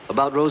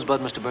About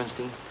Rosebud, Mr.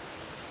 Bernstein?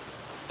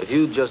 If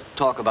you just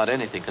talk about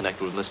anything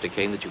connected with Mr.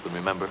 Kane that you can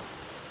remember,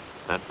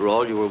 after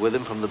all, you were with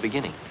him from the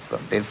beginning.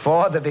 From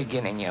before the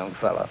beginning, young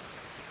fellow.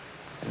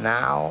 And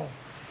now,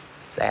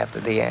 it's after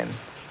the end.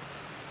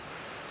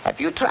 Have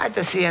you tried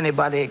to see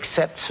anybody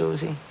except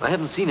Susie? I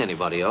haven't seen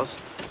anybody else.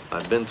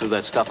 I've been through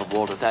that stuff of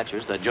Walter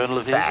Thatcher's, that journal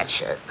of his.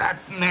 Thatcher? That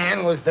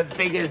man was the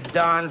biggest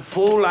darn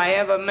fool I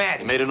ever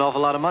met. He made an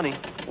awful lot of money.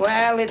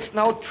 Well, it's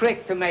no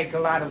trick to make a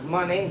lot of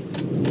money.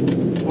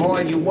 All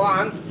you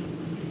want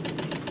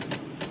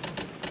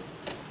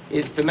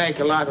is to make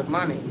a lot of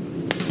money.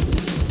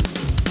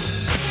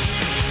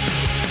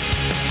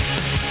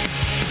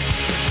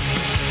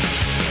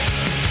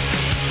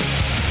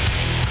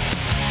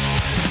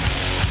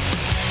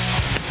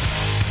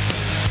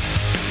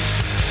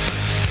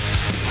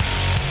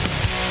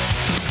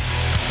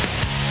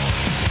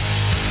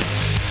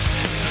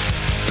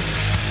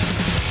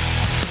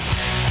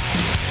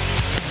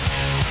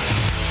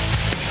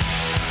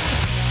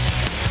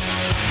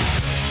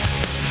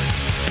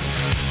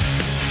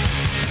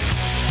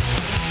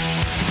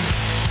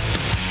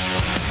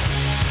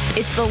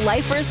 It's the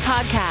Lifers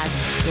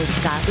Podcast with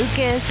Scott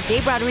Lucas,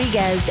 Gabe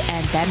Rodriguez,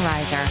 and Ben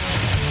Reiser.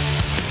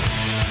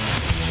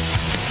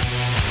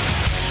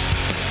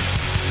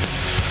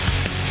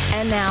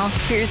 And now,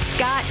 here's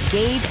Scott,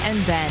 Gabe,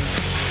 and Ben.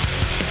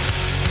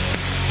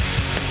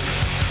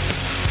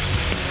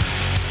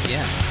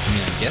 Yeah, I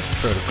mean, I guess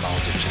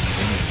protocols are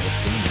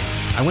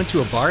changing. I went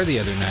to a bar the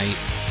other night,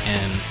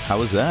 and... How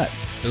was that?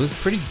 It was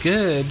pretty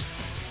good.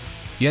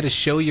 You had to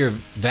show your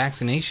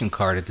vaccination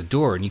card at the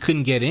door, and you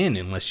couldn't get in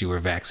unless you were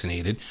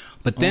vaccinated.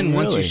 But then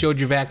once you showed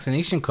your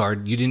vaccination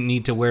card, you didn't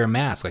need to wear a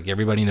mask. Like,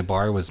 everybody in the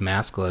bar was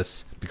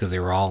maskless because they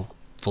were all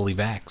fully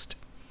vaxxed.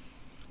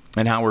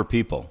 And how were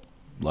people?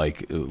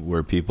 Like,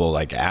 were people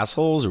like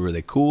assholes, or were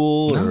they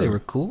cool? No, they were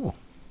cool.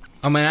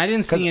 I mean, I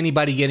didn't see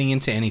anybody getting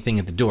into anything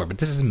at the door, but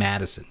this is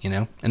Madison, you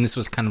know? And this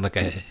was kind of like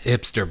a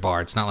hipster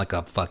bar. It's not like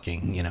a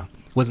fucking, you know,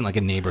 it wasn't like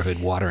a neighborhood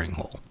watering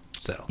hole.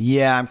 So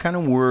yeah, I'm kind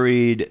of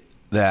worried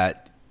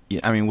that,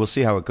 I mean, we'll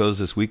see how it goes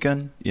this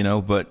weekend, you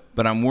know, but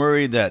I'm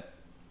worried that,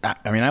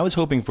 I mean, I was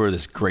hoping for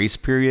this grace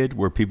period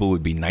where people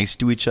would be nice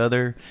to each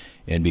other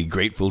and be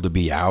grateful to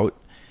be out.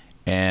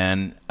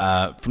 And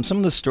from some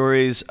of the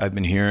stories I've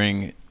been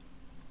hearing,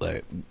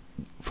 like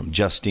from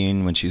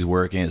Justine when she's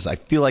working, is I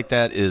feel like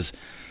that is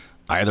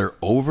either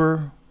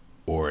over,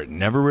 or it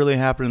never really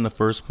happened in the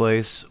first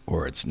place,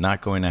 or it's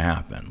not going to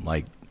happen.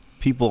 Like,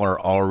 people are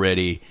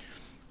already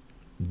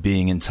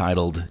being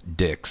entitled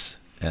dicks.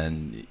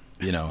 And,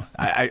 you know,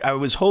 I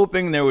was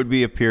hoping there would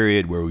be a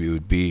period where we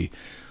would be,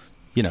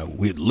 you know,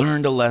 we'd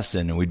learned a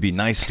lesson and we'd be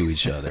nice to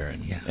each other.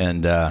 And, Yeah.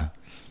 and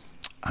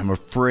I'm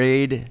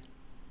afraid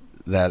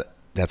that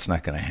that's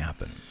not going to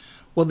happen.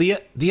 Well,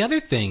 the other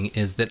thing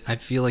is that I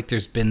feel like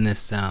there's been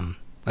this,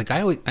 like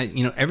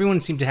you know, everyone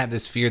seemed to have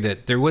this fear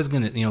that there was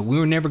going to, you know, we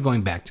were never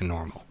going back to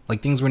normal.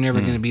 Like, things were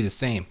never going to be the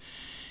same.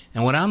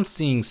 And what I'm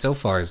seeing so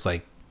far is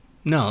like,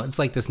 no, it's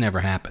like this never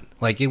happened.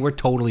 Like, we're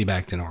totally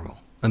back to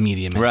normal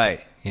immediately.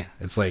 Right. Yeah.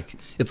 It's like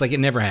it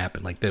never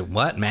happened. Like, the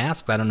what?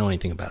 Masks? I don't know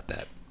anything about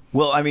that.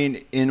 Well, I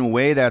mean, in a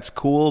way that's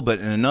cool, but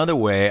in another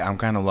way, I'm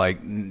kind of like,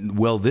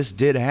 well, this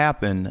did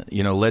happen.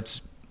 You know,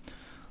 let's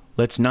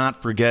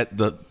not forget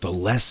the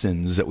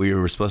lessons that we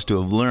were supposed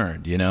to have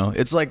learned, you know?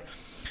 It's like,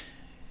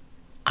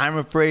 I'm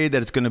afraid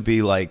that it's going to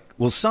be like,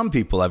 well, some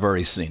people, I've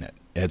already seen it.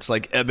 It's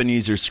like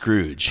Ebenezer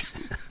Scrooge.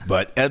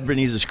 But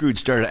Ebenezer Scrooge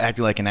started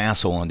acting like an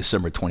asshole on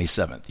December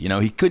 27th. You know,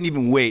 he couldn't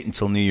even wait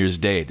until New Year's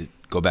Day to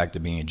go back to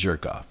being a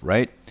jerk-off,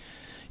 right?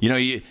 You know,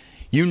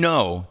 you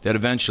know that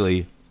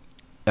eventually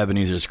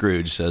Ebenezer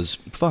Scrooge says,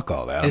 fuck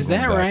all that. Is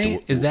that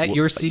right? Is that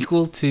your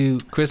sequel to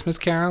Christmas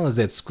Carol? Is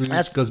that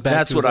Scrooge goes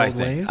back to his old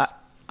ways?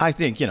 I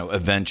think, you know,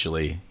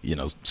 eventually, you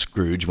know,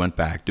 Scrooge went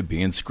back to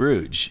being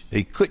Scrooge.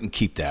 He couldn't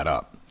keep that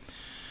up.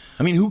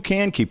 I mean, who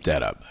can keep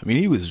that up? I mean,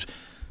 he was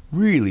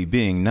really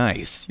being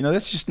nice. You know,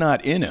 that's just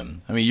not in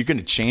him. I mean, you're going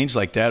to change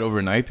like that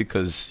overnight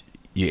because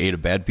you ate a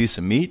bad piece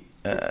of meat?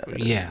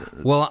 Yeah.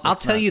 Well, I'll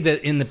tell you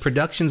that in the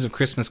productions of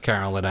Christmas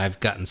Carol that I've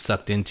gotten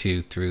sucked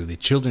into through the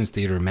Children's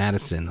Theater of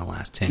Madison the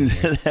last 10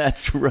 years.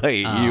 That's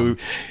right.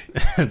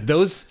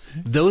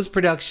 Those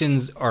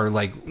productions are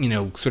like, you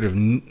know, sort of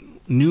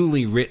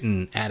newly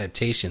written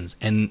adaptations,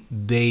 and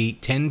they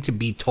tend to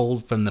be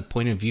told from the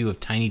point of view of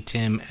Tiny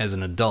Tim as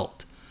an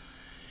adult.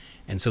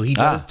 And so he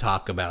does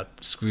talk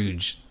about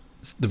Scrooge,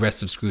 the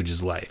rest of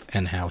Scrooge's life,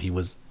 and how he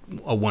was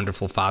a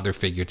wonderful father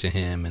figure to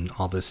him and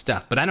all this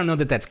stuff. But I don't know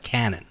that that's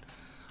canon.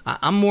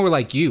 I'm more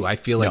like you. I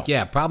feel like,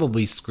 yeah,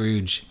 probably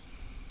Scrooge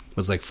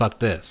was like, fuck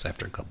this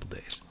after a couple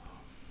days.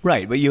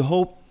 Right, but you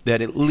hope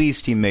that at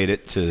least he made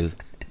it to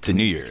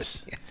New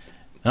Year's. Yeah.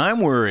 And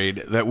I'm worried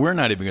that we're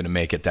not even going to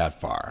make it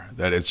that far,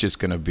 that it's just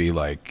going to be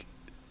like,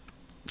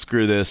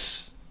 screw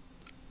this,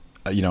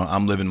 you know,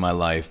 I'm living my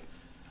life.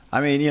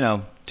 I mean, you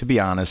know, to be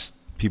honest,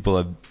 people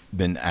have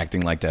been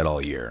acting like that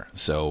all year.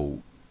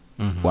 So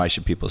why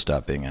should people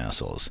stop being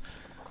assholes?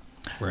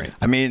 Right.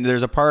 I mean,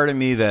 there's a part of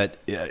me that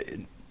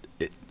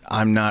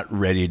I'm not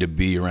ready to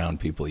be around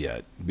people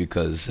yet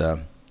because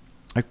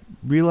I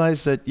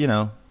realize that,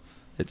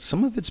 that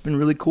some of it's been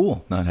really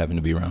cool not having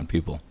to be around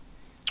people.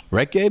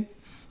 Right, Gabe?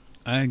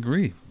 I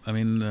agree. I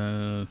mean,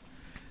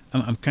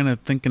 I'm kind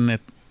of thinking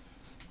that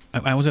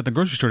I was at the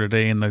grocery store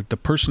today, and the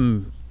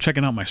person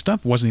checking out my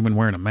stuff wasn't even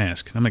wearing a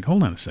mask. I'm like,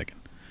 hold on a second.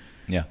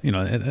 Yeah.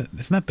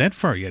 It's not that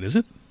far yet, is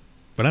it?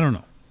 But I don't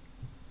know.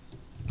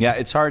 Yeah,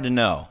 it's hard to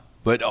know.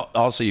 But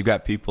also you've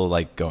got people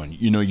like going,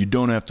 you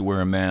don't have to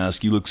wear a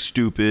mask. You look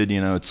stupid.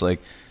 It's like,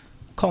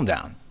 calm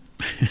down.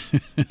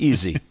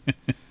 Easy.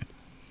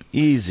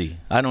 Easy.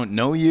 I don't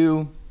know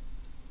you.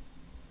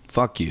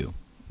 Fuck you.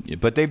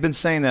 But they've been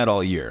saying that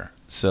all year.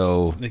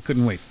 So they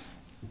couldn't wait.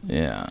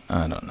 Yeah,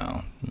 I don't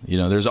know.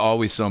 There's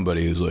always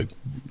somebody who's like,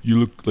 you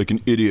look like an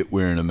idiot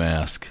wearing a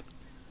mask.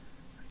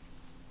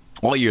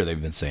 All year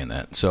they've been saying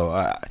that. So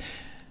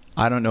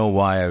I don't know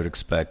why I would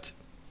expect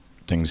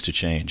things to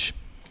change.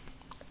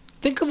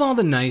 Think of all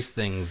the nice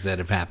things that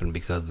have happened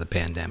because of the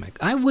pandemic.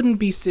 I wouldn't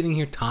be sitting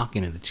here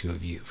talking to the two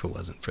of you if it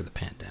wasn't for the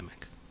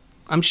pandemic.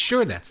 I'm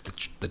sure that's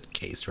the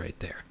case right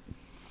there.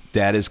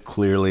 That is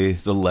clearly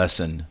the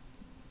lesson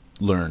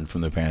learned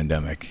from the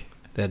pandemic.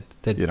 That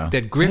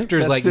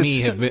grifters like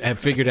me have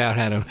figured out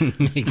how to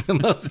make the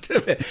most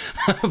of it.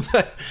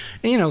 But,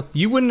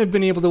 you wouldn't have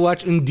been able to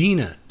watch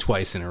Undina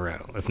twice in a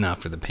row if not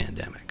for the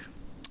pandemic.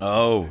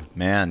 Oh,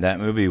 man, that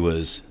movie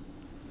was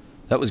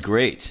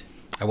great.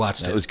 I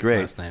watched it. That was great.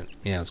 Last night.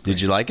 Yeah, it was great.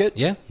 Did you like it?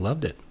 Yeah,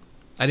 loved it.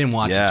 I didn't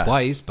watch it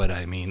twice, but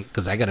I mean,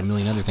 because I got a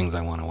million other things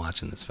I want to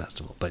watch in this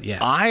festival. But yeah.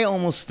 I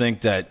almost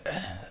think that,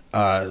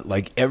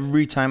 like,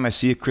 every time I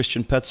see a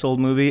Christian Petzold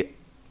movie,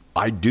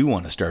 I do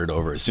want to start it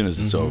over as soon as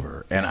it's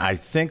over. And I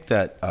think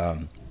that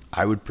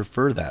I would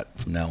prefer that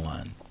from now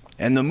on.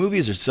 And his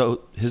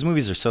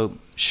movies are so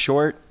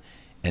short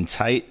and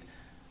tight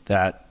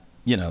that,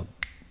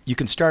 you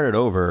can start it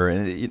over.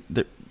 And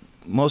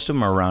most of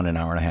them are around an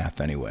hour and a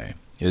half anyway.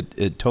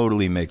 It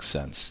totally makes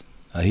sense.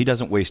 He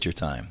doesn't waste your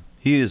time.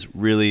 He is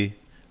really,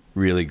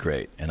 really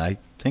great. And I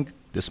think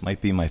this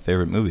might be my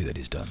favorite movie that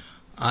he's done.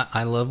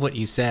 I love what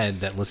you said,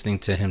 that listening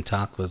to him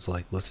talk was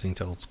like listening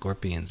to old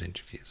Scorpions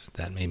interviews.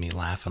 That made me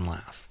laugh and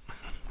laugh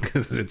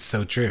because it's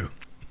so true.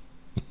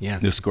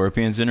 Yes. The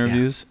Scorpions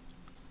interviews?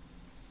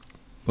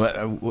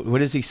 Yeah. What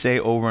does he say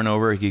over and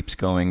over? He keeps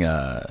going,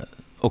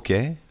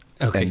 okay.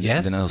 Okay, and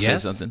yes, then he'll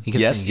yes. say something. He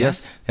kept saying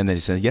yes. And then he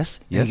says yes,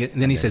 yes.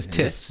 And then he says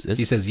tits.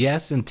 He says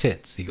yes and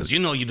tits. He goes,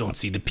 you don't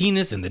see the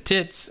penis and the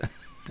tits.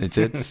 The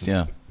tits,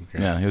 yeah.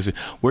 Yeah.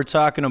 We're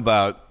talking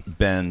about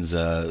Ben's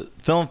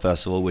film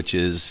festival, which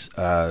is,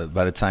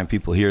 by the time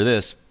people hear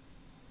this,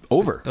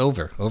 over.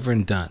 Over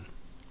and done.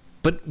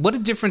 But what a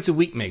difference a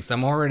week makes. I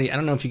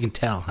don't know if you can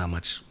tell how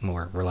much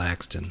more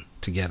relaxed and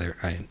together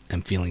I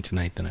am feeling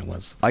tonight than I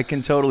was. I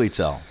can totally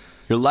tell.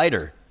 You're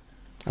lighter.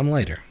 I'm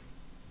lighter.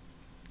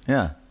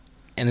 Yeah.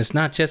 And it's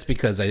not just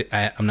because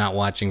I'm not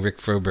watching Rick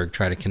Froberg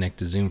try to connect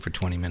to Zoom for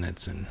 20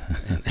 minutes and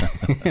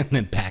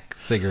then pack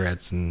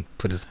cigarettes and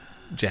put his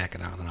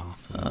jacket on and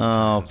off.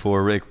 Oh,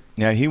 poor Rick.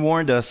 Yeah, he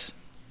warned us.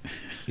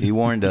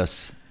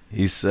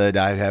 He said,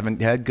 I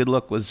haven't had good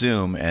luck with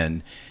Zoom.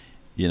 And,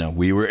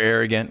 we were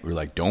arrogant. We were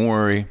like, don't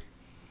worry.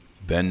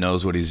 Ben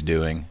knows what he's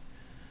doing.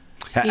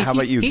 How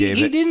about you, Gabe?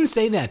 He didn't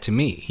say that to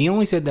me. He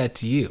only said that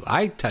to you.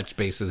 I touched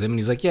base with him, and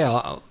he's like, yeah,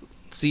 I'll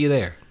see you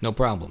there. No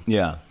problem.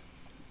 Yeah.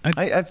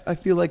 I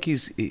feel like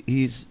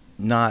he's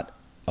not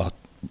a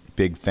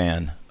big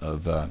fan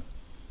of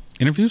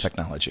interviews?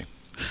 Technology.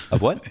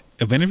 Of what?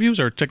 Of interviews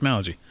or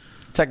technology?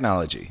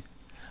 Technology.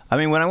 I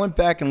mean, when I went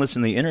back and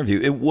listened to the interview,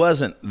 it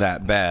wasn't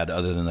that bad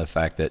other than the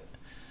fact that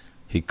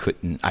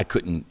I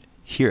couldn't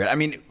hear it. I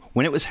mean,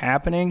 when it was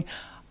happening,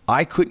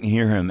 I couldn't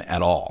hear him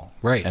at all.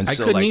 Right. And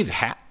so, I couldn't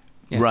either.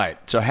 Right.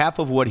 So half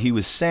of what he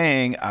was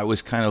saying, I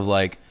was kind of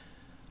like,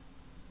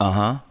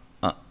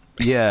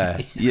 yeah.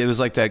 It was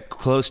like that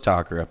Close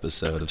Talker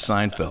episode of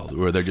Seinfeld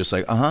where they're just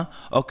like,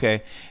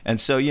 okay. And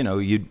so,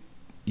 you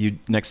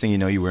next thing you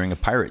know, you're wearing a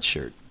pirate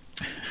shirt.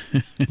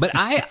 But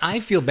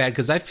I feel bad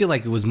because I feel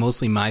like it was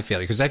mostly my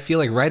failure, because I feel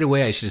like right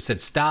away I should have said,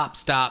 stop.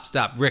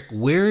 Rick,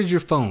 where's your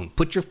phone?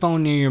 Put your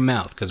phone near your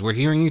mouth, because we're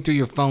hearing you through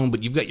your phone,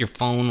 but you've got your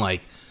phone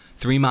like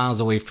 3 miles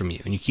away from you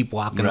and you keep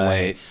walking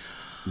away.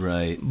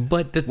 Right.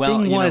 But the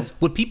thing was,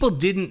 what people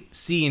didn't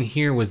see and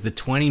hear was the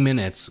 20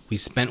 minutes we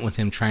spent with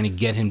him trying to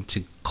get him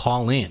to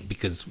call in,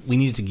 because we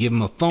needed to give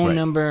him a phone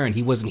number and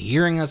he wasn't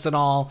hearing us at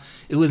all.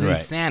 It was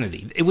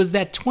insanity. It was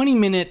that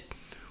 20-minute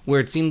where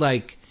it seemed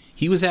like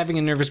he was having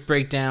a nervous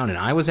breakdown and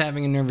I was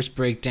having a nervous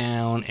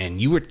breakdown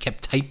and you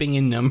kept typing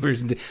in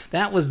numbers.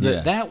 That was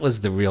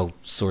the real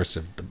source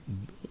of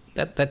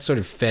that sort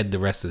of fed the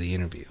rest of the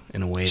interview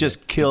in a way.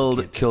 Just killed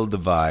the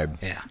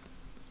vibe. Yeah.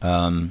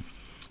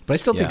 But I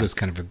still think it was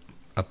kind of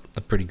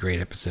a pretty great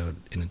episode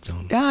in its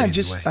own way.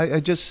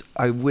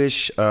 I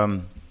wish,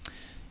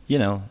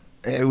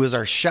 it was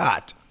our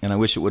shot, and I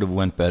wish it would have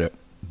went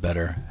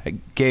better. Hey,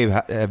 Gabe,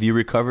 have you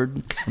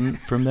recovered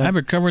from that? I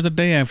recovered the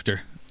day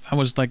after. I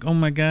was like, oh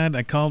my God!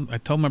 I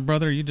told my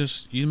brother,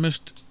 you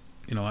missed.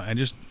 I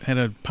just had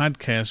a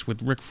podcast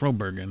with Rick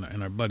Froberg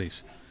and our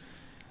buddies,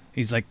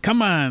 he's like,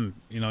 "Come on,"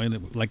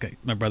 like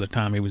my brother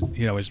Tom.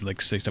 He always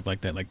like say stuff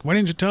like that. Like, why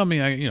didn't you tell me?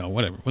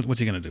 Whatever. What's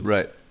he gonna do?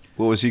 Right.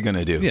 What was he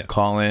gonna do? Yeah.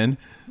 Call in?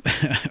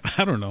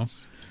 I don't know.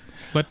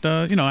 But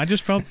I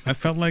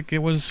felt like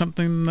it was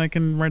something I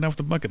can write off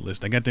the bucket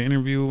list. I got to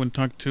interview and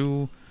talk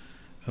to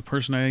a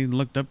person I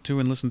looked up to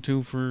and listened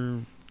to for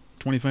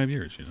 25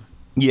 years.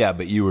 Yeah,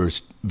 but you were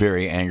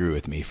very angry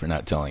with me for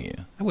not telling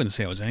you. I wouldn't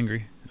say I was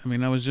angry. I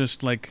mean, I was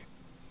just like,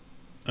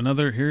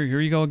 another here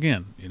you go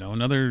again.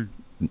 Another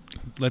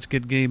let's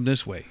get Gabe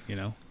this way.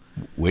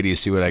 Wait till you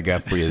see what I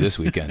got for you this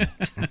weekend.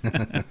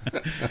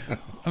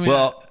 I mean,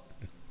 well,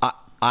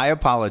 I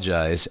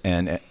apologize,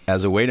 and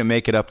as a way to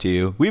make it up to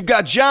you, we've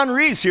got John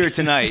Reese here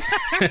tonight.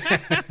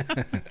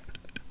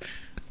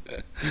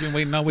 You've been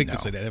waiting all week to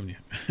say that, haven't you?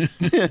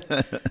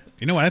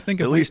 You know what? I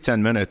think at least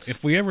 10 minutes.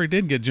 If we ever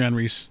did get John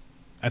Reese,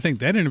 I think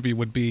that interview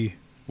would be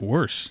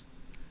worse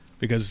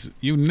because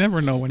you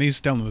never know when he's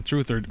telling the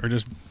truth or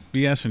just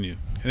BSing you.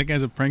 That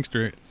guy's a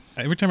prankster.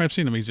 Every time I've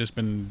seen him, he's just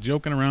been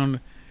joking around,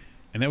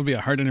 and that would be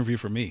a hard interview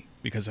for me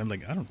because I'm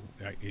like, I don't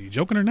know, are you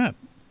joking or not?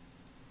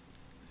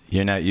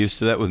 You're not used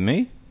to that with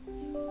me?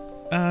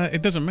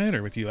 It doesn't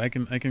matter with you. I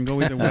can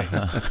go either way.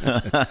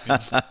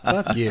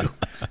 Fuck you.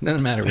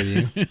 Doesn't matter with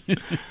you.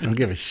 I don't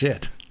give a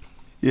shit.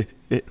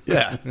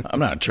 Yeah. I'm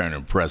not trying to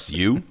impress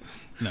you.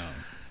 No.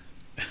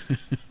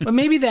 But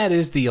maybe that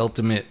is the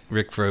ultimate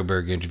Rick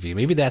Froberg interview.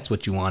 Maybe that's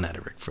what you want out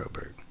of Rick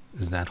Froberg,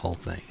 is that whole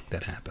thing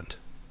that happened.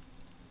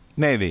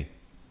 Maybe.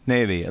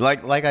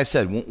 Like I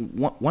said,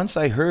 once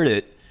I heard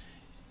it,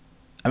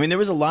 I mean, there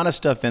was a lot of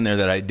stuff in there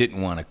that I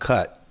didn't want to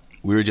cut.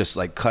 We were just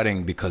like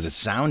cutting because it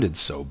sounded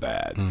so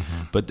bad.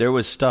 Mm-hmm. But there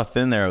was stuff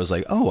in there I was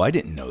like, oh, I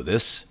didn't know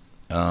this.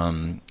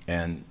 And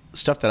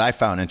stuff that I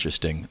found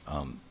interesting.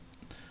 And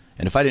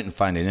if I didn't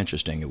find it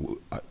interesting,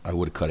 I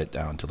would have cut it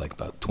down to like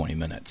about 20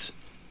 minutes.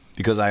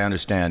 Because I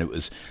understand it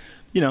was,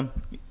 it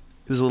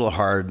was a little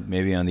hard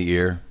maybe on the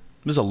ear.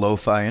 It was a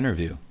lo-fi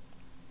interview.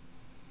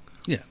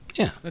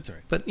 Yeah. That's all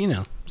right. But,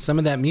 some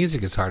of that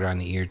music is harder on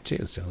the ear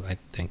too, so I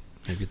think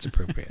maybe it's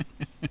appropriate.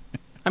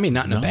 I mean,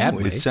 not in a bad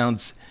way.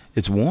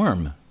 It's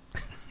warm.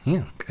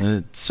 Yeah. Okay.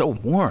 And it's so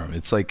warm.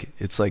 It's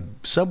like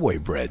Subway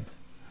bread.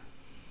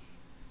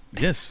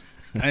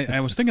 Yes. I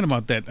was thinking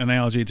about that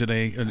analogy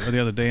today or the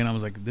other day, and I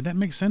was like, did that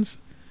make sense?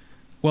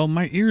 Well,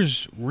 my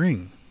ears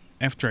ring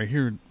after I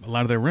hear a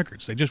lot of their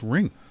records. They just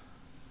ring.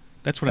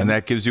 That's what. And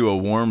that gives you a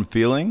warm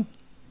feeling?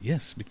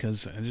 Yes,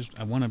 because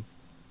I want to.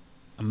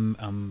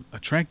 I'm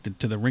attracted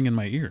to the ring in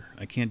my ear.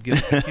 I can't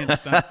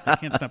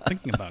stop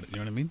thinking about it. You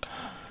know what I mean?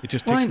 It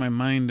just takes my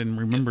mind and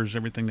remembers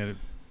everything that it.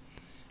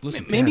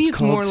 Listen, maybe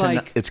it's more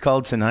like it's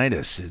called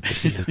tinnitus.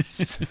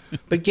 It's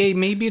But Gabe,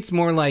 maybe it's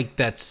more like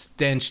that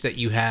stench that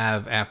you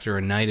have after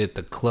a night at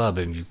the club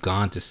and you've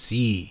gone to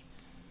see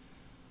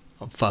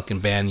a fucking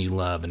band you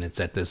love, and it's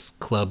at this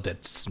club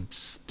that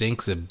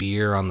stinks of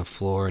beer on the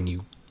floor, and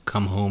you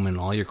come home and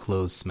all your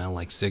clothes smell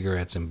like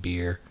cigarettes and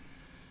beer,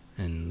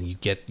 and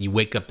you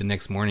wake up the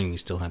next morning and you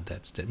still have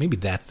that stench. Maybe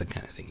that's the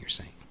kind of thing you're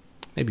saying.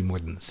 Maybe more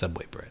than the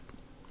Subway bread.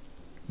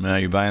 Now,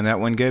 you buying that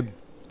one, Gabe?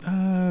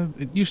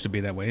 It used to be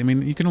that way. I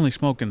mean, you can only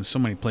smoke in so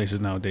many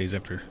places nowadays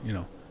after,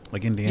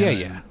 like Indiana.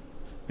 Yeah.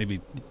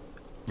 Maybe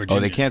Virginia.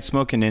 Oh, they can't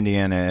smoke in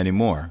Indiana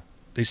anymore.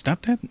 They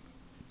stopped that?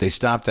 They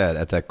stopped that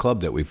at that club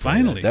that we played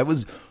Finally. at. That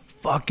was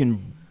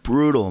fucking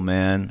brutal,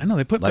 man. I know.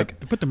 They put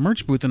the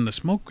merch booth in the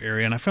smoke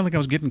area, and I felt like I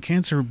was getting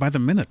cancer by the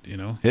minute,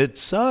 It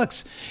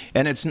sucks.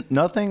 And it's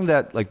nothing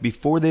that, like,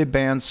 before they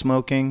banned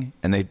smoking,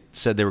 and they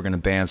said they were going to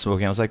ban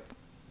smoking, I was like,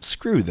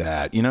 screw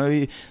that.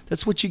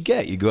 That's what you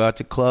get. You go out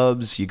to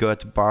clubs, you go out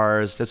to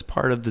bars. That's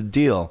part of the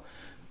deal.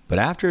 But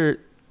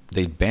after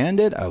they banned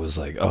it, I was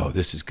like, oh,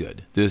 this is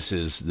good. This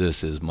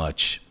is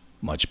much,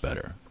 much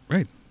better.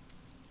 Right.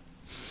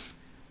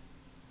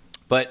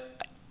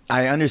 But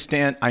I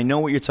understand. I know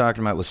what you're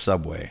talking about with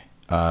Subway.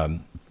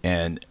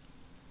 And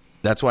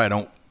that's why I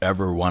don't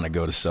ever want to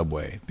go to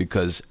Subway.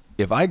 Because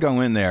if I go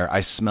in there,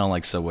 I smell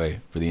like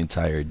Subway for the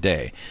entire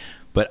day.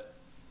 But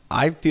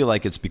I feel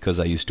like it's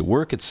because I used to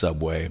work at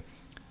Subway.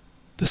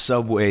 The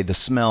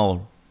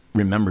smell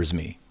remembers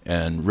me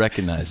and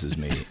recognizes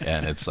me.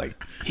 And it's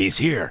like, he's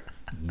here.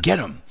 Get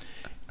him.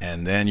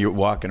 And then you're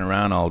walking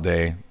around all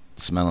day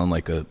smelling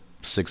like a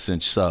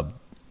 6-inch sub.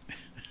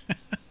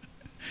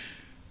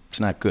 It's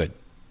not good.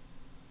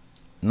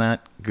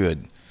 Not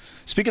good.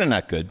 Speaking of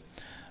not good,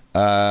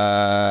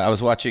 I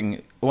was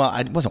watching... Well,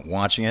 I wasn't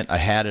watching it. I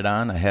had it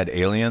on. I had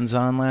Aliens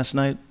on last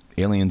night.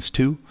 Aliens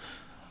 2.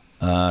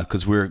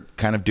 Because we're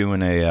kind of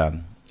doing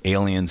a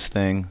Aliens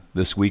thing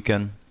this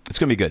weekend. It's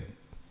going to be good.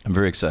 I'm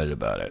very excited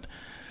about it.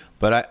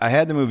 But I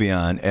had the movie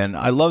on, and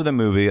I love the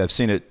movie. I've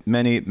seen it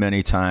many,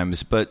 many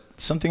times. But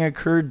something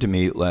occurred to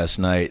me last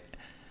night.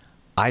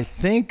 I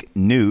think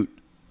Newt,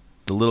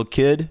 the little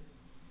kid,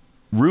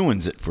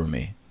 ruins it for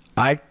me.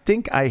 I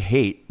think I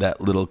hate that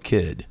little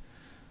kid.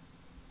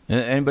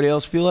 Anybody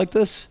else feel like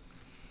this?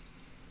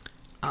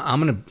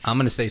 I'm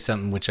gonna say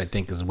something which I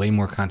think is way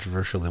more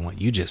controversial than what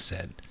you just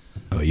said.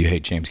 Oh, you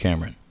hate James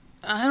Cameron?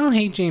 I don't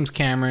hate James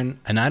Cameron,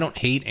 and I don't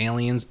hate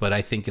Aliens, but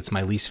I think it's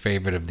my least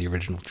favorite of the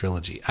original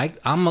trilogy.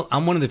 I'm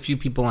one of the few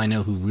people I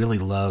know who really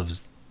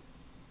loves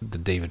the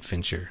David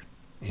Fincher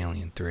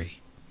Alien 3.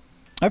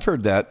 I've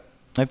heard that.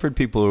 I've heard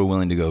people who are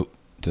willing to go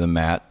to the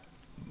mat.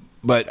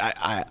 But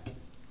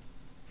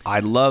I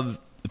love,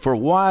 for a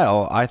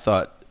while, I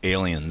thought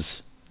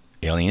Aliens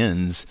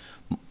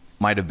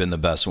might have been the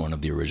best one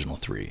of the original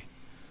 3.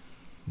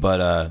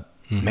 But,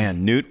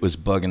 man, Newt was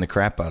bugging the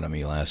crap out of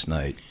me last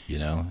night, you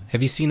know?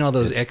 Have you seen all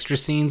those extra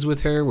scenes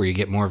with her where you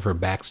get more of her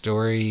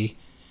backstory?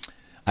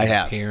 I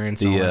have.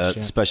 Parents, all that The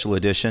shit? special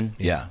edition?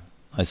 Yeah,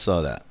 I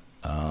saw that.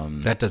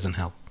 That doesn't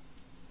help.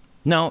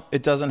 No,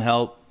 it doesn't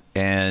help.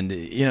 And,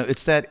 you know,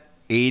 it's that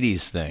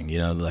 80s thing, you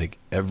know, like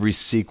every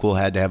sequel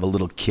had to have a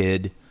little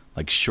kid,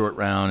 like Short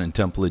Round and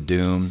Temple of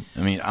Doom.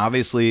 I mean,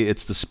 obviously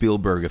it's the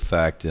Spielberg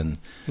effect and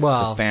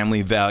the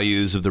family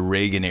values of the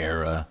Reagan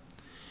era.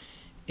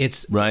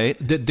 It's right.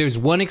 There's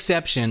one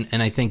exception,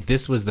 and I think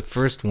this was the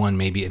first one.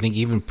 Maybe I think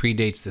even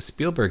predates the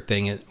Spielberg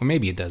thing, or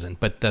maybe it doesn't.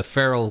 But the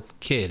feral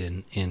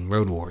kid in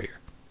Road Warrior.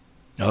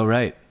 Oh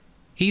right,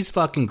 he's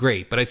fucking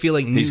great. But I feel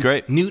like he's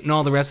great. Newt and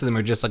all the rest of them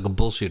are just like a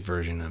bullshit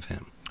version of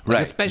him. Like,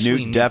 right.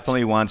 Especially Newt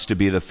definitely wants to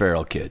be the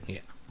feral kid.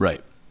 Yeah.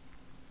 Right.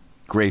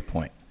 Great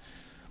point.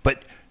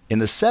 But in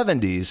the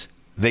 70s,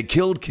 they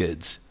killed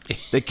kids.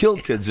 They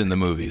killed kids in the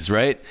movies,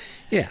 right?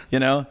 Yeah. You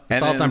know, and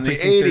Assault then on in the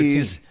Precinct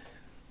 80s.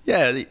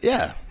 13.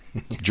 Yeah.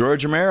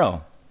 George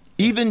Romero.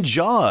 Even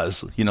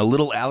Jaws, you know,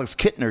 little Alex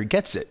Kittner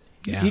gets it.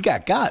 Yeah. He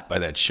got by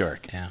that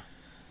shark. Yeah.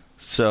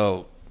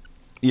 So,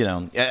 you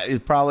know,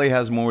 it probably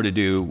has more to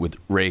do with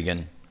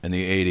Reagan in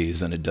the 80s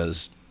than it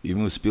does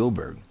even with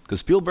Spielberg. Because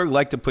Spielberg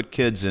liked to put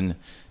kids in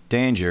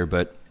danger,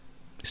 but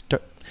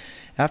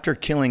after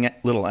killing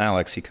little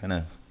Alex, he kind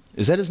of...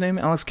 Is that his name,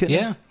 Alex Kittner?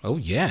 Yeah. Oh,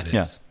 yeah, it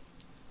is.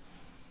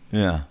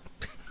 Yeah.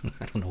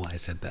 I don't know why I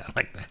said that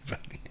like that.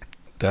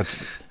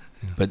 But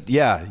But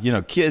yeah, you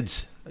know,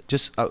 kids,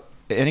 just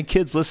any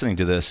kids listening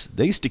to this,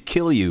 they used to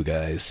kill you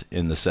guys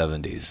in the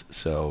 70s.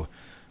 So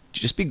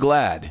just be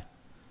glad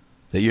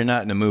that you're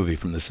not in a movie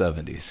from the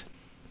 70s.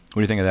 What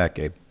do you think of that,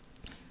 Gabe?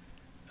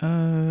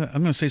 I'm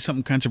going to say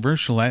something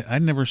controversial. I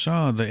never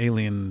saw the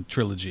Alien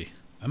trilogy.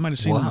 I might have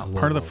seen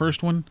part of the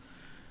first one.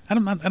 I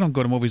don't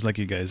go to movies like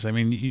you guys. I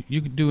mean,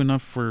 you do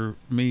enough for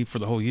me for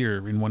the whole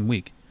year in 1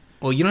 week.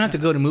 Well, you don't have to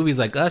go to movies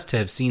like us to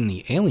have seen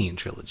the Alien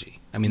trilogy.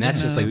 I mean,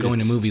 that's just like going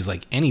to movies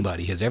like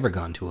anybody has ever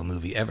gone to a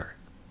movie ever.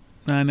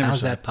 I never.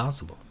 How's that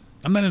possible?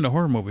 I'm not into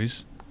horror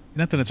movies.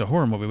 Not that it's a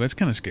horror movie, but it's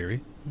kind of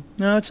scary.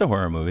 No, it's a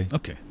horror movie.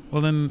 Okay.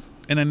 Well, then,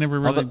 and I never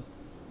really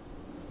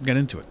got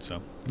into it,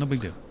 so no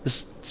big deal. The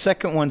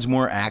second one's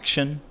more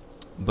action,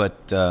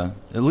 but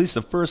at least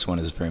the first one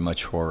is very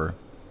much horror.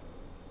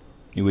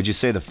 Would you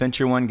say the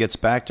Fincher one gets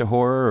back to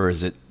horror, or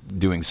is it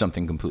doing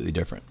something completely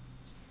different?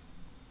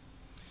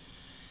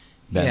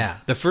 Ben? Yeah,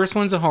 the first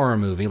one's a horror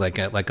movie, like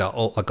a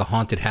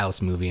haunted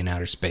house movie in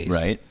outer space.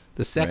 Right.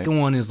 The second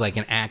one is like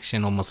an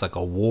action, almost like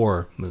a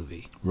war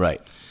movie.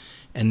 Right.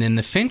 And then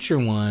the Fincher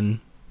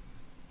one,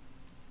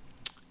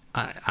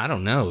 I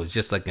don't know. It's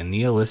just like a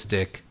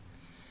nihilistic.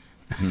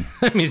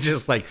 I mean, it's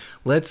just like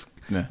let's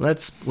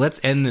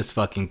end this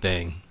fucking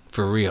thing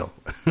for real,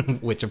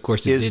 which of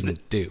course it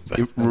didn't do.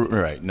 But,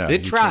 right? No,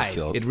 it tried.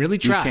 It really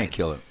tried. You can't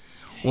kill it.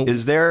 Well,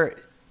 is there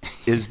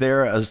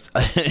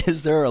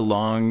a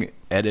long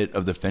edit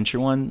of the Fincher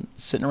one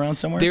sitting around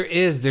somewhere?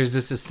 There's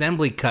this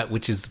assembly cut,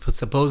 which is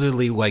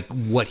supposedly like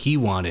what he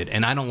wanted,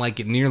 and I don't like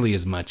it nearly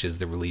as much as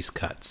the release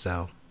cut.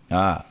 So,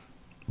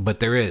 but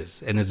there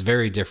is, and it's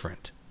very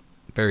different,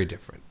 very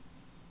different.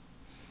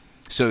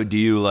 So, do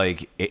you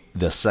like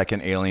the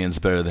second Aliens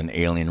better than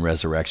Alien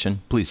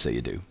Resurrection? Please say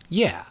you do.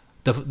 Yeah,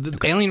 the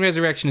Alien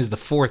Resurrection is the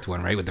fourth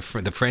one, right? With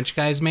the French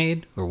guys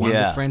made, or one of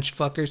the French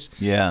fuckers.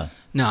 Yeah.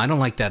 No, I don't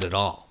like that at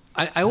all.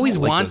 I always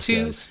want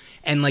to, guys.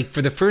 And like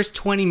for the first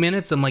 20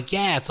 minutes, I'm like,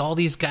 yeah, it's all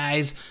these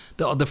guys.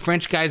 The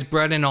French guys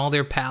brought in all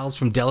their pals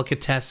from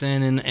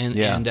Delicatessen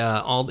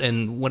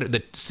and what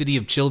the City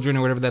of Children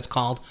or whatever that's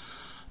called.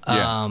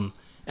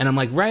 And I'm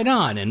like, right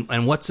on.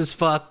 And what's this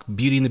fuck?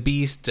 Beauty and the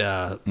Beast,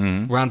 Ron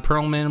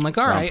Perlman. I'm like,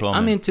 all right,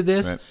 I'm into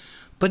this. Right.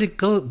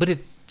 But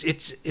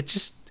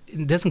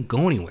it doesn't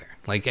go anywhere.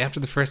 Like after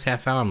the first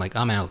half hour, I'm like,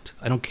 I'm out.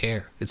 I don't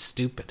care. It's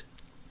stupid.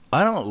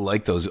 I don't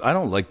like those. I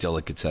don't like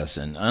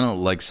Delicatessen. I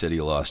don't like City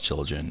of Lost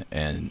Children.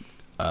 And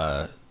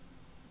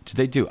did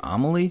they do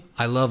Amelie?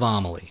 I love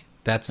Amelie.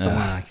 That's the one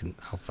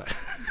I'll fight.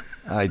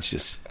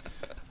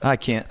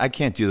 I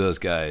can't do those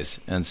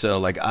guys. And so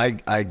like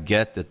I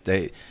get that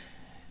they,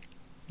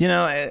 you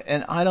know,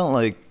 and I don't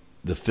like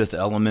The Fifth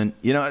Element.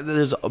 You know,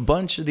 there's a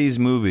bunch of these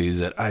movies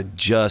that I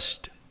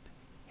just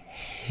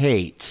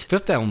hate.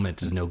 Fifth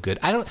Element is no good.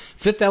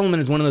 Fifth Element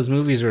is one of those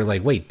movies where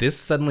like, wait, this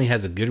suddenly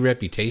has a good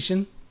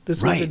reputation?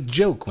 This was a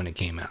joke when it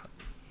came out.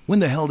 When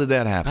the hell did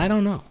that happen? I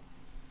don't know.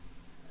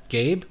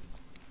 Gabe?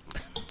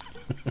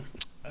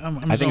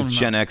 I think it's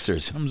Gen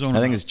Xers.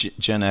 I think it's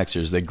Gen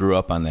Xers. They grew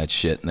up on that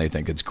shit and they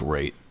think it's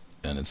great.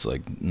 And it's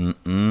like,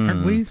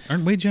 Aren't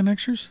we Gen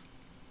Xers?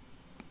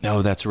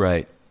 No, that's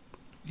right.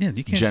 Yeah,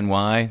 you can't. Gen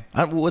Y.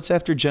 What's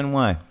after Gen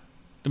Y?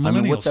 The millennials. I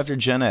mean, what's after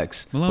Gen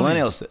X?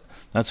 Millennials.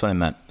 That's what I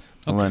meant.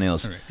 Okay.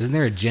 Millennials. All right. Isn't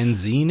there a Gen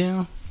Z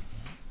now?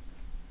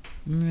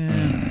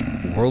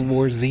 Yeah. World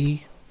War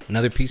Z?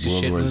 Another piece of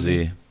World shit War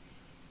movie? Z.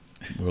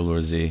 World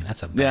War Z.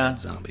 That's a bad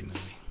zombie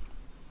movie.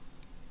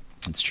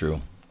 It's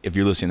true. If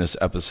you're listening to this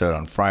episode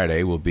on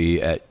Friday, we'll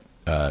be at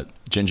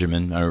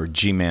Gingerman or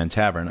G-Man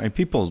Tavern. I mean,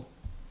 people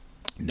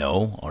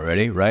know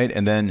already, right?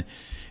 And then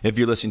if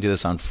you're listening to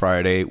this on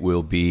Friday,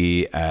 we'll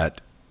be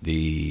at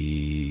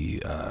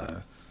the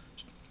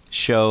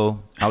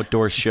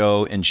outdoor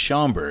show in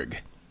Schaumburg,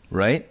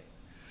 right?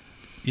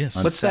 Yes.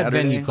 On What's Saturday?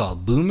 that venue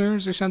called?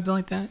 Boomers or something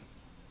like that?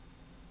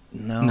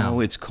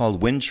 No, it's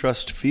called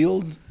Wintrust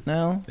Field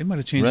now. They might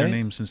have changed their Right?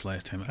 name since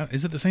last time.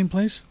 Is it the same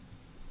place?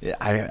 Yeah,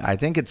 I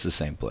think it's the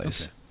same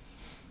place. Okay.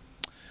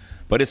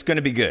 But it's going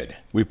to be good.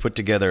 We put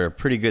together a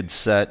pretty good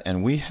set,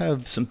 and we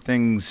have some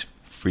things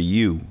for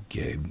you,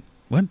 Gabe,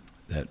 What?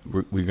 that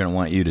we're going to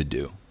want you to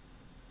do.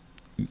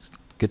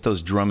 Get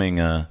those drumming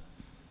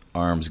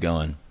arms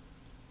going.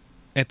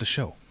 At the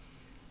show.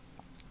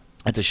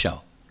 At the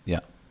show, yeah.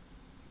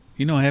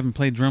 You know, I haven't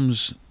played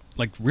drums,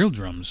 like real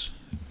drums,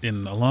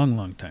 in a long,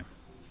 long time.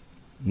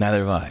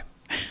 Neither have I.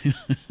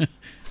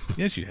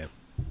 Yes, you have.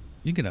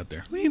 You get out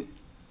there.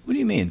 What do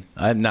you mean?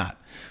 I have not.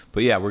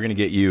 But yeah, we're going to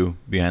get you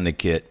behind the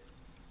kit.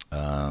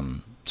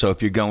 So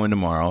if you're going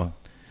tomorrow,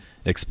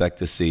 expect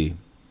to see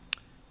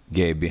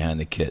Gabe behind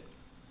the kit.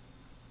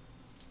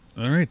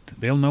 All right.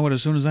 They'll know it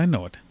as soon as I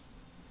know it.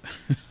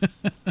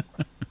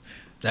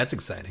 That's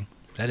exciting.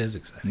 That is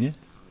exciting.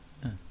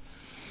 Yeah.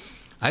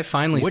 I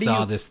finally What do saw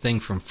you- this thing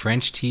from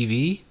French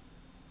TV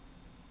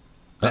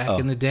back Uh-oh.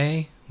 in the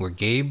day where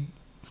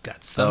Gabe's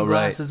got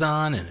sunglasses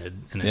on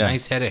and a Yeah.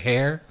 nice head of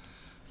hair.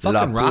 La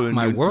Fucking rock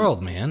my Poule-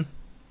 world, man.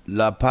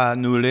 La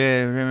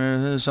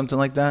Panule, something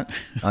like that,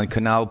 on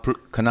Canal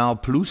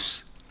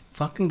Plus.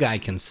 Fucking guy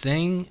can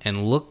sing and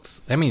he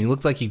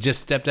looked like he just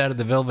stepped out of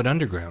the Velvet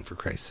Underground, for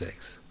Christ's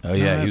sakes. Oh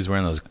yeah, he was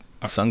wearing those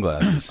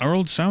sunglasses. Our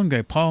old sound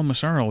guy, Paul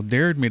Massaro,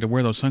 dared me to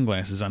wear those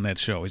sunglasses on that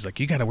show. He's like,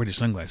 you got to wear your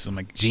sunglasses. I'm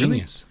like,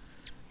 Genius. Really?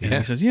 And Yeah.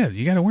 he says, yeah,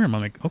 you got to wear them.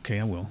 I'm like, okay,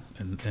 I will.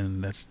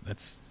 And that's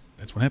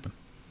what happened.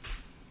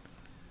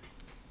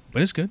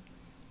 But it's good.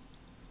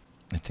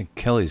 I think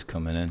Kelly's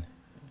coming in.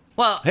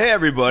 Well, Hey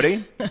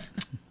everybody,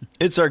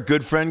 it's our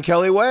good friend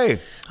Kelly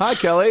Way. Hi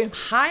Kelly.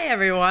 hi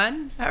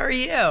everyone. How are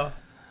you?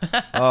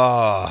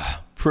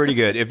 Pretty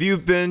good. If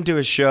you've been to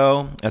a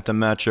show at the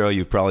Metro,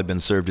 you've probably been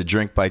served a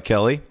drink by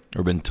Kelly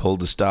or been told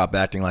to stop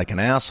acting like an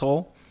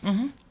asshole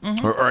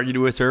or argued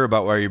with her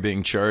about why you're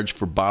being charged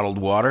for bottled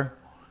water.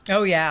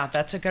 Oh yeah,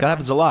 that's a good That one.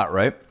 happens a lot,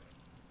 right?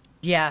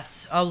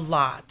 Yes, a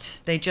lot.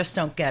 They just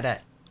don't get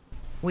it.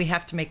 We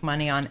have to make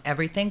money on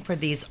everything for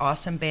these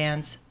awesome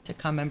bands to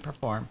come and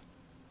perform.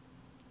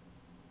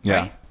 Yeah.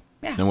 Right?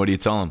 Yeah. And what do you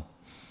tell them?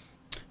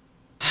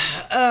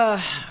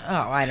 Oh,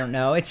 I don't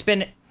know. It's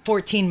been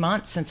 14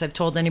 months since I've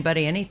told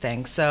anybody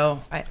anything,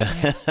 so I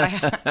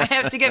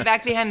have to get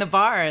back behind the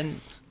bar and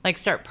like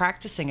start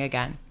practicing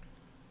again.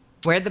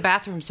 Where the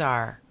bathrooms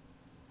are,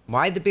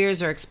 why the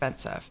beers are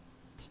expensive,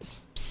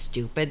 just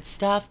stupid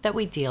stuff that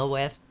we deal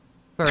with.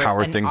 For How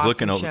are an things awesome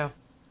looking over? show.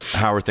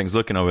 How are things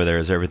looking over there?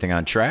 Is everything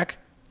on track?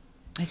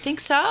 I think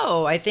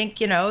so. I think,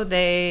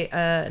 they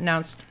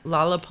announced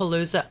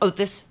Lollapalooza. Oh,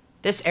 this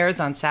airs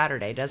on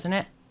Saturday, doesn't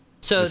it?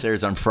 So, This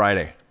airs on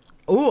Friday.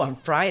 on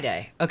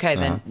Friday. Okay,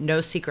 then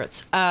no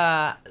secrets.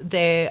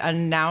 They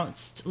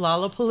announced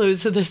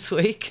Lollapalooza this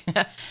week.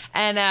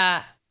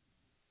 And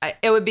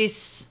it would be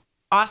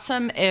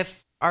awesome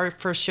if our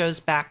first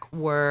shows back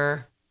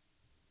were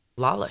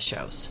Lala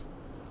shows.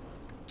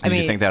 Do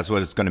you think that's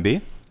what it's going to be?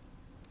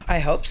 I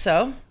hope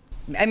so.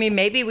 I mean,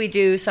 maybe we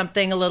do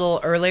something a little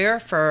earlier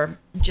for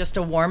just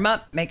a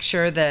warm-up, make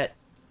sure that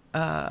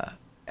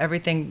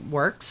everything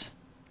works.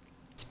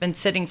 It's been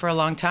sitting for a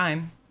long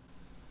time.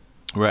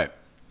 Right.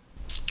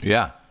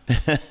 Yeah.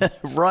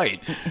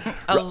 Right.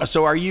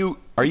 So are you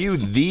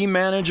the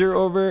manager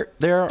over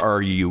there or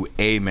are you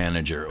a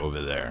manager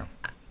over there?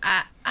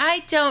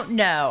 I don't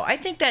know. I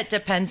think that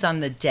depends on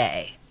the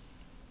day.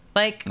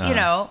 Like,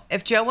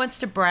 if Joe wants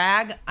to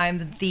brag,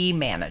 I'm the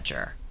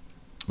manager.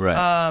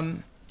 Right.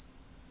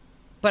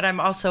 But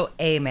I'm also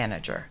a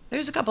manager.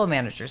 There's a couple of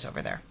managers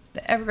over there.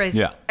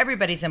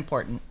 Everybody's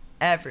important.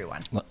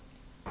 Everyone.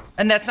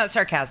 And that's not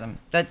sarcasm.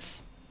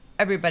 That's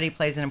everybody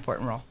plays an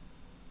important role.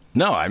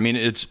 No, I mean,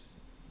 it's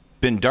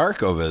been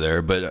dark over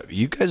there, but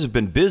you guys have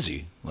been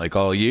busy like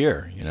all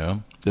year,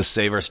 The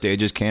Save Our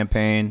Stages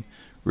campaign,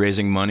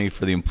 raising money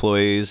for the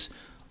employees,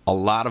 a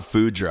lot of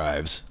food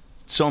drives,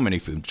 so many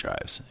food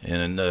drives.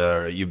 And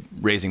you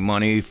raising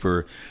money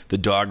for the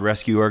dog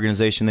rescue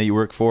organization that you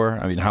work for.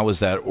 I mean, how was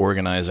that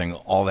organizing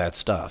all that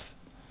stuff?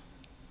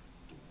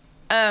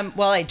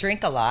 Well, I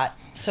drink a lot,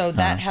 so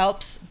that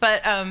helps.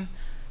 But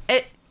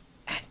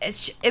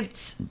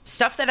it's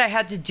stuff that I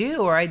had to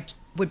do, or I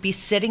would be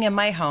sitting in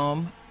my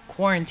home,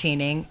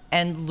 quarantining,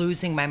 and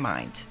losing my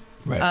mind.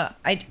 Right.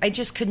 I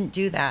just couldn't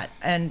do that,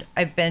 and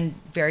I've been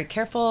very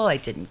careful. I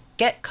didn't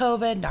get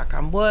COVID, knock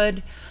on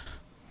wood,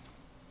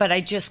 but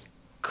I just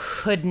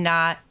could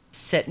not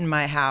sit in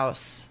my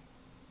house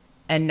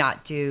and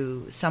not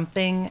do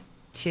something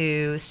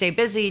to stay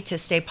busy, to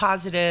stay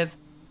positive,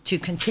 to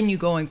continue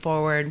going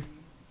forward.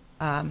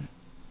 And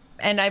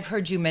I've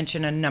heard you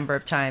mention a number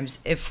of times,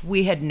 if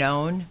we had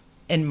known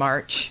in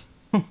March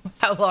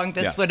how long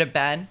this would have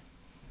been,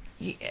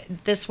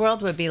 this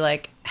world would be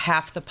like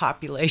half the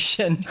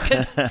population,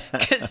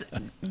 because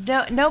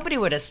nobody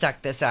would have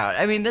stuck this out.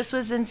 I mean, this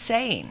was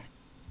insane.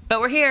 But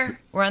we're here.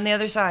 We're on the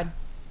other side.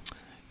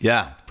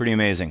 Yeah, it's pretty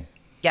amazing.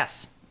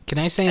 Yes. Can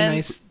I say a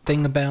nice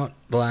thing about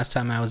the last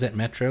time I was at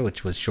Metro,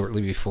 which was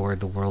shortly before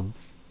the world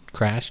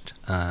crashed?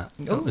 I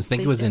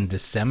think it was in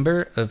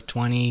December of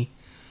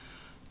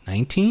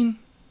 2019.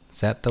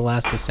 Is that the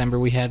last December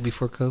we had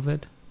before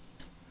COVID?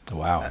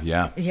 Wow,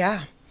 yeah.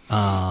 Yeah.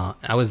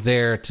 I was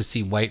there to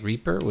see White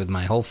Reaper with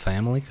my whole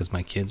family because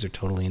my kids are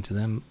totally into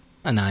them,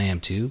 and I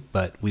am too.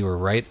 But we were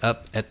right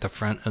up at the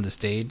front of the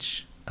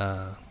stage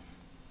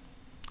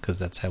because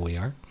that's how we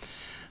are.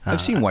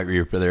 I've seen White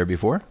Reaper there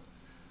before.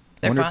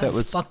 I wonder if that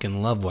was...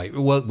 Fucking love White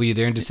Reaper. Well, were you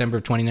there in December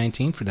of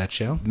 2019 for that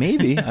show?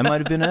 Maybe. I might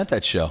have been at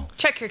that show.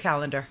 Check your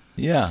calendar.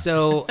 Yeah.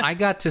 So I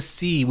got to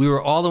see, we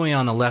were all the way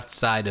on the left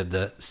side of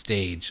the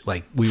stage.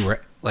 Like, we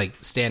were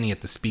like standing at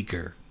the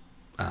speaker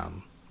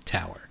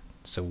tower.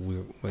 So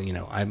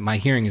my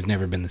hearing has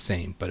never been the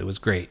same, but it was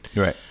great.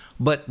 Right.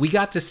 But we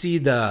got to see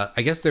I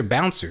guess they're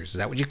bouncers. Is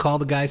that what you call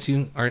the guys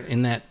who are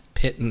in that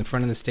pit in the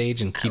front of the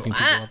stage and keeping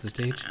people off the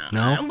stage?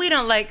 No? We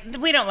don't like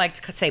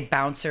to say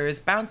bouncers.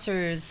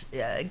 Bouncers,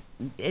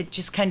 it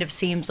just kind of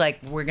seems like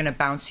we're going to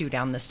bounce you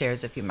down the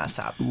stairs if you mess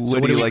up.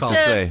 What do you like to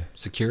say?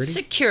 Security?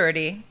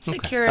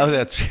 Security. Oh,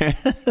 that's...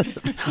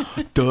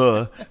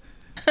 Duh.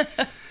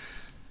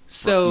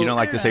 So you don't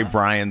like to say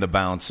Brian the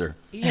bouncer.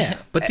 Yeah,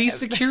 but these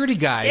security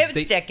guys,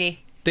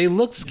 they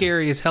looked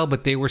scary as hell,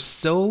 but they were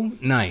so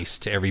nice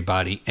to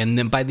everybody. And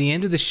then by the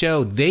end of the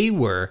show, they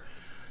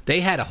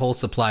had a whole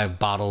supply of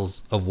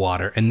bottles of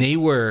water, and they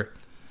weren't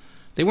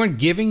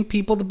giving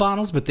people the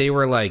bottles, but they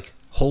were like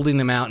holding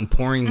them out and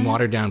pouring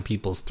water down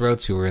people's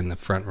throats who were in the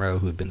front row,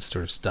 who had been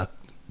sort of stuck,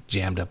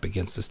 jammed up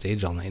against the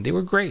stage all night. They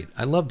were great.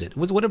 I loved it.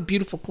 What a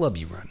beautiful club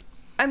you run.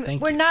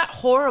 We're not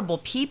horrible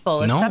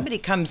people. If somebody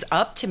comes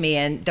up to me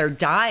and they're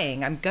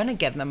dying, I'm going to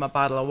give them a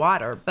bottle of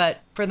water.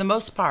 But for the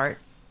most part,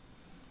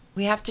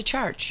 we have to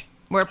charge.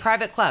 We're a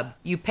private club.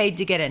 You paid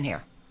to get in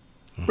here.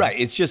 Right.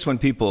 It's just when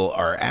people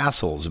are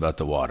assholes about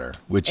the water,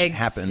 which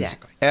happens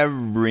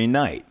every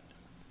night.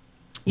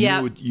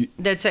 Yeah.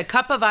 That's a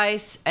cup of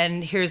ice,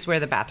 and here's where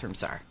the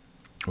bathrooms are.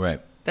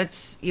 Right.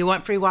 You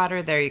want free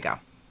water? There you go.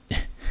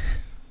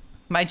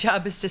 My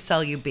job is to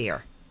sell you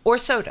beer or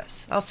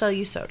sodas. I'll sell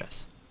you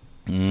sodas.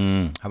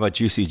 How about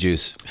Juicy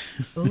Juice?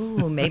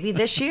 Ooh, maybe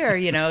this year,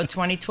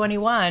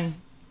 2021.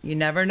 You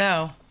never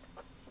know.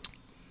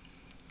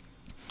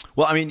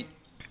 Well, I mean,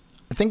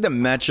 I think the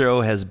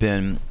Metro has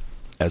been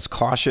as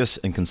cautious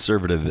and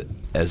conservative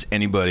as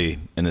anybody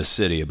in the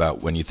city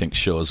about when you think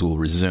shows will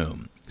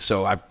resume.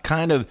 So I've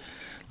kind of,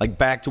 like,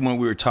 back to when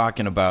we were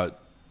talking about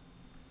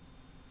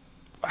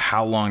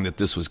how long that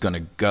this was going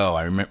to go.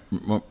 I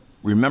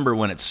remember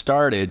when it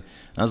started,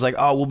 and I was like,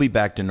 oh, we'll be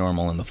back to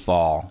normal in the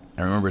fall.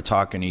 I remember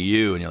talking to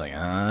you, and you're like,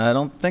 I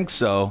don't think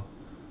so.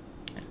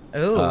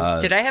 Oh,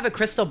 did I have a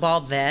crystal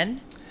ball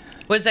then?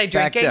 Was I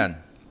drinking? Back then.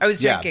 I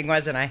was drinking,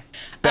 wasn't I?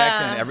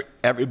 Back then,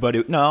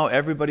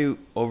 everybody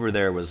over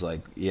there was like,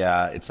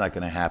 yeah, it's not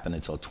going to happen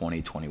until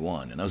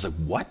 2021. And I was like,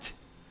 what?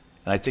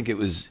 And I think it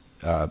was,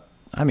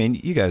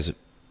 you guys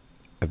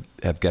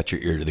have got your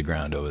ear to the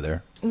ground over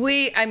there.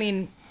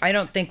 I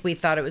don't think we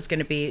thought it was going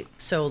to be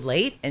so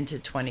late into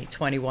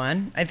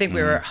 2021. I think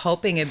we were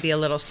hoping it'd be a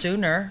little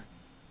sooner.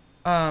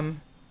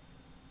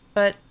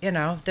 But,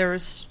 there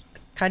was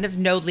kind of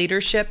no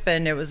leadership,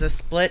 and it was a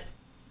split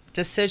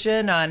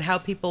decision on how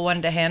people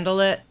wanted to handle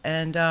it.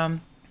 And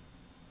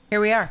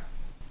here we are,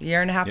 a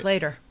year and a half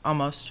later,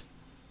 almost.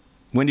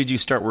 When did you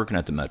start working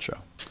at the Metro?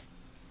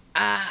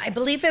 I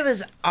believe it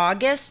was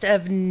August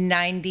of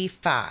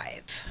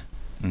 95.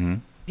 Mm-hmm.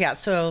 Yeah,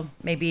 so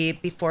maybe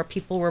before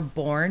people were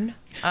born.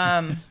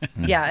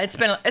 Yeah, it's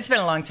been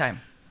a long time.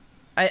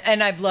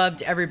 And I've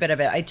loved every bit of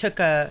it. I took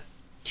a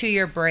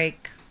 2-year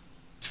break,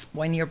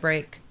 1-year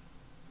break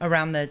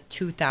around the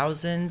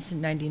 2000s,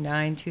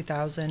 99,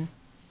 2000.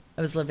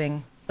 I was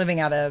living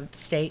out of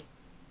state.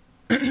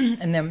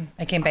 And then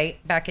I came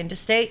back into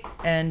state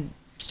and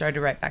started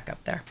right back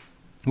up there.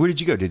 Where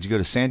did you go? Did you go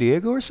to San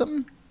Diego or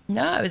something?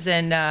 No, I was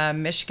in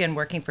Michigan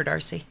working for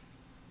Darcy.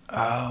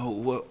 Oh,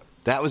 well,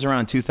 that was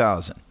around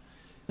 2000. It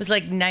was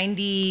like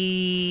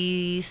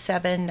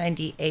 97,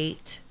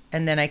 98,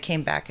 and then I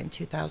came back in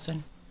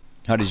 2000.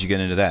 How did you get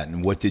into that,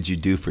 and what did you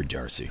do for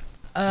Darcy?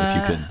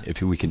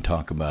 If we can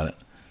talk about it.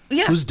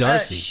 Yeah. Who's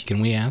Darcy?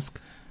 Can we ask?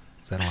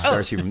 Is that allowed?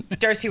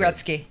 Darcy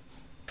Rutsky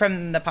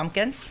from the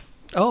Pumpkins.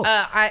 Oh.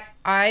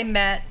 I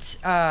met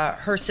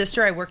her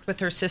sister. I worked with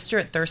her sister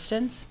at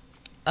Thurston's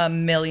a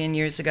million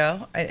years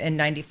ago in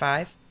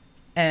 95,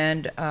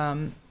 and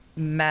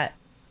met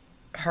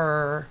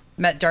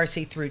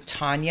Darcy through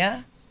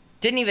Tanya.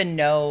 Didn't even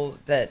know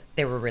that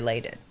they were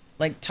related.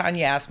 Like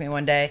Tanya asked me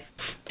one day,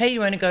 hey, you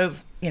want to go,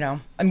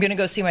 I'm going to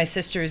go see my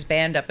sister's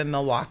band up in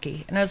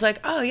Milwaukee. And I was like,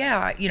 oh,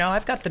 yeah,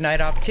 I've got the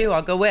night off too.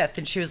 I'll go with.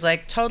 And she was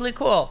like, totally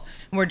cool.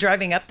 And we're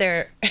driving up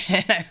there.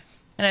 And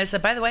I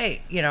said, by the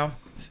way,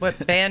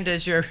 what band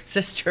is your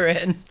sister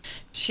in?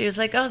 She was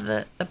like, oh,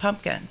 the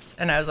Pumpkins.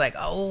 And I was like,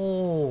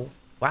 oh,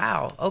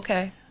 wow,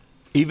 okay.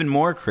 Even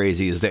more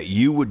crazy is that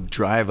you would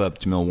drive up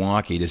to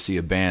Milwaukee to see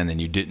a band and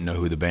you didn't know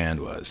who the band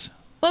was.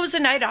 Well, it was a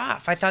night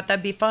off. I thought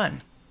that'd be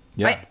fun.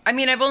 Yeah. I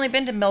mean, I've only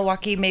been to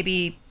Milwaukee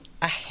maybe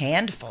a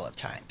handful of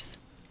times.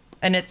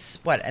 And it's,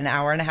 an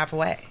hour and a half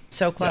away.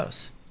 So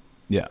close.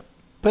 Yeah.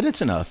 But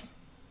it's enough.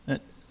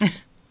 But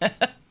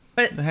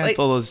The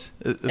handful is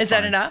that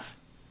fine. enough?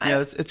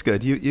 Yeah, it's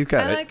good. You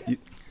got I it. like it.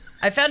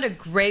 We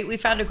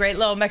found a great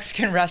little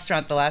Mexican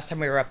restaurant the last time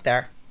we were up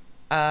there.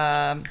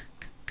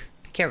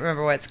 Can't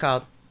remember what it's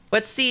called.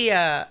 What's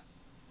the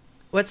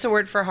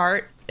word for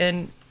heart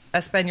in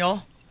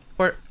Espanol?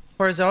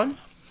 Corazon?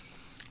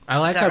 I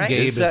like that how right?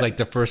 Gabe Is is that- like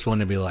the first one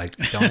to be like,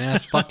 don't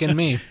ask fucking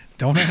me.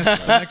 Don't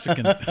ask the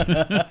Mexican.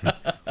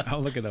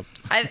 I'll look it up.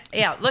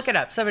 Look it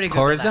up. Somebody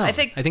Google Corazon.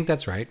 that. I think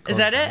that's right. Is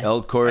that Corazon. it?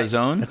 El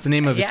Corazon? That's the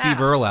name of a Yeah.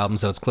 Steve Earle album,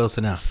 so it's close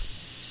enough.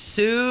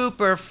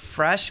 Super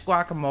fresh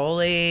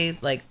guacamole,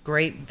 like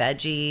great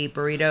veggie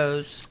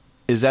burritos.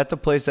 Is that the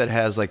place that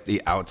has like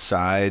the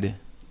outside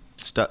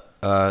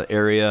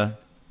area?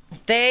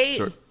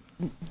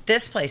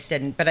 This place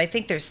didn't, but I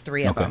think there's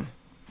 3 of Okay. them.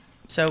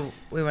 So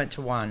we went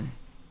to one.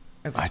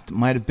 I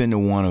might have been to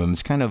one of them.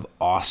 It's kind of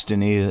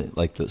Austin-y,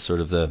 like the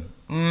sort of the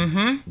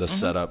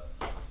setup.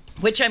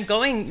 Which I'm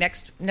going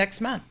next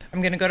month.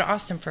 I'm going to go to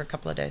Austin for a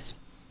couple of days.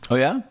 Oh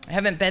yeah? I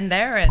haven't been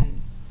there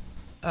in,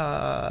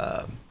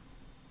 I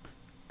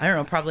don't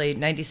know, probably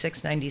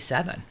 96,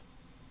 97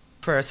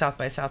 for a South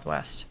by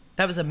Southwest.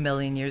 That was a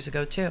million years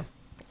ago, too.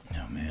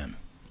 Oh man.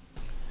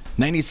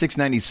 96,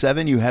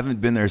 97, you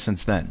haven't been there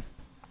since then.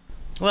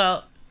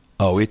 Well,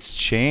 Oh, it's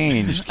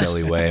changed,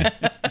 Kelly Way.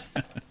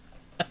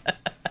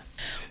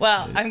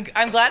 I'm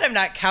glad I'm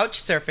not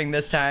couch surfing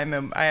this time.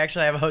 And I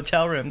actually have a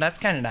hotel room. That's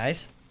kind of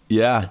nice.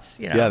 Yeah.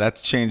 you know. Yeah,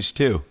 that's changed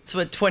too. It's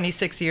what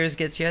 26 years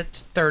gets you.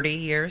 It's 30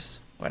 years,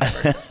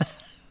 whatever.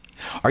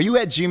 Are you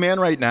at G-Man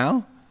right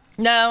now?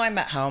 No, I'm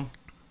at home.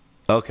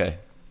 Okay.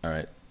 All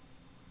right.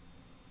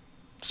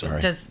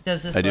 Sorry. Does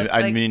this I look didn't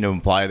like... mean to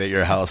imply that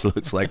your house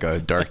looks like a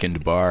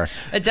darkened bar.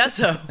 It does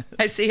so.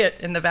 I see it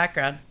in the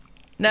background.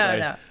 No, Right.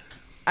 no.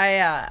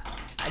 I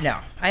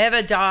have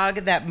a dog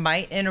that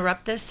might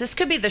interrupt this. This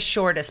could be the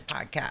shortest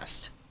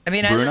podcast. I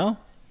mean, Bruno?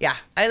 Yeah.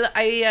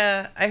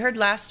 I heard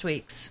last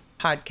week's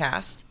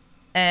podcast,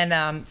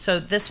 and so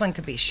this one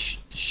could be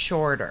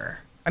shorter.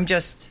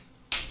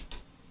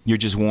 You're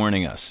just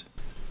warning us.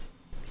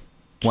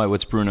 Why?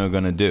 What's Bruno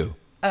going to do?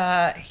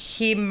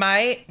 He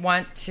might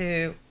want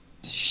to.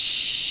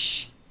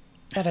 Shh.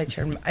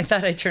 I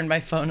thought I turned my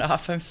phone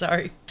off. I'm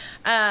sorry.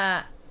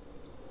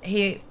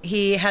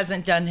 He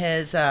hasn't done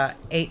his 8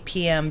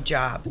 p.m.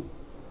 job.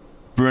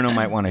 Bruno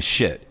might want to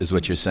shit, is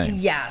what you're saying.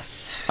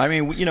 Yes. I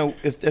mean,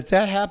 if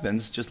that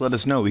happens, just let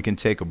us know. We can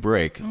take a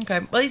break.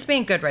 Okay. Well, he's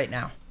being good right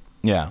now.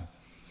 Yeah.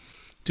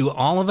 Do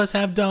all of us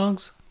have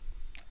dogs?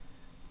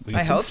 We I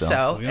think hope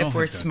so. We all If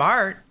we're have dogs.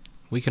 smart.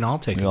 We can all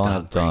take We a all dog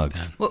have break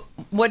dogs. then.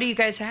 What do you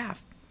guys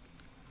have?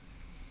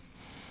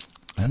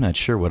 I'm not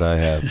sure what I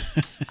have.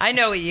 I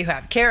know what you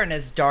have. Karen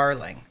is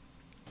darling.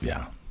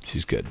 Yeah,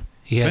 she's good.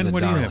 He has Ben, a what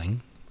do you have?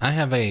 darling. I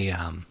have a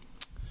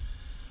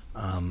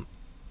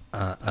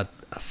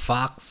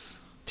fox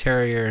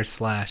terrier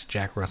 /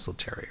 Jack Russell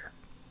Terrier.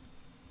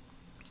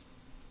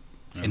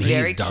 And he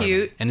Very is darling.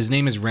 cute. And his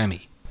name is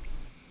Remy.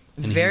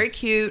 And Very he's-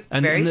 cute.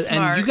 And, Very and,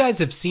 smart. And you guys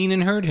have seen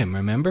and heard him,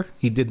 remember?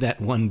 He did that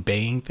one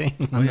baying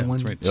thing. On yeah, the one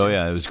that's right. Oh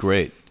yeah, it was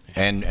great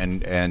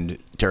and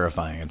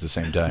terrifying at the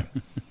same time.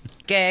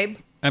 Gabe.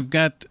 I've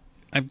got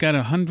a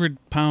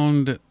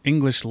 100-pound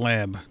English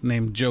lab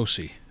named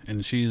Josie,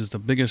 and she is the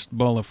biggest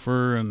ball of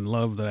fur and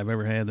love that I've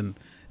ever had. And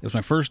it was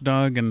my first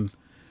dog, and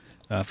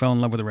fell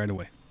in love with her right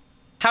away.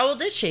 How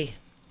old is she?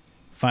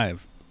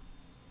 5.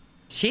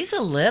 She's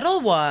a little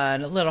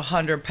one, a little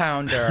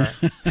 100-pounder.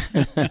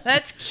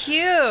 That's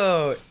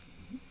cute.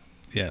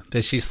 Yeah,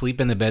 Does she sleep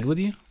in the bed with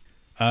you?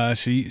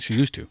 she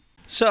used to.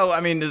 So,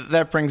 I mean,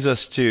 that brings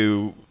us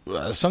to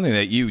something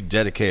that you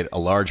dedicate a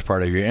large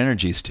part of your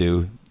energies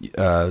to,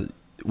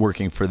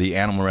 working for the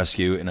animal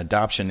rescue and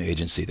adoption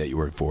agency that you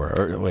work for.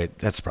 Or wait,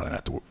 that's probably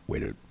not the way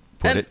to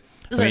put it.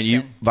 I mean, you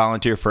listen.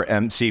 volunteer for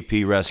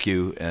MCP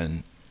Rescue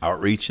and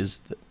Outreach. Is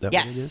that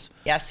what it is?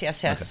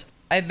 Yes.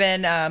 I've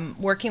been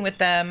working with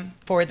them,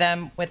 for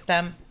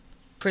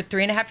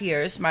 3.5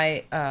 years.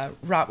 My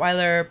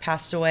Rottweiler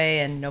passed away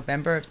in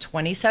November of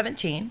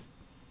 2017.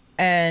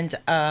 And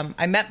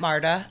I met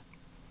Marta,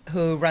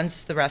 who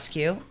runs the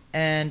rescue.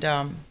 And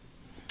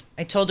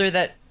I told her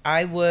that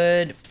I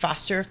would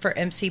foster for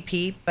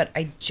MCP, but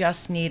I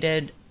just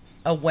needed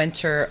a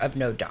winter of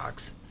no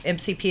dogs.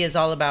 MCP is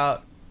all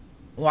about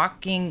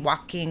walking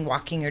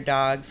your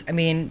dogs. I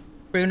mean,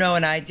 Bruno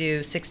and I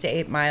do 6 to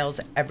 8 miles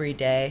every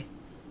day.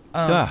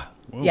 Ah,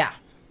 Yeah.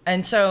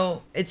 And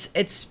so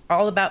it's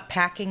all about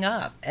packing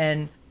up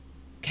and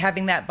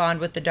having that bond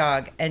with the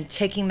dog and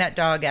taking that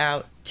dog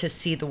out to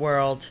see the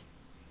world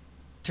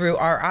through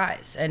our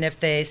eyes. And if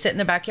they sit in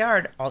the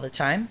backyard all the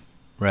time,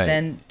 Right.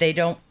 then they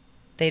don't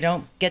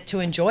get to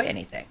enjoy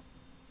anything.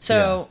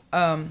 So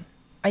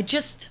I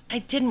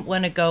didn't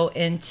want to go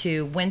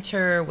into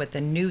winter with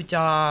a new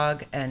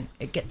dog and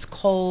it gets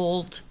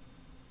cold.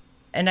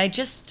 And I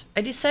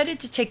decided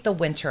to take the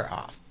winter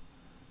off.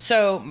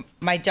 So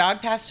my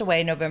dog passed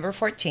away November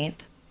 14th.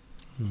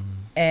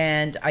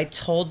 And I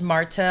told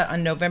Marta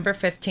on November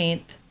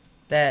 15th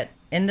that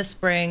in the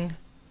spring,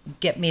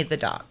 get me the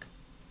dog.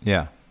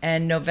 Yeah.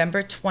 And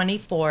November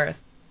 24th,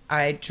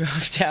 I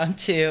drove down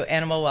to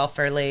Animal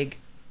Welfare League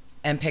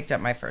and picked up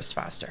my first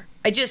foster.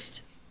 I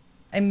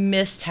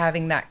missed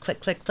having that click,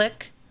 click,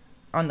 click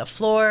on the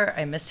floor.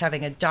 I missed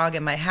having a dog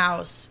in my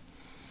house.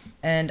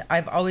 And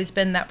I've always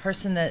been that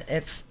person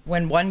that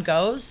when one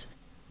goes,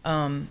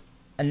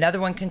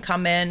 another one can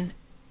come in.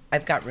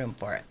 I've got room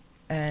for it.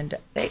 And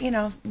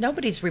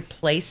nobody's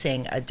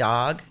replacing a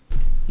dog.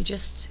 You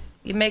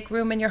make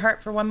room in your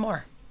heart for one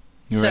more.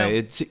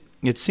 Right.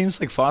 It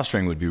seems like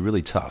fostering would be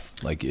really tough.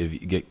 Like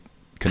if you get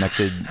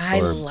connected. I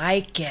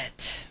like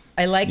it.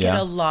 I like it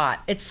a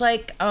lot. It's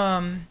like,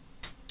 not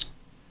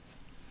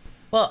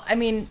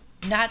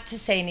to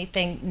say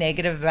anything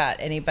negative about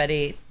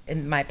anybody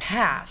in my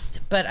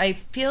past, but I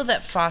feel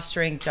that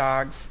fostering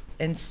dogs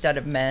instead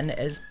of men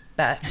is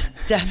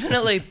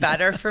definitely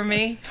better for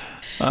me.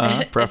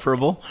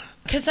 Preferable.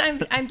 Because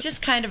I'm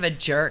just kind of a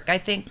jerk, I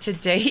think, to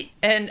date.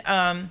 And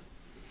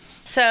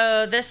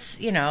so this,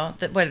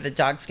 what are the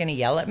dogs going to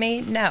yell at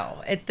me?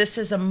 No. This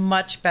is a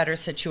much better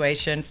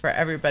situation for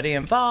everybody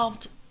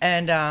involved.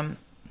 And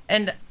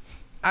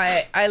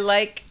I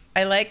like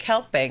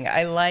helping.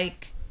 I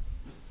like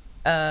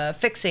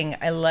fixing.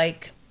 I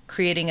like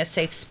creating a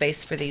safe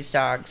space for these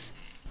dogs.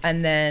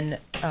 And then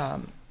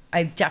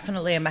I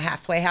definitely am a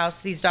halfway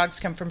house. These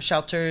dogs come from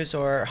shelters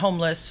or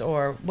homeless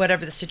or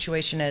whatever the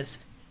situation is.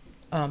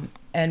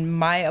 And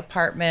my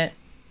apartment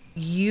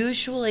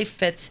usually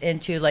fits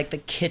into like the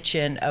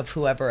kitchen of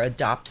whoever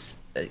adopts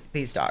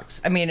these dogs.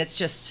 I mean, it's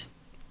just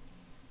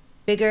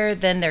bigger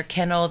than their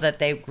kennel that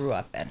they grew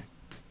up in.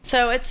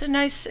 So it's a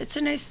nice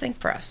thing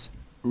for us.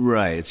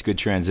 Right. It's a good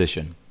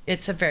transition.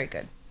 It's a very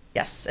good.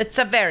 Yes, it's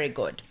a very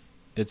good.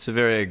 It's a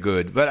very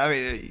good. But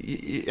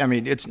I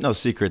mean, it's no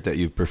secret that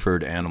you've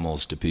preferred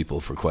animals to people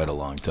for quite a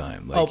long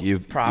time. Like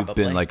you've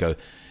been like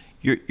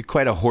you're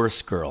quite a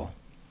horse girl.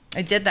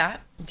 I did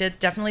that.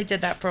 Definitely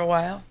did that for a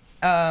while.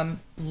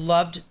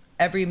 Loved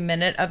every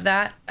minute of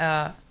that.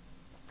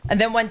 And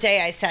then one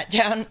day I sat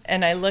down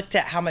and I looked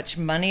at how much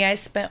money I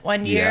spent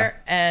one year,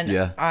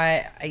 and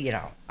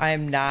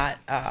I'm not.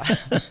 I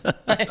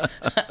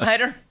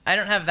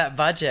don't have that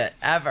budget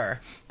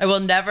ever. I will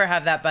never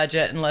have that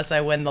budget unless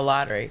I win the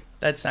lottery.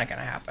 That's not going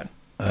to happen.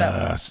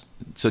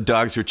 So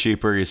dogs were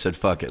cheaper. You said,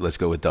 "Fuck it, let's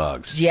go with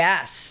dogs."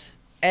 Yes,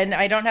 and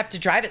I don't have to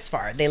drive as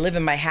far. They live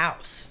in my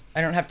house. I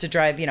don't have to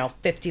drive,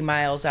 50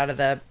 miles out of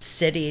the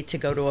city to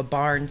go to a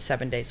barn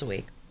 7 days a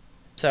week.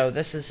 So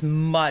this is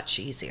much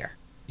easier.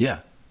 Yeah.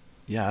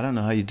 Yeah, I don't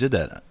know how you did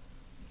that.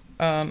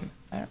 I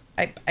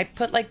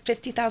put like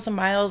 50,000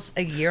 miles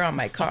a year on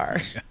my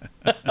car.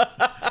 It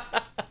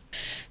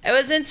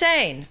was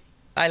insane.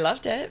 I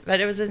loved it, but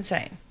it was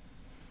insane.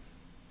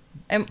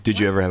 And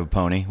did you ever have a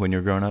pony when you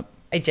were growing up?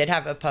 I did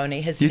have a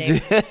pony. His name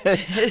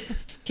did?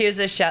 He was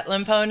a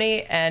Shetland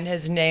pony, and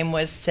his name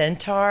was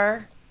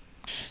Centaur.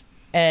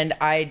 And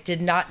I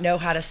did not know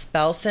how to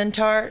spell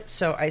centaur,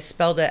 so I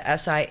spelled it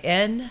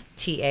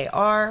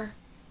Sintar.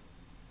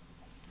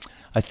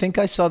 I think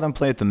I saw them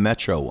play at the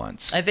Metro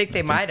once. I think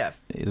they might have.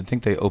 I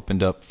think they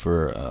opened up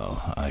for,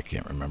 I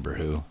can't remember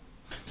who.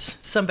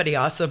 Somebody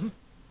awesome.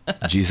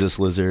 Jesus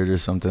Lizard or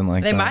something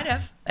like that. They might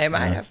have. They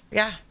might have.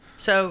 Yeah.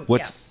 So,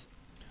 yes.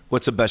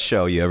 What's the best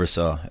show you ever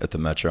saw at the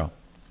Metro?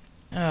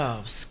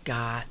 Oh,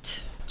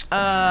 Scott.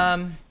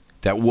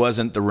 That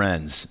wasn't the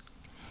Wrens.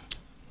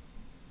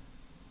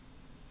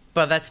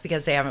 Well, that's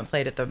because they haven't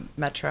played at the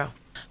Metro.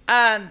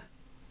 I'm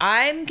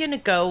going to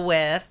go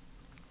with,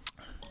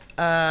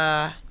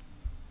 I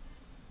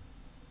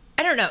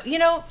don't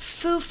know.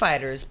 Foo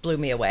Fighters blew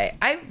me away.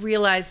 I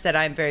realized that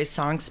I'm very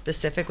song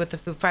specific with the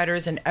Foo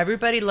Fighters, and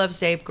everybody loves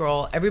Dave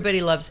Grohl.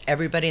 Everybody loves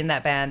everybody in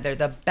that band. They're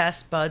the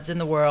best buds in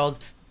the world.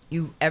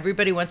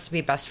 Everybody wants to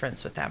be best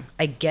friends with them.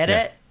 I get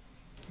it.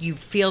 You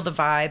feel the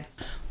vibe.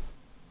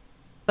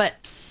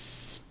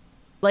 But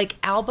like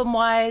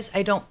album-wise,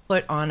 I don't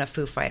put on a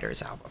Foo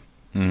Fighters album.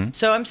 Mm-hmm.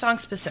 So I'm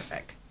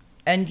song-specific.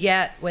 And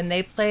yet, when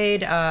they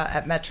played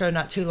at Metro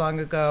not too long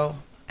ago,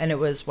 and it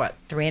was,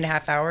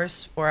 3.5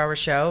 hours, 4-hour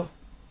show,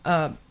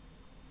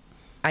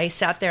 I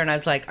sat there and I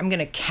was like, I'm going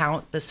to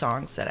count the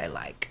songs that I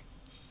like.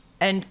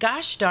 And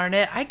gosh darn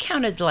it, I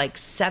counted like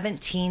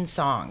 17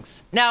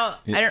 songs. Now,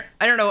 I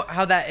don't know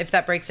if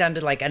that breaks down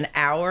to like an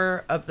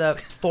hour of the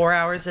 4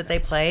 hours that they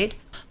played,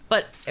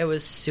 but it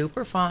was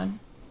super fun.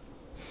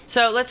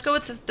 So let's go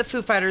with the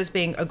Foo Fighters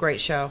being a great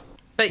show.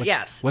 But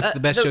What's the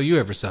best show you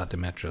ever saw at the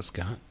Metro,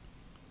 Scott?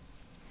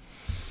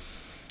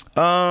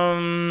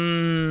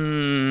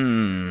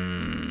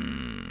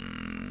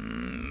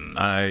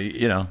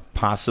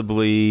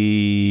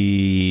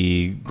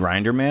 Possibly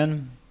Grinder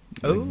Man.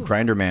 Ooh.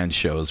 Grinder Man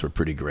shows were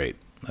pretty great.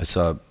 I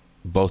saw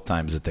both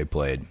times that they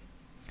played.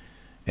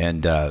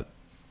 And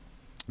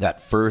that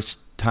first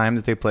time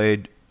that they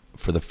played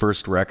for the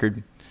first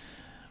record,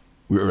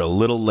 we were a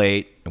little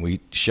late and we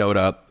showed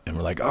up and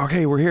we're like,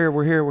 okay, we're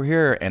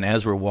here. And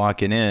as we're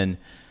walking in,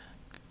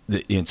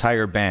 the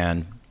entire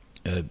band,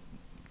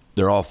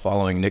 they're all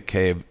following Nick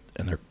Cave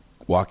and they're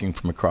walking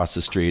from across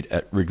the street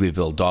at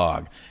Wrigleyville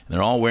Dog. And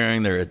they're all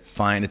wearing their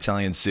fine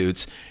Italian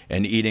suits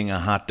and eating a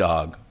hot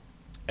dog.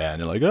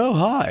 And they're like, oh,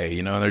 hi.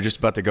 And they're just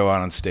about to go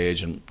out on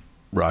stage and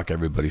rock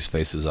everybody's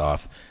faces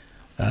off.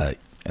 And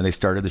they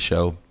started the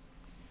show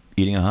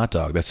eating a hot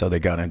dog. That's how they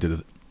got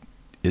into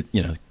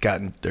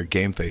gotten their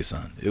game face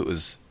on. It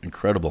was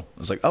incredible. I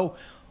was like, oh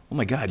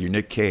my God, you're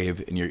Nick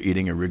Cave and you're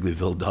eating a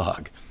Wrigleyville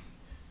Dog.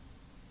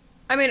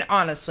 I mean,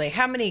 honestly,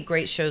 how many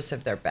great shows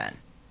have there been?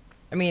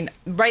 I mean,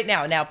 right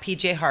now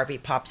PJ Harvey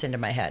pops into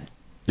my head.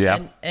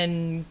 Yeah.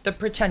 And The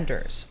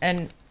Pretenders.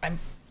 And I'm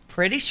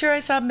pretty sure I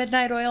saw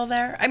Midnight Oil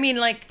there. I mean,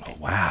 like, oh,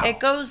 wow. It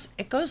goes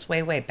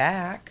way, way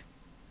back.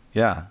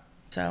 Yeah.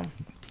 So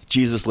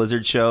Jesus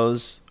Lizard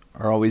shows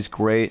are always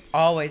great.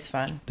 Always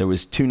fun. There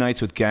was 2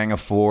 nights with Gang of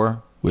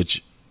Four,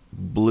 which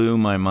blew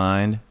my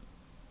mind.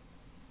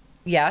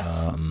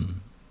 Yes.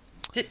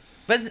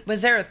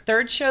 Was there a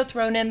third show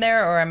thrown in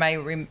there, or am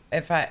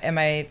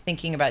I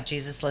thinking about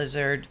Jesus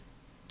Lizard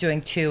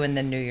doing 2 and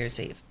then New Year's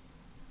Eve?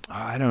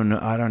 I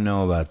don't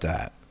know about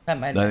that. That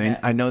might have been it.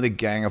 I know the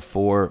Gang of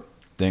Four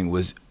thing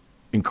was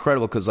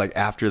incredible because like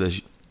after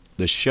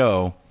the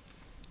show,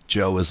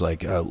 Joe was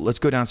like, let's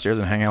go downstairs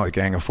and hang out with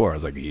Gang of Four. I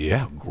was like,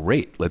 yeah,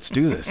 great. Let's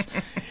do this.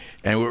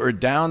 And we were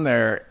down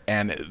there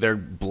and they're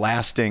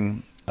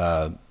blasting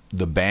the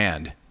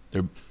band.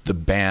 The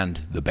band.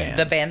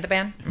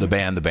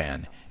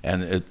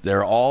 And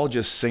they're all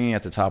just singing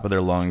at the top of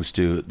their lungs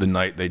to The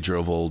Night They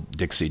Drove Old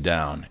Dixie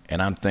Down.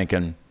 And I'm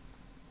thinking,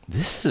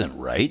 this isn't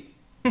right,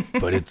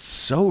 but it's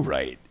so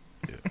right.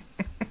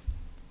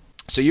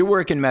 So you're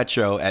working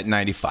Metro at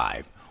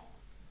 95.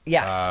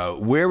 Yes.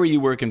 Where were you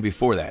working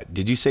before that?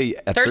 Did you say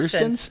at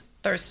Thurston's?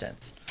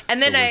 Thurston's.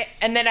 And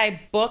then I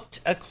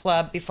booked a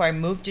club before I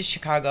moved to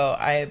Chicago.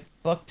 I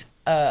booked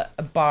a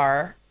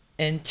bar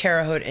in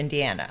Terre Haute,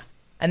 Indiana.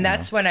 And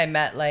that's when I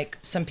met like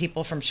some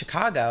people from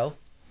Chicago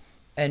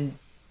and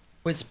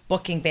was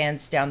booking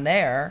bands down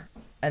there.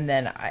 And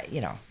then I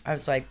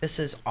was like, this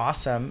is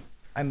awesome.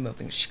 I'm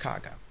moving to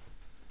Chicago.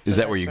 Is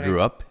that where you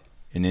grew up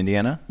in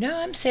Indiana? No,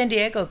 I'm San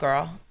Diego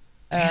girl.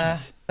 Damn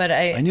it. But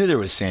I knew there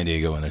was San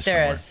Diego in there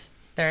somewhere.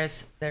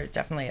 There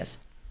definitely is.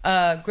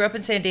 Grew up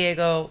in San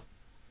Diego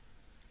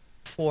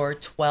for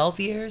 12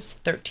 years,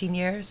 13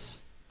 years.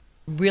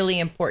 Really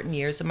important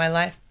years of my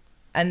life.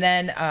 And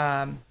then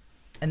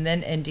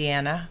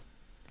Indiana,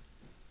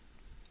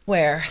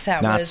 where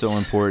that not was so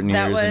important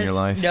years in your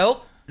life.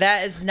 Nope,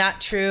 that is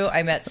not true.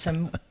 I met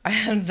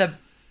the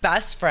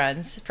best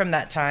friends from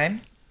that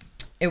time.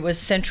 It was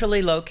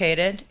centrally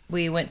located.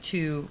 We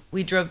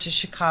drove to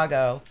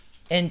Chicago,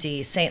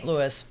 Indy, St.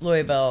 Louis,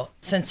 Louisville,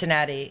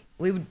 Cincinnati.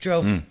 We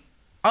drove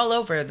all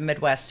over the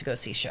Midwest to go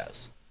see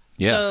shows.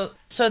 Yeah.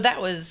 So that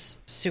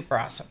was super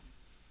awesome.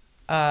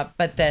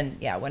 But then,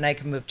 when I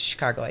could move to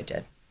Chicago, I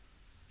did.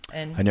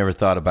 And I never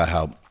thought about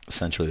how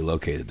centrally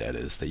located that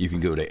is, that you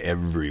can go to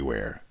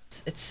everywhere.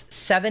 It's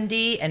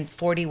 70 and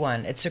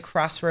 41. It's a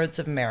crossroads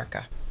of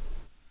America.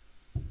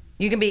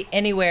 You can be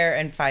anywhere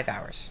in 5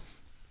 hours.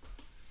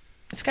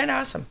 It's kind of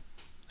awesome.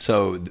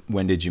 So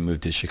when did you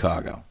move to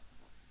Chicago?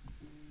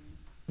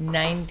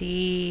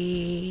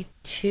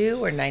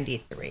 92 or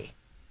 93.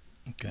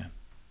 Okay.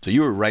 So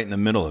you were right in the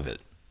middle of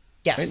it.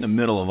 Yes. Right in the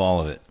middle of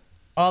all of it.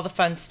 All the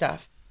fun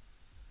stuff.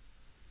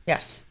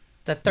 Yes.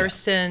 The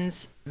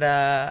Thurstons,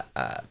 the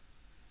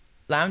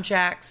Lounge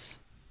Jacks,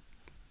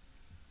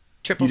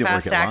 Triple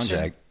Fast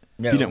Action.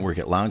 No. You didn't work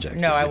at Lounge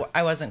Jacks. No,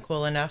 I wasn't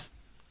cool enough.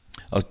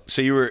 Oh,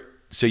 so you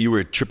were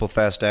a Triple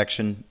Fast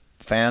Action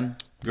fan,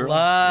 girl?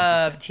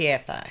 Love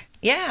TFI.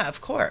 Yeah,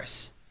 of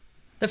course.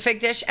 The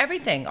Fig Dish,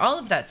 everything, all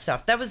of that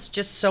stuff. That was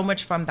just so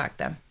much fun back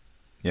then.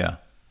 Yeah.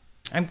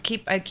 I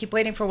keep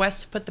waiting for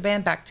Wes to put the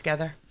band back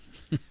together,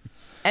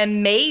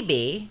 and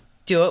maybe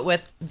do it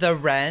with the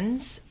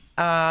Wrens.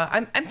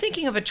 I'm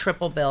thinking of a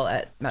triple bill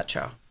at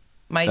Metro.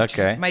 My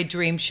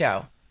dream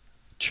show.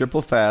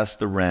 Triple Fast,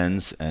 the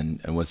Wrens, and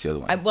what's the other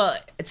one?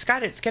 It's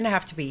going to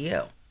have to be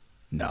you.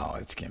 No,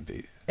 it can't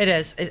be. It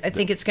is. I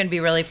think it's going to be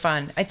really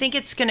fun. I think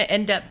it's going to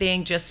end up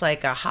being just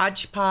like a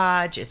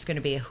hodgepodge. It's going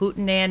to be a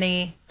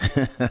hootenanny.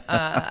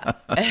 I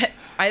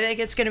think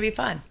it's going to be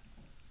fun.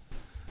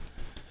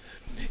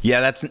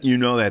 Yeah,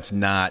 that's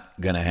not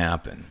going to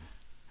happen.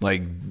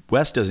 Like,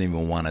 Wes doesn't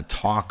even want to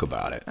talk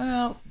about it.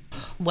 Oh,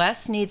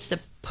 Wes needs to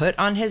put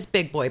on his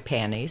big boy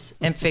panties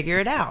and figure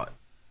it out.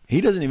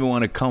 He doesn't even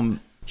want to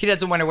come. He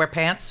doesn't want to wear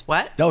pants?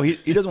 What? No,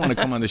 he doesn't want to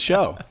come on the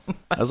show.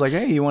 I was like,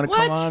 hey, you want to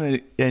come on?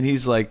 And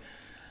he's like,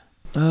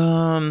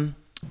 I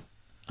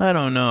I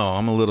don't know.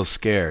 I'm a little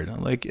scared.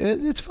 I'm like,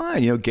 it's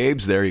fine. You know,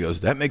 Gabe's there. He goes,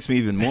 that makes me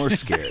even more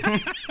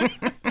scared.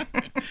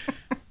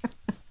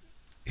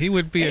 He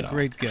would be a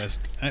great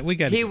guest. We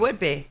got. He would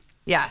be.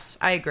 Yes,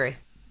 I agree.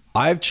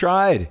 I've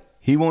tried.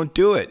 He won't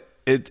do it.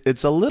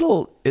 It's a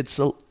little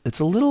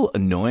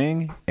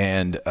annoying,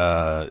 and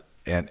I'm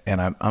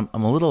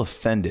a little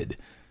offended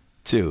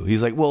too.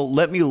 He's like, well,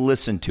 let me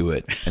listen to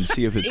it and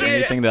see if it's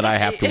anything that I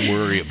have to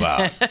worry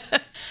about.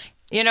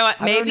 You know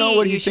what? I don't Maybe know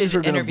what he you thinks should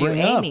we're gonna interview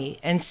bring up. Amy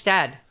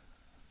instead.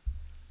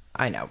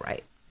 I know,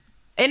 right?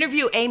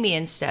 Interview Amy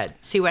instead.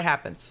 See what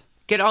happens.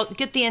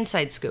 Get the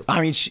inside scoop.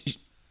 I mean,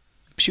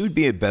 she would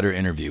be a better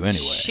interview anyway.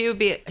 She would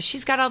be.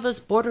 She's got all those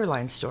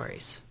borderline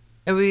stories.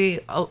 It would be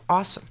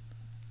awesome.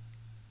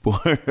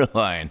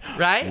 Borderline.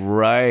 Right?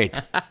 Right.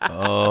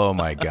 Oh,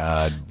 my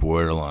God.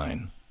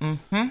 Borderline.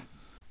 Mm-hmm.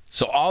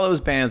 So all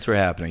those bands were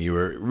happening. You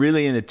were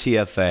really into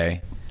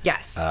TFA.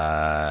 Yes.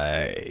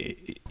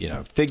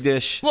 Fig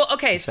Dish. Well,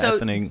 okay, was so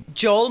happening.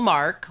 Joel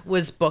Mark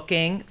was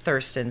booking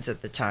Thurston's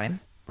at the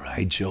time.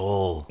 Right,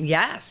 Joel.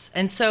 Yes.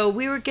 And so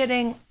we were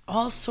getting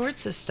all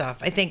sorts of stuff.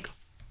 I think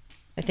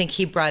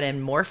he brought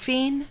in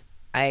Morphine.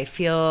 I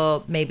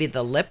feel maybe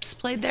the Lips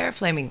played there,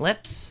 Flaming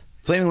Lips.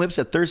 Flaming Lips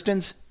at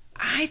Thurston's?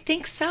 I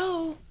think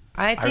so.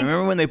 I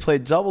remember when they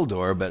played Double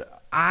Door,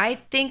 but I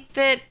think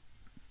that,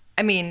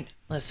 I mean,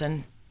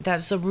 listen, that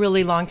was a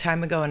really long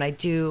time ago, and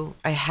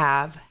I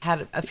have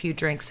had a few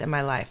drinks in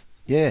my life.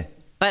 yeah.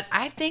 But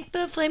I think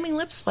the Flaming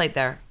Lips played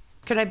there.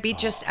 Could I be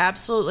just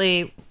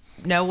absolutely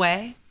no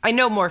way? I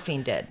know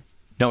Morphine did.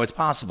 No, it's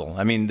possible.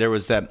 I mean, there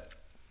was that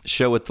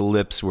show with the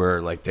Lips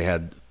where like they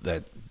had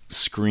that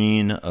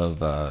screen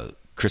of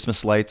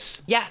Christmas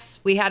lights. Yes,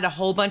 we had a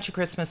whole bunch of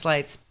Christmas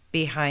lights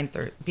behind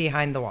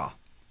the wall.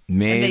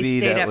 Maybe and they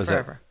stayed that up was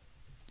forever.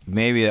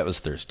 Maybe that was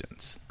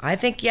Thurston's. I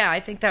think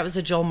that was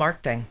a Joel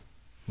Mark thing.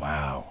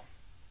 Wow.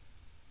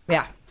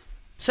 Yeah.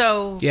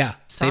 So Yeah,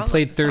 they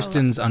played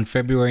Thurston's on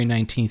February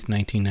 19th,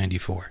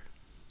 1994.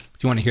 Do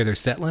you want to hear their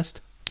set list?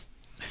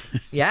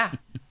 Yeah.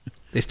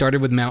 They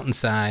started with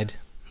Mountainside,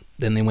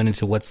 then they went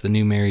into What's the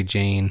New Mary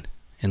Jane,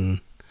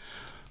 and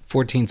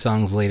 14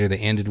 songs later they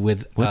ended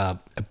with a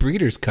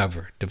Breeders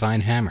cover,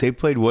 Divine Hammer. They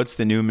played What's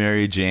the New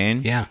Mary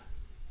Jane? Yeah.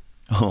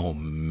 Oh,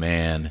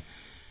 man.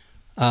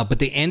 But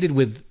they ended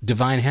with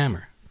Divine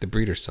Hammer, the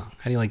Breeders song.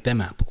 How do you like them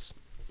apples?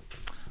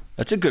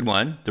 That's a good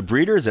one. The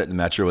Breeders at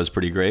Metro was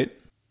pretty great.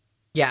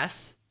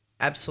 Yes,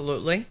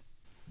 absolutely.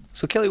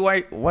 So, Kelly,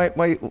 why?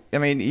 I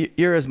mean,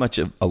 you're as much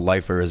a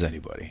lifer as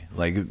anybody.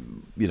 Like,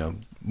 you know,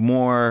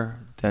 more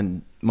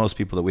than most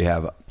people that we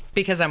have.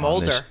 Because I'm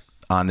older.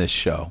 On this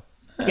show.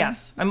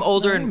 Yes, I'm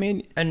older I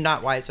mean, and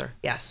not wiser.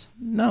 Yes.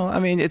 No, I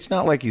mean, it's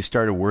not like you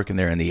started working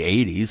there in the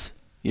 80s.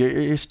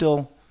 You're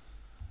still...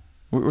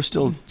 We're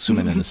still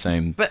swimming in the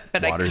same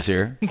waters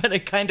here. But I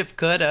kind of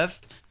could have.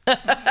 Well,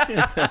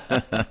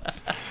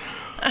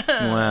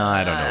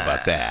 I don't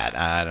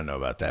know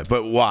about that.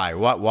 But why?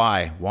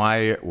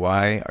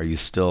 Why are you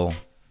still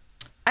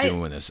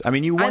doing this? I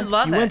mean, you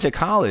went to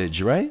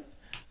college, right?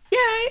 Yeah,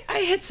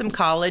 I had some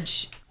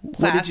college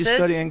classes. What did you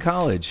study in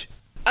college?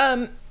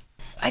 I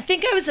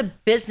think I was a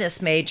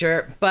business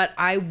major, but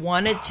I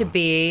wanted to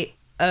be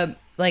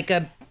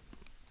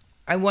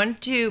I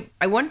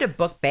wanted to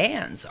book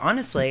bands,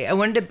 honestly. I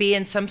wanted to be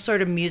in some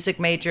sort of music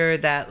major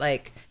that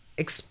like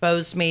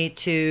exposed me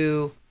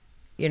to,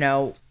 you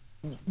know,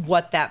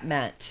 what that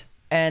meant.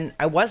 And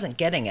I wasn't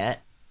getting it.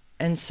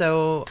 And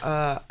so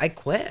I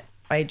quit.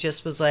 I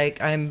just was like,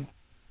 I'm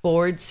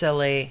bored,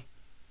 silly.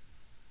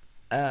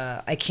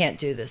 I can't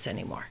do this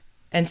anymore.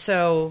 And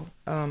so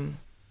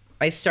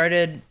I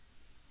started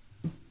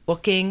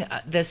booking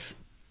this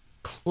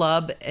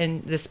club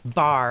and this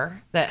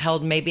bar that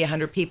held maybe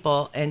 100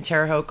 people in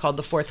Terre Haute called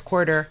the Fourth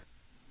Quarter.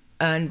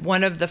 And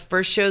one of the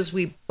first shows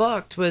we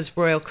booked was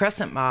Royal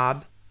Crescent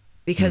Mob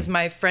because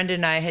my friend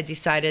and I had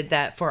decided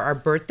that for our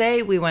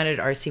birthday, we wanted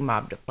RC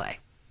Mob to play.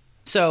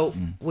 So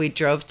we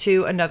drove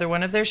to another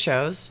one of their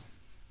shows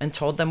and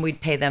told them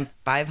we'd pay them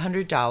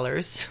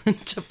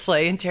 $500 to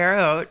play in Terre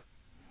Haute.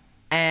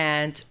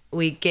 And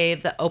we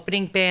gave the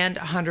opening band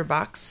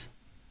 $100.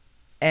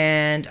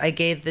 And I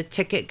gave the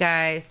ticket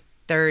guy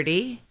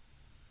 $30,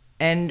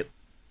 and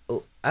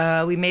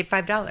we made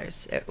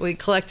 $5. We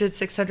collected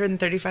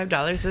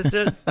 $635 at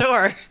the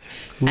door.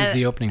 Who was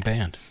the opening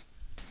band?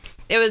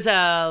 It was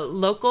a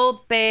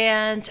local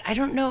band. I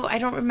don't know. I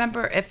don't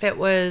remember if it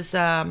was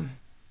the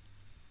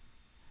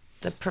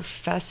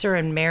Professor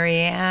and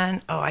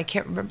Marianne. Oh, I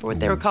can't remember what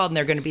they were called, and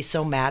they're going to be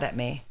so mad at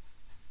me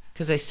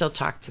because I still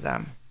talk to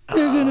them.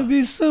 They're going to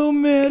be so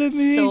mad at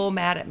me. So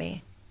mad at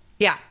me.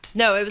 Yeah.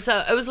 No, it was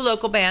a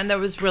local band that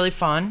was really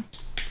fun.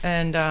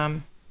 And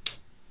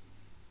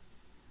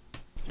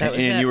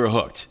you were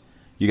hooked.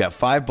 You got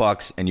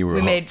 $5 and you were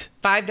hooked. We made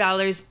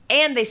 $5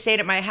 and they stayed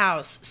at my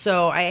house.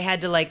 So I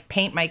had to like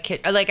paint my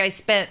kitchen. Like I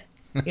spent,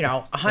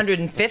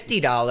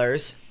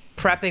 $150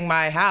 prepping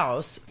my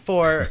house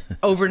for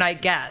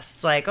overnight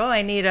guests. Like, oh,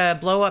 I need a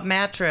blow up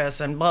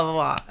mattress and blah, blah,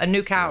 blah. A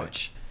new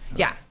couch. Right.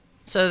 Yeah.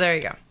 So there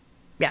you go.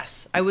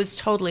 Yes. I was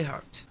totally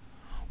hooked.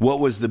 What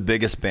was the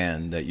biggest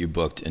band that you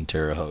booked in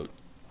Terre Haute?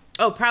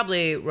 Oh,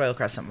 probably Royal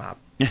Crescent Mob.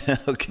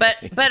 Okay.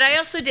 But I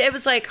also did, it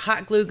was like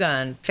Hot Glue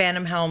Gun,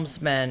 Phantom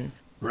Helmsman.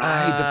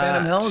 Right, the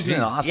Phantom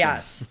Helmsman, awesome.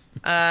 Yes.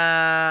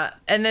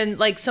 And then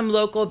like some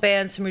local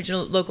bands, some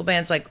regional local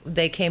bands, like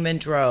they came in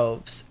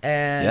droves.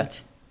 And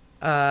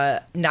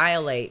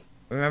Nihilate.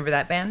 Remember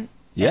that band?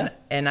 Yeah.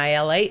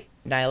 Annihilate.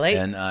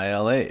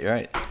 Annihilate,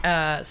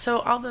 right. So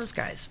all those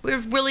guys. We were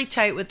really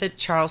tight with the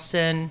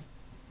Charleston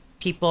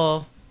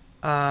people.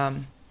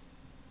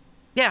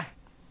 Yeah.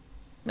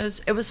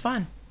 It was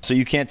fun. So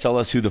you can't tell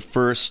us who the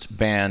first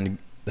band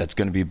that's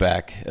going to be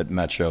back at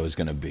Metro is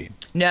going to be?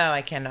 No,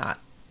 I cannot.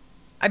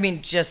 I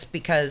mean, just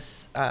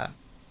because Can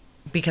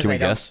we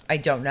guess? I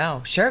don't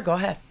know. Sure, go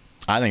ahead.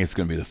 I think it's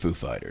going to be the Foo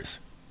Fighters.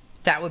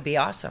 That would be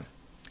awesome.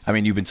 I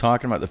mean, you've been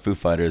talking about the Foo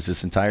Fighters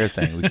this entire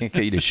thing. We can't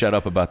get you to shut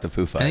up about the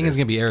Foo Fighters. I think it's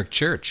going to be Eric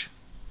Church.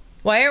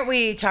 Why aren't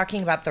we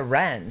talking about the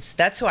Wrens?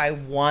 That's who I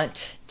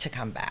want to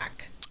come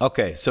back.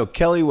 Okay, so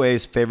Kelly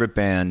Way's favorite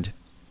band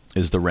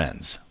is the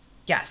Wrens.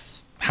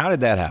 Yes. How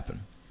did that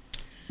happen?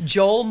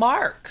 Joel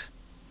Mark.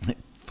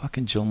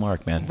 Fucking Joel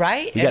Mark, man.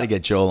 Right? We got to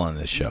get Joel on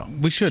this show.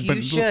 We should, You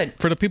but should.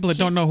 for the people that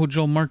don't know who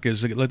Joel Mark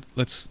is,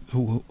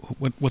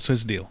 what's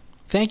his deal?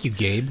 Thank you,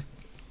 Gabe.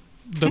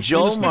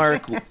 Joel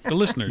Mark. The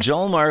listeners.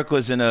 Joel Mark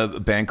was in a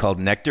band called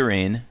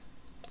Nectarine,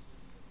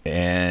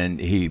 and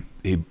he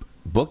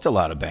booked a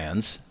lot of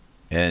bands,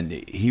 and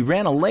he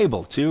ran a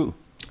label too,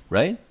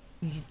 right?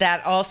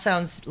 That all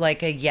sounds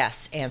like a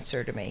yes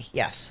answer to me.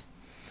 Yes.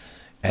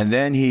 And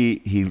then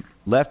he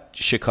left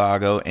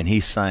Chicago and he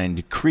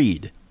signed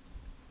Creed.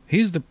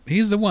 He's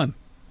the one.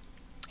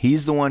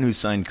 He's the one who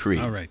signed Creed.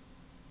 All right.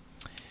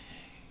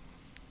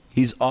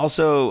 He's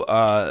also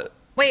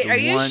Wait, the are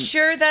you one-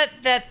 sure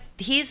that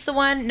he's the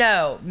one?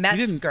 No,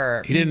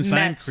 Metzger. He didn't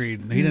sign Metz-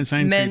 Creed. He didn't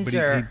sign Creed,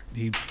 Menzer. but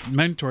he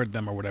mentored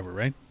them or whatever,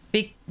 right?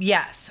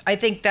 Yes, I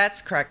think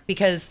that's correct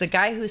because the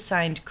guy who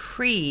signed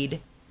Creed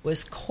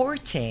was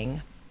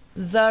courting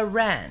the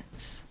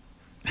Wrens.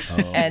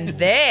 And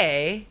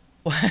they,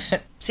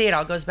 see, it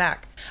all goes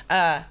back.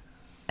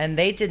 And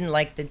they didn't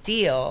like the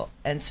deal.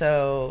 And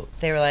so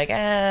they were like,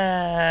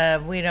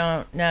 we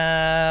don't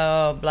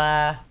know,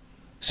 blah.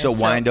 So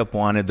And Wind Up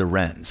wanted the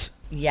Wrens.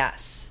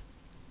 Yes.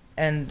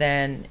 And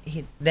then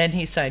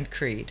he signed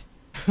Creed,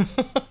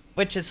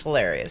 which is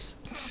hilarious.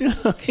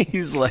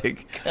 He's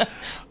like,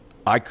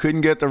 I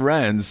couldn't get the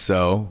Wrens,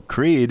 so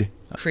Creed.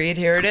 Creed,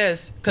 here it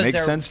is. 'Cause Makes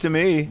they're sense to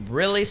me.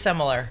 really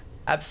similar.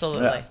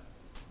 Absolutely.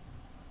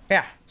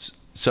 Yeah.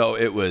 So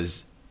it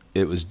was.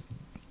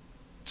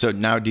 So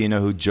now, do you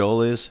know who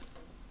Joel is,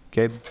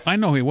 Gabe? I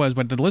know who he was,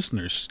 but the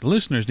listeners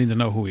need to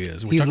know who he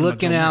is. We're He's talking about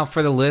looking Joel out Mark.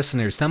 for the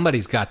listeners.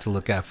 Somebody's got to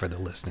look out for the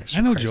listeners.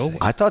 I know for Christ's Joel.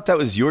 sake. I thought that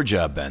was your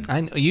job, Ben.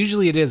 I know,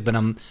 usually it is, but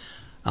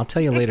I'll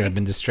tell you later. I've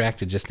been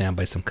distracted just now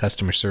by some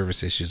customer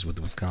service issues with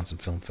the Wisconsin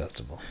Film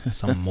Festival.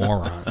 Some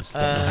morons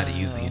don't know how to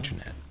use the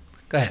internet.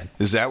 Go ahead.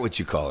 Is that what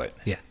you call it?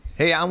 Yeah.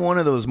 Hey, I'm one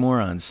of those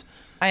morons.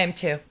 I am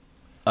too.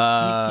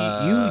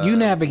 You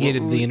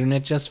navigated the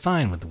internet just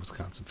fine with the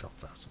Wisconsin Film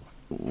Festival.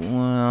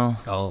 Well,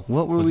 Oh,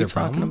 what were was we there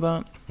talking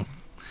problems? about?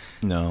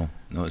 No,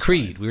 it's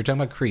Creed. We were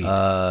talking about Creed.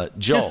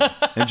 Joel,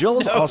 and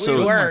Joel's also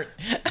we weren't.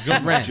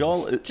 Wrens.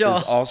 Joel is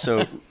Joel.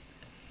 also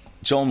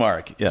Joel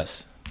Mark.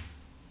 Yes,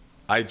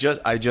 I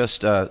just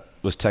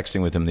was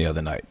texting with him the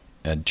other night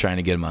and trying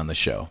to get him on the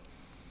show.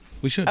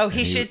 We should. Oh,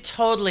 he should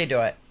totally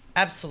do it.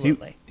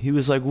 Absolutely. He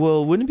was like,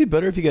 "Well, wouldn't it be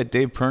better if you got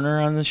Dave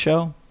Perner on the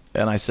show?"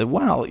 And I said,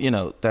 "Well,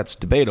 that's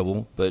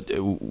debatable, but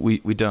we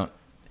don't.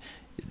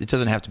 It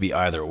doesn't have to be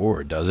either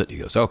or, does it?" He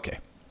goes, "Okay."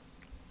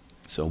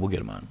 So we'll get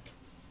him on.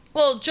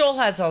 Well, Joel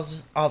has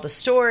all the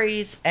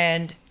stories,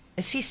 and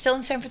is he still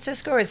in San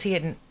Francisco or is he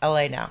in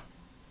L.A. now?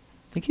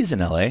 I think he's in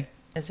L.A.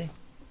 Is he?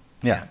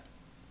 Yeah,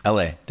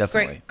 L.A.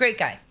 Definitely. Great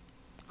guy.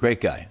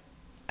 Great guy.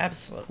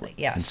 Absolutely. And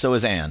Yes. so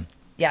is Anne.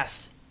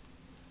 Yes.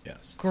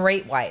 Yes.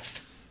 Great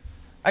wife.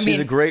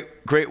 She's a great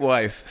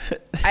wife.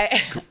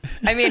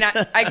 I mean,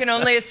 I can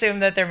only assume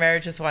that their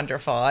marriage is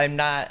wonderful. I'm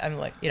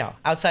like,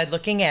 outside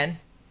looking in,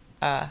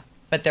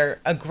 but they're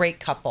a great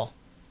couple,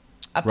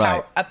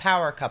 Right. a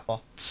power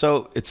couple.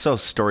 So it's so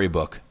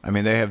storybook. I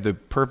mean, they have the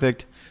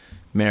perfect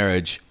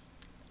marriage,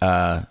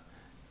 and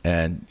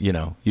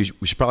we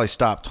should probably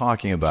stop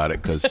talking about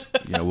it because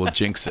we'll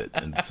jinx it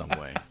in some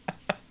way,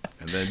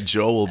 and then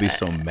Joe will be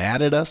so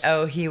mad at us.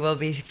 Oh, he will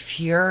be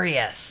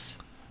furious.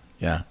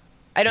 Yeah.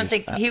 I don't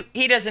think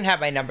he doesn't have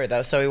my number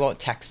though, so he won't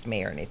text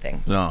me or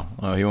anything. No,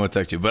 he won't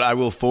text you, but I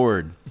will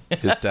forward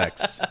his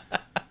texts.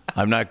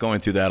 I'm not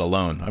going through that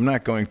alone. I'm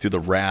not going through the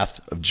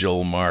wrath of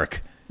Joel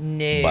Mark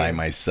by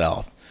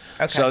myself.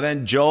 Okay. So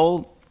then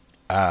Joel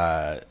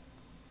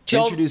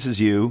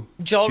introduces you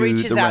Joel to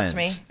reaches the out to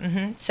me,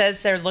 Wrens.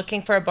 says they're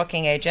looking for a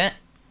booking agent.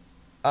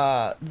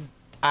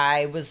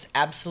 I was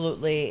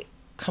absolutely,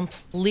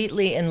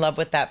 completely in love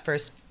with that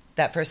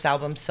first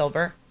album,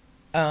 Silver.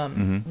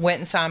 Went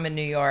and saw him in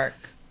New York.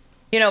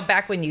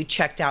 Back when you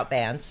checked out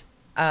bands.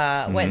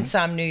 Went and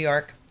saw him in New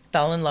York.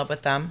 Fell in love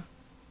with them.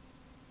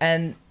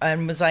 And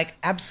was like,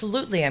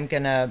 absolutely,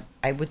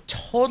 I would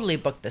totally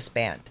book this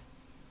band.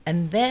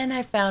 And then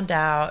I found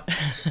out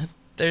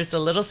there's a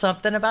little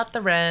something about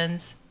the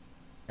Wrens.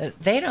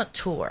 They don't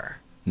tour.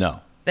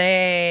 No.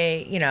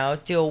 They,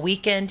 do a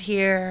weekend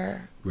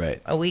here,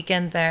 Right. a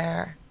weekend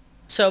there.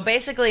 So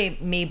basically,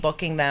 me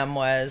booking them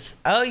was,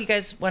 oh, you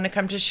guys want to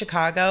come to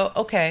Chicago?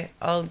 Okay,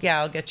 I'll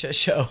get you a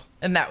show,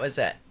 and that was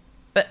it.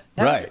 But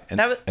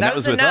that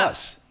was with enough.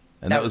 us.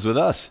 And that was with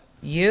us.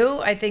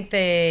 I think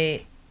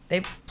they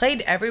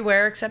played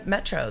everywhere except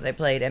Metro. They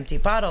played Empty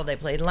Bottle. They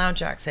played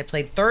Lounge Acts. They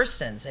played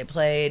Thurston's. They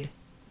played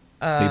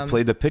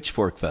the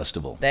Pitchfork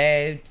Festival.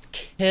 They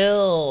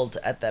killed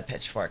at the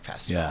Pitchfork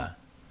Festival. Yeah.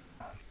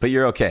 But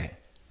you're okay.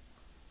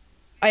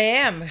 I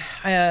am.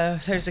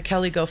 There's a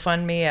Kelly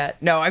GoFundMe at...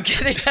 No, I'm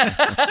kidding.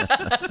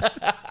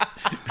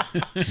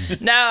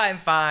 No, I'm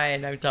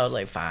fine. I'm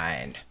totally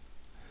fine.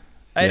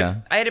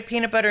 I had a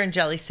peanut butter and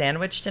jelly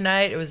sandwich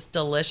tonight. It was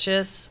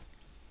delicious.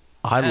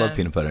 I love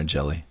peanut butter and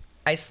jelly.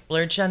 I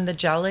splurged on the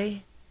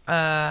jelly.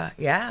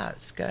 Yeah,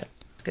 it's good.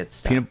 It's good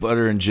stuff. Peanut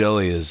butter and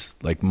jelly is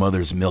like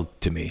mother's milk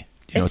to me.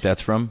 You know what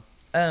that's from?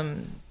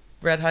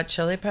 Red Hot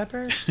Chili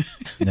Peppers?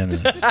 No.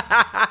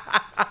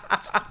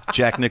 It's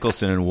Jack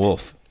Nicholson and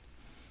Wolf.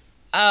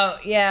 Oh,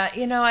 yeah.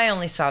 I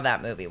only saw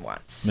that movie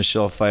once.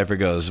 Michelle Pfeiffer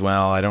goes,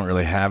 well, I don't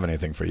really have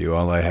anything for you.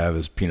 All I have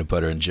is peanut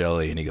butter and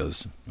jelly. And he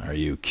goes, are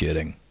you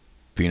kidding?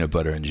 Peanut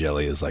butter and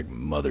jelly is like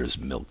mother's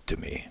milk to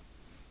me.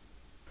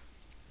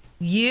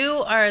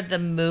 You are the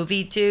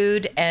movie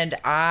dude, and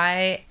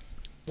I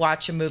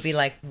watch a movie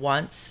like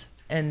once,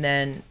 and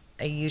then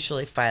I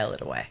usually file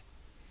it away.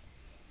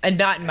 And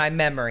not in my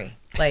memory.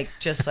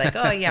 Just like,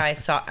 oh, yeah, I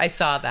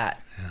saw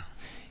that. Yeah.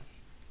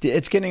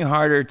 It's getting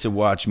harder to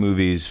watch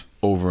movies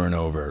over and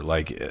over.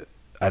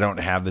 I don't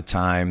have the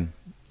time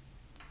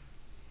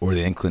or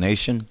the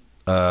inclination.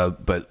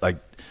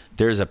 But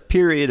there's a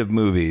period of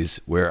movies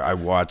where I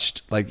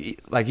watched like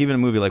even a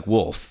movie like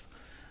Wolf.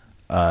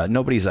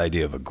 Nobody's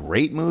idea of a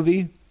great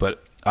movie,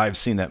 but I've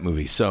seen that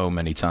movie so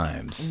many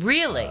times.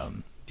 Really?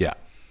 Yeah.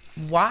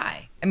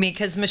 Why? I mean,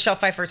 because Michelle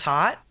Pfeiffer's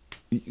hot?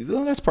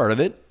 Well, that's part of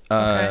it.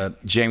 Okay.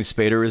 James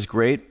Spader is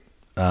great.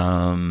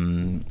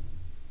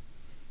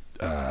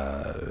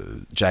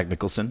 Jack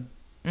Nicholson.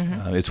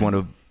 Mm-hmm. It's one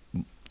of,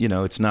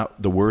 it's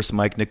not the worst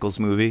Mike Nichols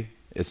movie.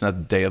 It's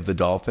not Day of the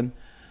Dolphin.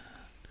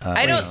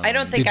 I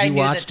don't think I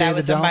knew that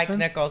was a Mike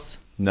Nichols.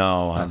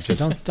 No, I'm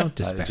just don't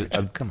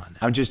disparage. Come on now.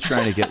 I'm just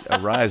trying to get a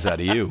rise out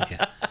of you.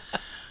 Yeah.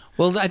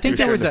 Well, I think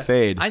You're there was a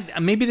fade.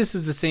 maybe this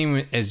is the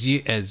same as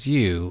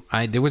you.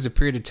 There was a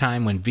period of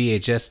time when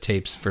VHS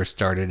tapes first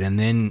started, and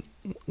then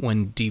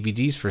when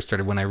DVDs first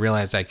started, when I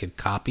realized I could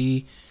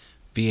copy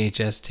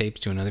VHS tapes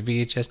to another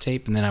VHS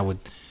tape, and then I would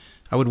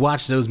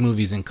watch those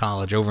movies in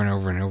college over and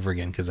over and over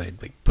again because I'd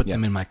put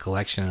them in my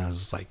collection, and I was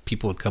just like,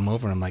 people would come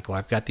over, and I'm like, well,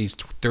 I've got these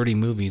 30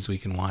 movies, we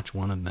can watch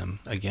one of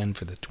them again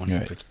for the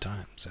 25th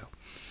time. So,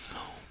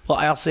 well,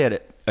 I also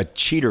had a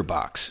cheater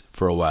box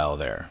for a while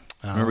there.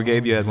 Remember,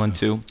 Gabe, you had one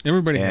too?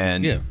 Everybody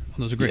had, yeah.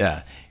 Those are great.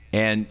 Yeah.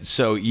 And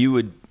so you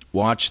would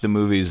watch the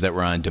movies that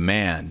were on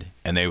demand,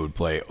 and they would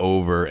play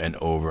over and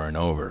over and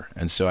over.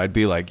 And so I'd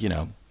be like,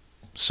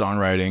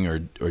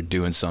 songwriting or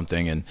doing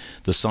something, and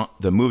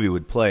the movie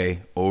would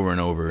play over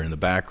and over in the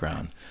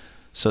background.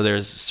 So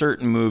there's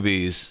certain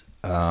movies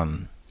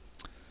that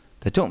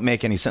don't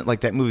make any sense,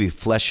 like that movie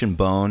Flesh and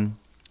Bone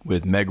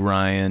with Meg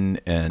Ryan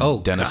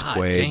and Dennis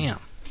Quaid. Damn.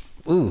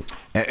 Ooh.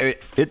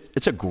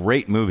 It's a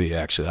great movie,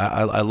 actually.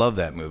 I love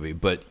that movie,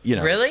 but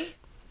Really?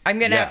 I'm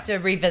going to have to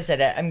revisit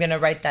it. I'm going to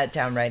write that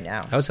down right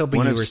now. I was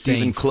hoping you were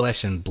saying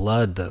Flesh and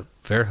Blood, the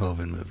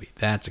Verhoeven movie.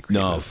 That's a great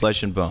movie. No,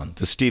 Flesh and Bone,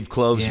 the Steve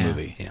Kloves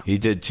movie. Yeah. He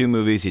did 2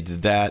 movies. He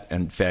did that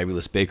and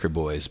Fabulous Baker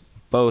Boys.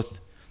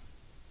 Both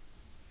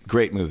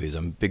great movies.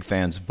 I'm big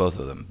fans of both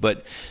of them.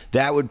 But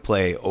that would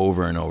play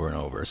over and over and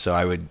over. So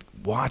I would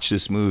watch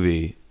this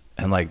movie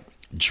and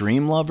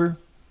Dream Lover.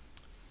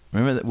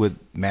 Remember that with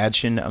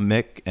Madchen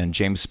Amick and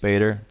James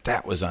Spader?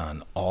 That was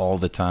on all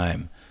the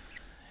time.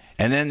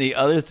 And then the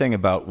other thing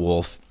about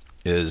Wolf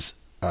is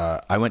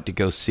I went to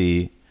go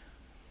see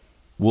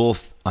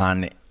Wolf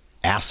on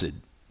acid.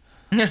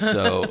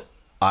 So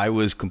I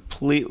was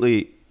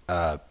completely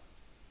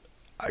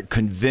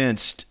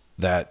convinced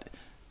that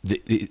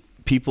the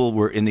people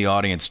were in the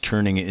audience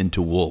turning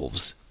into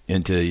wolves,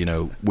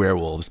 into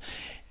werewolves.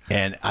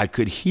 And I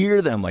could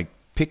hear them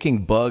picking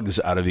bugs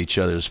out of each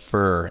other's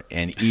fur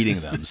and eating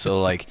them.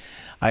 So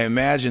I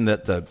imagine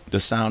that the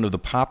sound of the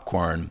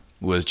popcorn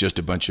was just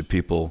a bunch of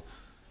people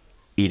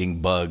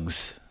eating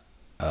bugs,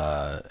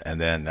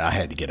 and then I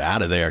had to get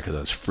out of there because I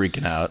was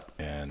freaking out.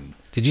 And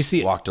did you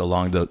see? Walked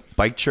along the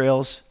bike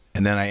trails,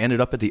 and then I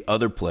ended up at the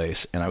other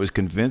place, and I was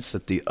convinced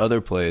that the other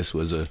place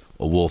was a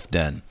wolf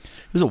den.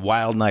 It was a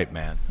wild night,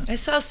 man. I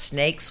saw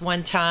snakes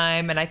one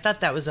time, and I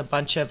thought that was a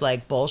bunch of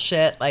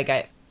bullshit.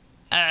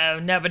 Oh,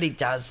 nobody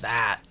does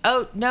that.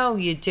 Oh no,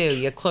 you do.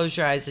 You close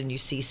your eyes and you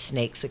see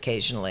snakes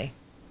occasionally,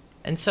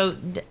 and so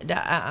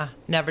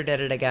never did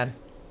it again.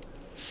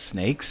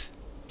 Snakes.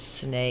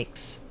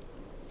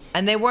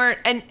 And they weren't,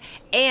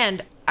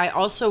 and I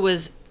also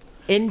was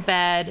in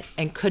bed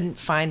and couldn't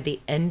find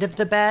the end of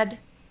the bed,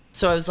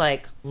 So I was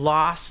like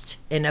lost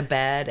in a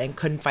bed and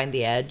couldn't find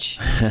the edge.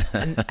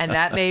 And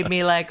that made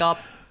me like all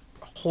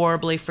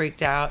horribly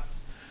freaked out.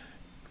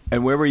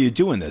 And where were you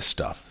doing this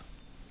stuff?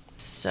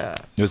 So,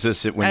 Was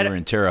this when you were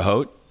in Terre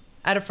Haute?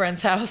 at a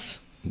friend's house.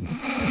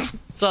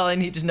 That's all I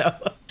need to know.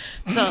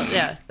 So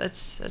yeah,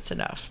 that's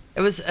enough.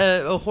 It was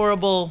a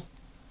horrible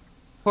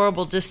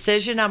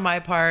decision on my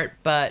part,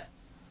 but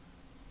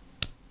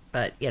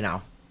you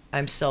know,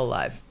 I'm still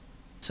alive.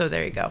 So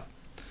there you go.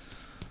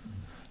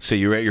 So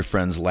you were at your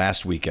friend's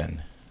last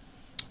weekend.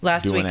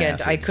 Last doing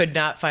weekend, acid. I could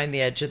not find the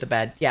edge of the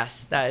bed.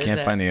 Yes, that is Can't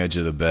it. find the edge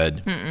of the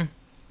bed.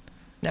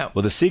 No.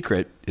 Well, the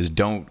secret is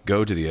don't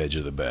go to the edge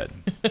of the bed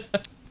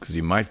because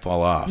you might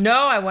fall off. No,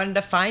 I wanted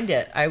to find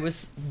it. I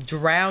was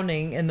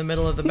drowning in the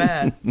middle of the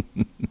bed.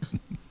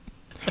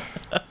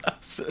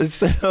 So,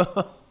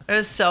 It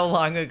was so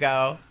long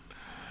ago.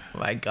 Oh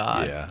my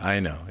God. yeah,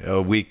 I know.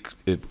 A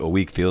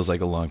week feels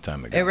like a long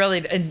time ago. It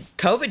really, in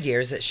COVID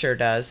years, it sure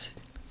does.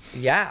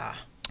 Yeah.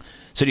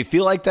 So do you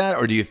feel like that,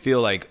 or do you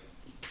feel like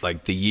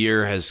the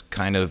year has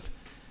kind of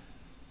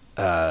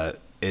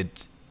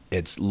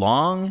it's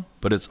long,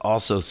 but it's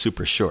also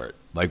super short?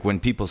 Like when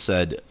people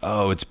said,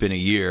 "Oh, it's been a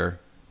year,"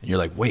 and you're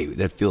like, "Wait,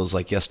 that feels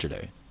like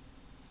yesterday."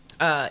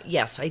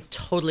 Yes, I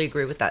totally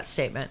agree with that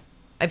statement.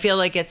 I feel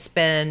like it's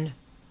been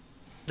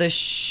the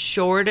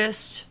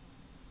shortest,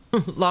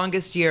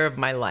 longest year of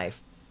my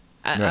life.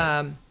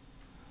 Right.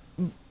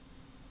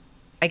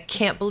 I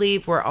can't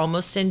believe we're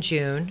almost in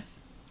June.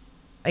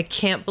 I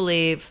can't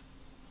believe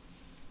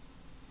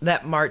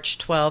that March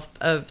 12th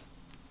of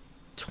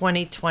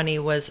 2020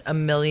 was a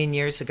million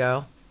years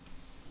ago.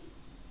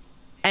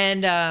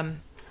 And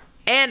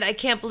I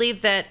can't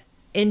believe that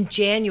in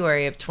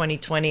January of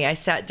 2020, I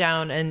sat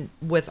down and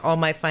with all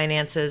my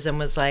finances and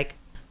was like,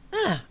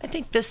 I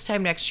think this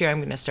time next year I'm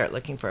going to start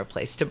looking for a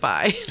place to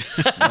buy.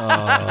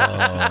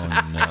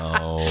 Oh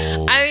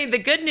no! I mean, the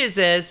good news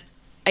is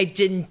I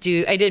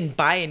didn't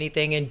buy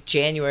anything in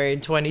January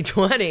in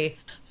 2020,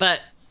 but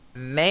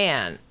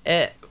man,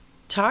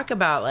 talk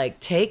about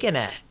like taking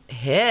a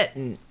hit,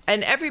 and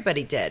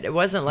everybody did. It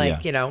wasn't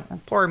like,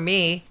 poor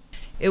me.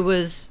 It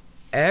was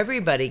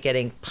everybody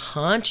getting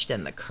punched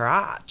in the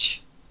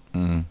crotch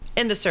in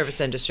the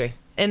service industry,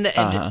 in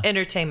the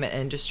entertainment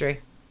industry.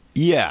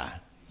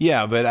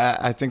 Yeah, but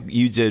I think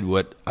you did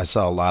what I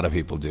saw a lot of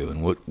people do,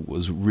 and what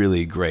was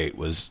really great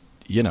was,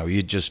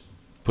 you just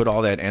put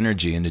all that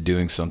energy into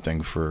doing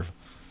something for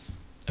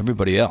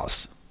everybody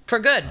else. For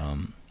good.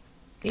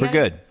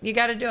 Good. You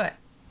got to do it.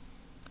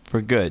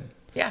 For good.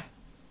 Yeah.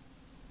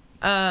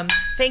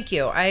 Thank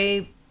you.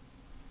 I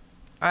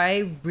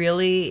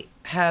really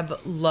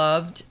have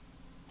loved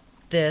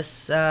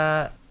this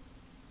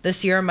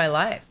year of my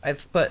life.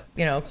 I've put,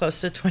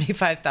 close to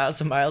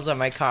 25,000 miles on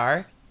my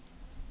car.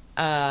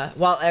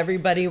 While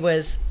everybody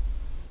was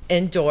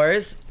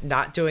indoors,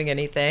 not doing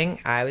anything,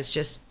 I was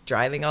just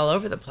driving all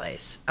over the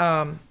place.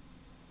 And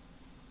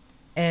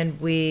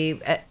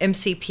we at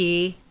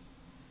MCP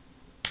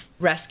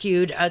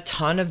rescued a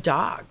ton of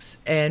dogs,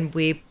 and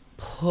we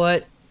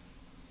put,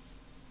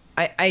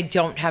 I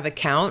don't have a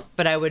count,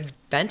 but I would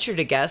venture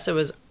to guess it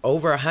was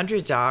over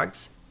 100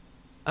 dogs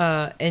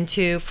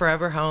into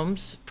forever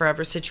homes,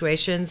 forever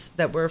situations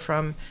that were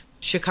from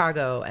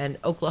Chicago and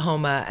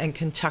Oklahoma and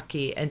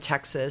Kentucky and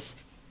Texas.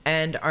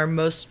 And our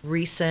most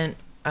recent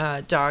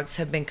dogs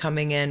have been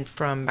coming in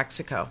from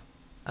Mexico.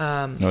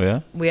 Oh,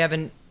 yeah? We have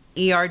an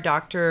ER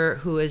doctor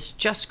who is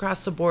just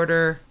across the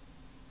border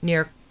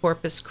near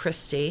Corpus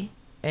Christi,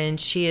 and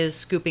she is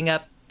scooping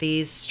up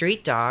these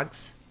street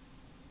dogs,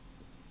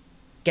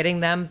 getting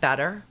them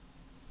better,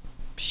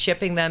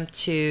 shipping them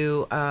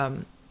to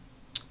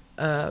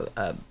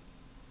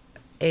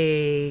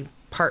a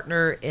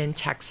partner in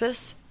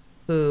Texas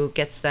who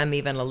gets them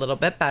even a little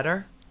bit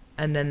better,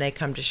 and then they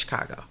come to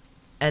Chicago.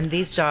 And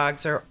these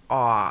dogs are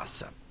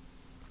awesome.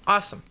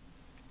 Awesome.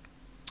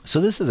 So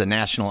this is a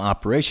national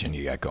operation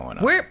you got going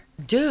on. We're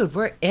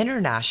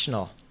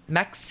international.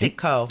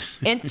 Mexico.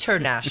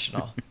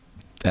 International.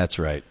 That's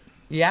right.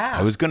 Yeah.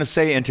 I was going to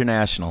say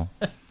international,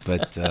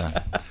 but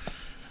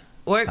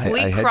we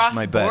hedged cross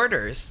my bet.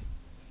 borders.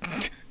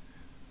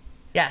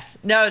 Yes.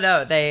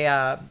 No. They.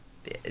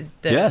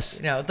 Yes.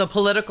 The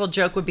political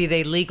joke would be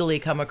they legally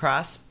come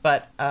across,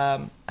 but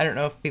I don't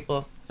know if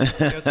people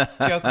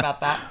joke about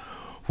that.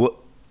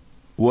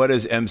 What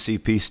does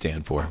MCP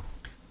stand for?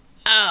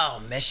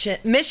 Oh,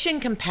 Mission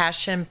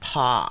Compassion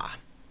Paw.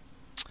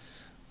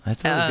 I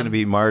thought it was going to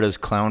be Marta's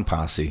Clown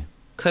Posse.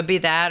 Could be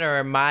that,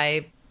 or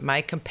my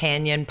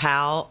companion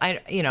pal.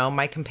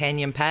 My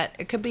companion pet.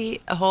 It could be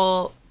a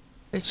whole.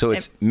 So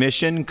it's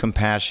Mission,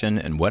 Compassion,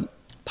 and what?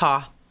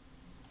 Paw.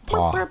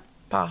 Paw.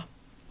 Paw.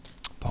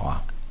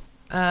 Paw.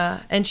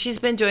 And she's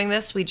been doing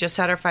this. We just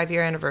had our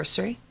 5-year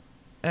anniversary,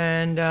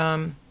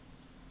 and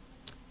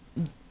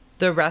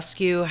the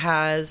rescue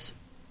has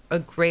a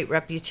great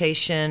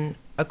reputation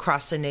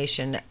across the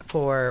nation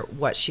for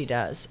what she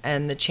does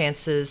and the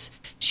chances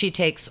she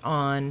takes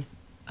on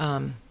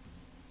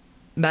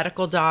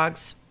medical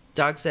dogs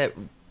that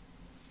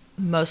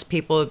most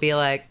people would be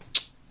like,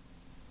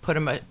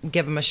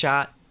 give them a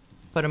shot.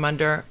 put them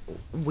under,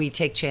 we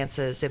take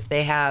chances. If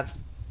they have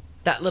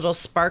that little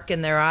spark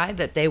in their eye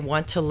that they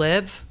want to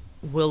live,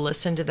 we'll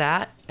listen to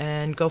that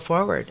and go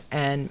forward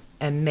and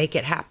make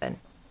it happen.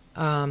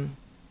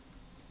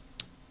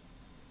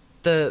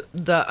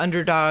 The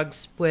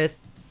underdogs with,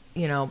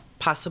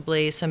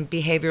 possibly some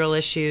behavioral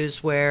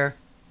issues where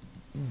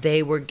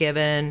they were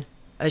given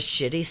a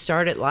shitty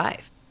start at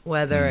life,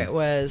 whether it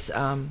was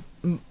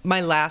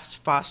my last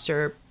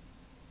foster,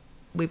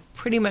 we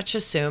pretty much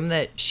assumed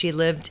that she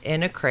lived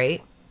in a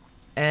crate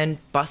and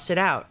busted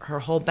out. Her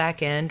whole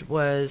back end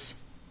was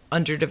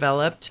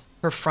underdeveloped.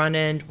 Her front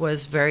end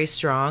was very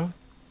strong.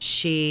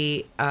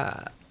 She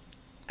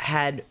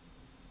had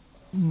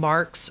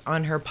marks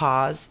on her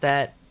paws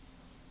that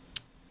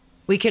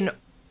we can,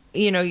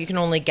 you can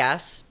only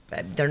guess.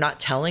 They're not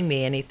telling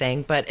me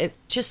anything, but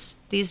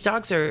these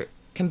dogs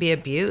can be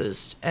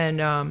abused.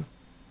 And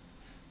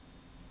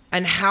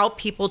how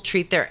people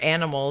treat their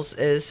animals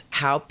is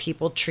how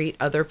people treat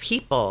other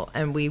people.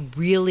 And we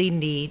really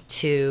need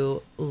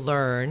to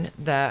learn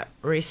that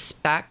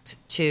respect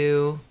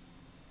to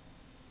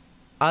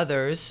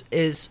others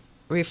is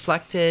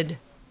reflected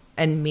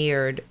and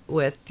mirrored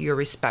with your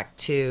respect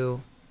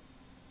to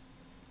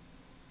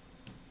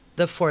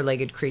the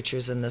four-legged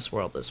creatures in this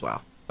world as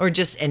well, or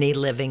just any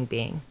living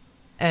being.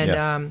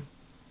 And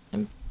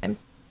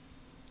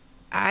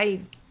I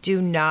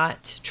do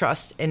not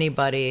trust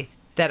anybody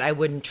that I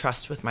wouldn't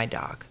trust with my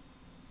dog.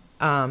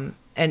 And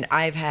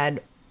I've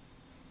had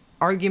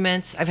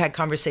arguments. I've had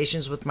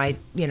conversations with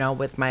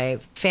my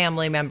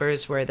family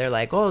members where they're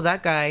like, oh,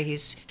 that guy,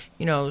 he's,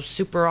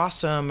 super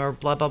awesome or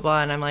blah, blah,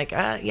 blah. And I'm like,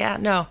 yeah,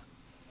 no,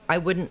 I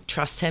wouldn't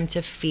trust him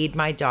to feed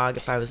my dog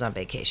if I was on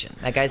vacation.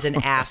 That guy's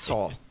an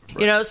asshole,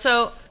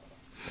 so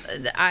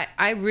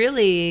I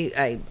really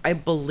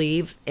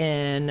believe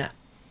in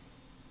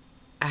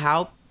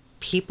how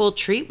people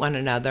treat one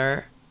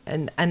another.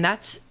 And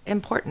that's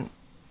important.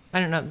 I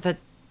don't know, that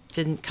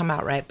didn't come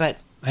out right, but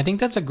I think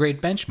that's a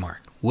great benchmark.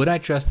 Would I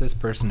trust this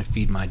person to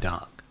feed my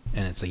dog?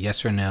 And it's a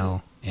yes or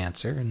no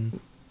answer, and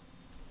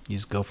you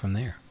just go from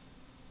there.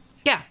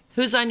 Yeah.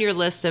 Who's on your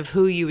list of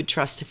who you would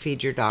trust to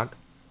feed your dog?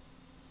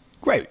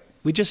 Great.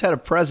 We just had a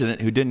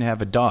president who didn't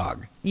have a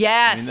dog.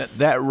 Yes.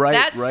 I mean,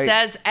 that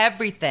says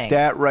everything.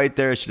 That right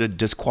there should have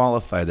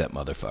disqualified that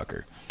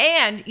motherfucker.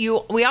 And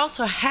we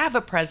also have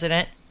a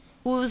president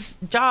whose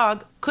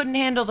dog couldn't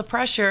handle the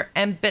pressure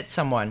and bit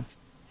someone.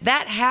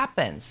 That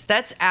happens.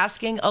 That's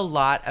asking a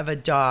lot of a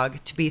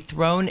dog to be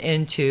thrown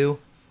into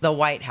the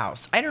White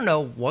House. I don't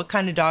know what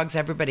kind of dogs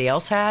everybody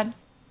else had,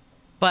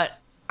 but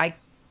I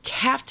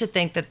have to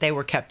think that they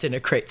were kept in a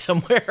crate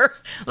somewhere.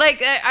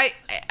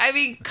 I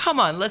mean,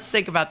 come on, let's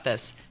think about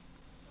this.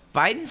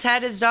 Biden's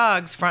had his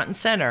dogs front and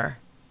center,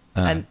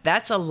 and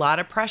that's a lot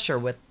of pressure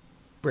with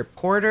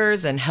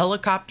reporters and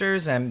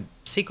helicopters and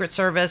Secret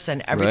Service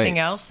and everything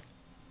else.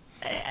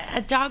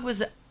 A dog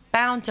was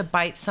bound to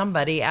bite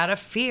somebody out of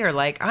fear.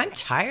 Like, I'm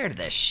tired of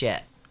this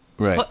shit.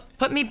 Right.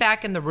 Put me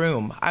back in the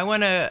room. I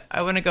wanna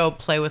go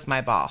play with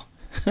my ball.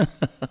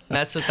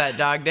 That's what that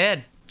dog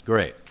did.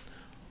 Great.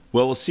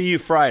 Well, we'll see you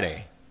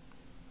Friday.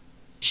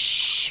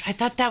 Shh! I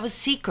thought that was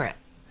secret.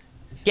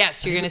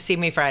 Yes, you're gonna see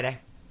me Friday.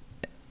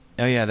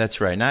 Oh yeah, that's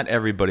right. Not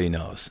everybody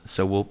knows,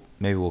 so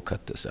maybe we'll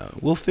cut this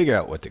out. We'll figure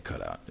out what to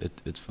cut out.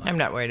 It's fine. I'm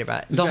not worried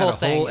about it. We've The got whole a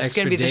thing. It's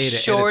extra gonna be the day to edit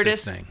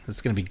shortest this thing.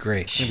 It's gonna be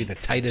great. It's gonna be the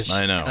tightest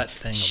I know. cut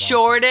thing.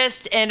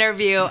 Shortest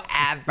interview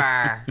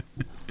ever.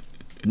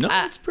 No,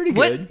 it's pretty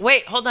good.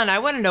 Wait, hold on. I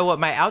want to know what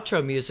my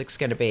outro music's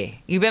going to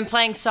be. You've been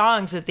playing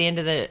songs at the end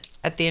of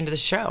the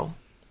show.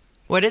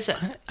 What is it?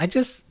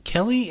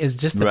 Kelly is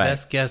just the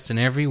best guest in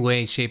every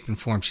way, shape, and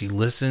form. She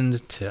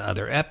listened to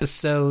other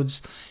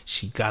episodes.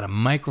 She got a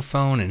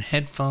microphone and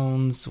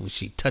headphones.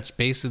 She touched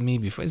base with me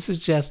before. This is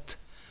just,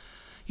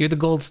 you're the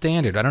gold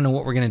standard. I don't know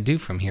what we're going to do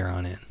from here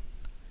on in.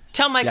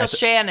 Tell Michael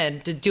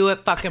Shannon to do it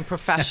fucking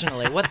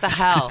professionally. What the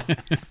hell?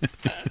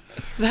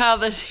 Who the hell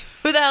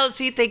does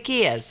he think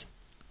he is?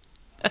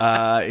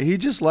 He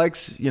just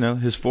likes,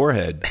 his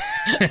forehead,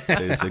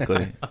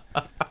 basically.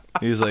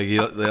 He's like, they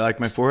like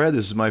my forehead?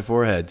 This is my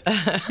forehead.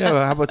 Yeah,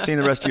 well, how about seeing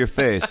the rest of your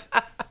face?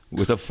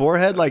 With a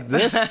forehead like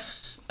this?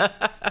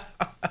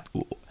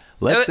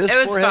 Let this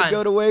forehead fun.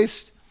 Go to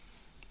waste?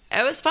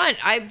 It was fun.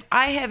 I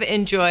have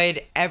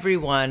enjoyed every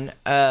one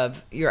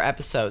of your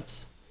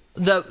episodes.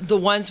 The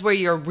ones where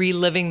you're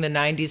reliving the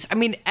 90s. I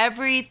mean,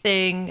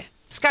 everything.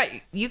 Scott,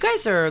 you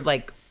guys are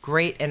like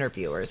great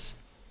interviewers.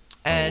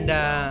 And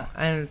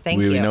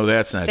thank you. We know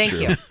that's not thank true.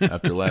 You.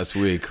 After last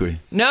week,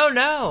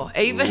 No.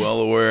 Even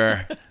well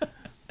aware.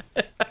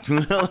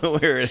 Well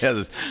aware it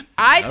has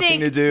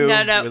nothing to do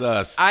with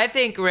us. I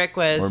think Rick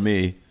was, or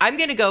me. I'm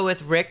going to go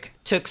with Rick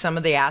took some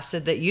of the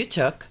acid that you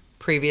took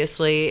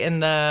previously in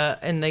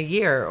the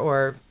year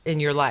or in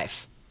your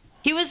life.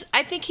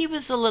 I think he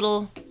was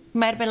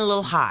might have been a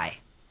little high.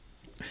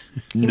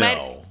 He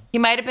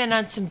might have been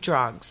on some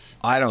drugs.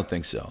 I don't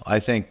think so. I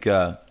think he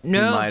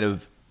might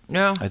have.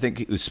 No. I think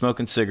he was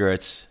smoking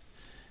cigarettes,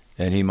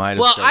 and he might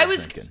have started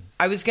drinking.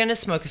 I was going to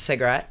smoke a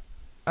cigarette,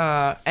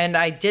 and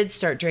I did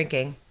start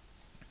drinking,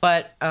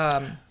 but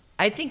I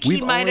I think We've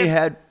he might only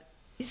have.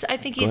 had. I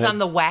think Go he's ahead. on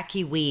the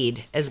wacky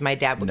weed, as my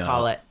dad would No.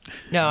 call it.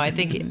 No, I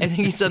think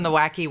he's on the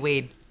wacky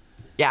weed.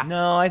 Yeah.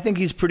 No, I think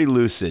he's pretty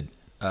lucid.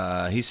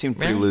 He seemed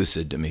pretty Really?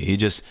 lucid to me.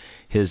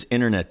 His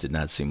internet did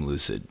not seem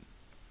lucid.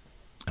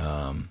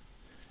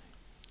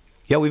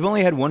 Yeah, we've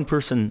only had one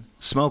person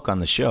smoke on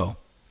the show.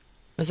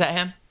 Was that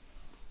him?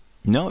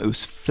 No, it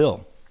was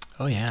Phil.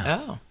 Oh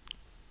yeah. Oh.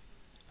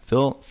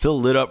 Phil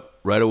lit up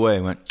right away.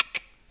 Went,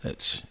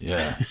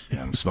 yeah,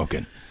 I'm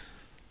smoking.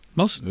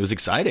 Most It was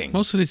exciting.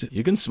 Most of these-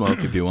 you can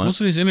smoke if you want. most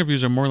of these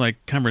interviews are more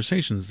like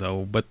conversations,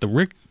 though. But the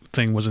Rick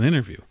thing was an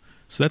interview,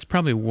 so that's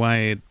probably why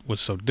it was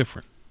so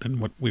different than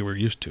what we were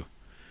used to.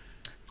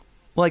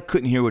 Well, I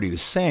couldn't hear what he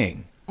was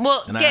saying,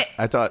 Well, and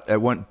I thought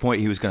at one point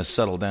he was going to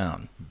settle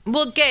down.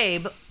 Well,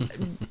 Gabe,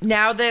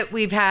 now that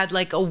we've had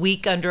like a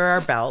week under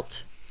our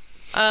belt,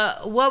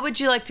 what would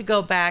you like to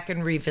go back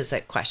and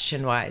revisit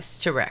question-wise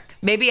to Rick?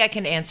 Maybe I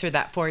can answer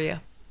that for you.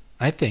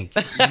 I think,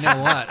 you know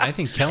what? I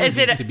think Kelly Is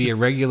it needs to be a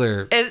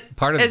regular Is,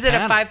 part of the is it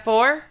panel. a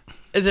 5-4?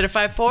 Is it a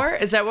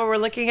 5-4? Is that what we're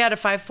looking at? A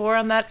 5-4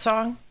 on that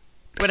song?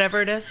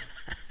 Whatever it is?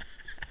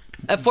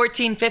 A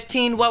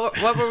 14-15?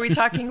 What were we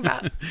talking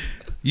about?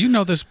 You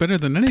know this better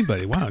than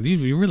anybody. Wow,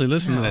 you really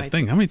listen to No, that I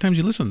thing. How many times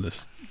you listen to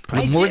this? But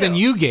I more do. than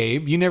you,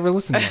 Gabe. You never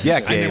listened to it. Yeah,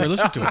 I Gabe. never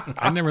listened to it.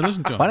 I never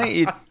listened to it. Why don't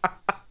you?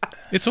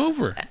 It's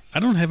over. I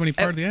don't have any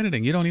part of the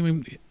editing. You don't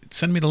even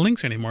send me the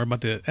links anymore about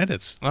the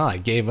edits. Well, I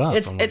gave up.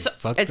 It's I'm like, it's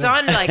fuck it's this.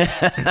 on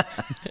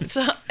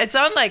like it's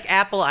on like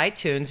Apple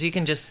iTunes. You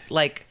can just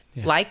like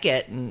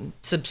it and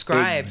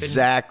subscribe.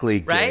 Exactly,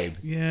 Gabe. Right?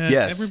 Yeah.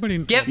 Yes. Everybody.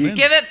 And give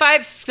it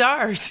 5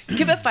 stars.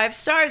 Give it 5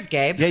 stars,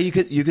 Gabe. Yeah, you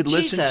could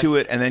listen Jesus. to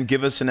it and then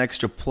give us an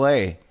extra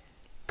play.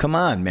 Come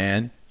on,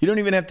 man. You don't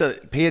even have to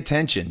pay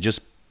attention.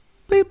 Just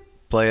beep,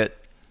 play it.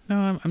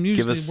 No, I'm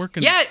usually us-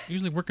 working. Yeah.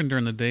 Usually working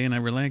during the day, and I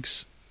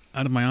relax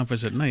out of my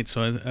office at night,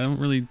 so I don't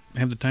really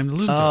have the time to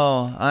listen to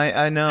Oh,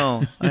 I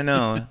know.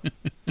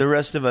 The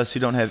rest of us who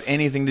don't have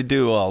anything to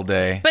do all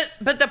day.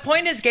 But the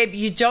point is, Gabe,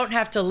 you don't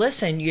have to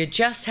listen. You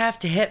just have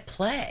to hit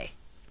play.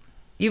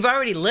 You've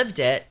already lived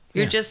it.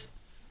 You're Yeah. just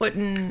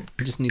putting.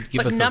 You just need to give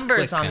put us those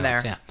numbers click on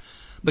counts, there. Yeah.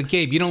 But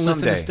Gabe, you don't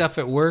listen Someday. to stuff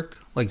at work?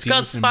 Like, do you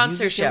called listen to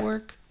music sponsorship. at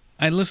work?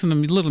 it. I listen to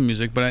little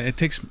music, but it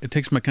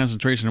takes my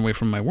concentration away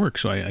from my work,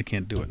 so I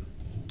can't do it.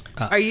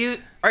 Are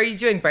you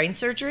doing brain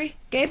surgery,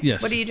 Gabe?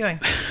 Yes. What are you doing?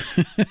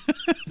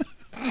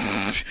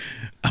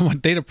 I'm a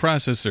data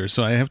processor,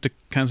 so I have to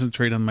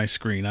concentrate on my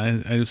screen.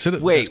 I sit at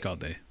the Wait. desk all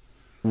day.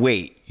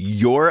 Wait,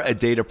 you're a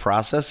data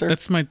processor?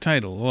 That's my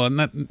title. Well,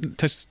 not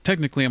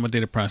technically I'm a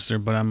data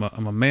processor, but I'm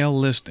a mail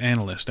list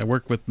analyst. I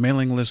work with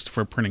mailing lists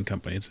for a printing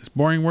company. It's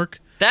boring work.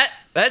 That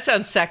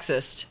sounds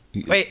sexist.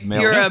 Wait,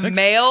 Mail- you're Yeah, a sex-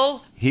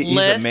 mail He's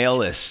list? a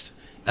mailist.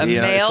 A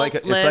mail it's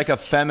like a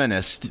list.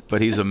 feminist,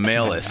 but he's a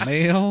mailist.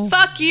 Mail.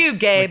 Fuck you,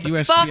 Gabe.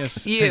 Like Fuck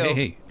USPS. you.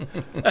 Hey.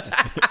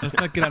 Let's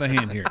not get out of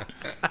hand here.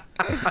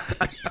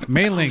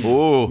 Mailing.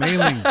 Ooh.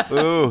 Mailing.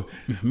 Ooh,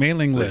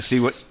 Mailing let's list. see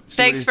what.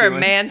 Thanks for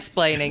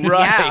mansplaining.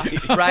 Right.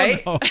 Yeah,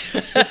 right? Oh,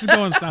 this is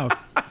going south.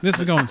 This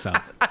is going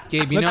south.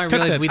 Gabe, you Let's know, I cut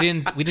realized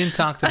that. we didn't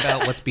talk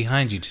about what's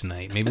behind you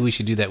tonight. Maybe we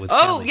should do that with Oh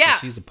Kelly, 'cause yeah.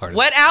 she's a part of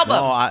What it. album?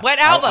 No, What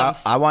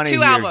albums? I want to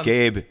 2 hear albums.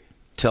 Gabe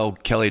tell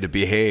Kelly to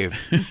behave.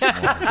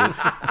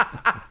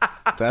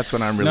 That's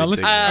what I'm really Now,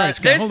 let's- digging. all right,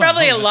 Scott, There's hold on,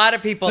 probably hold a on. lot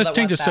of people Let's that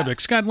change want the that.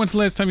 subject. Scott, when's the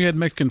last time you had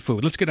Mexican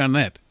food? Let's get on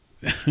that.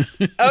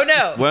 Oh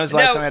no. When was the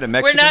last No, time I had a we're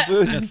Mexican not-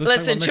 food? Yes, let's talk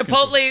Listen,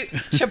 about Mexican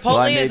Chipotle Well,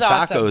 I made is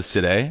tacos awesome.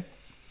 today.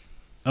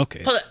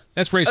 Okay. Hold on.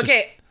 That's racist.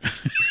 Okay.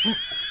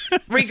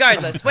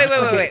 Regardless. Wait. Wait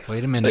a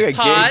Look minute. at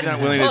Pause. Gabe's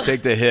not willing to Hold-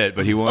 take the hit,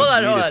 but he wants Hold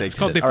on, me hold to on. take It's the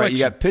called hit. All right, you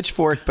deflection. got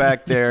Pitchfork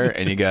back there,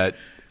 and you got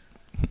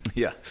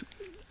yeah.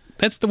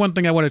 That's the one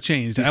thing I would have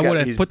changed. He's I got- would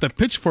have he's- put the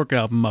Pitchfork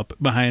album up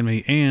behind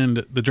me and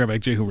the Dryback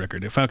Jehu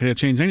record. If I could have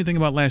changed anything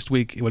about last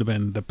week, it would have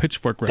been the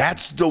Pitchfork record.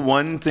 That's the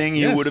one thing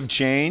you Yes. would have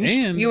changed.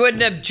 And You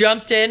wouldn't have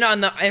jumped in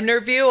on the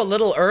interview a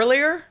little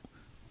earlier?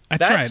 I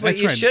That's tried. what I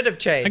you tried. should have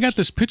changed. I got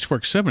this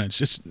Pitchfork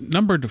 7-inch. It's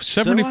numbered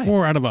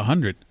 74 out of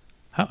 100.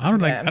 How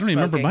did Yeah, I I'm don't even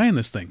remember smoking. buying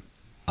this thing.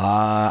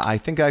 I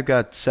think I've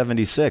got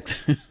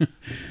 76.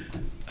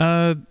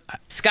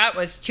 Scott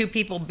was 2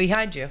 people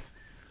behind you.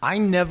 I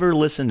never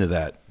listened to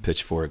that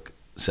Pitchfork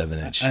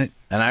 7-inch, I-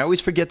 and I always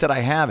forget that I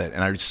have it.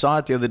 And I saw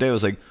it the other day. I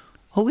was like,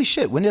 "Holy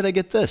shit! When did I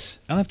get this?"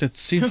 I'll have to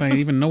see if I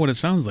even know what it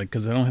sounds like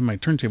because I don't have my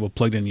turntable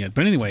plugged in yet.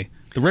 But anyway,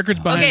 the record's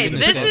behind Okay, me.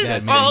 goodness, this said is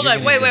that, man. hold You're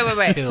on. Wait. gonna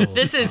get killed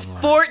This is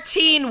online.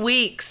 14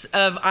 weeks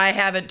of I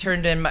haven't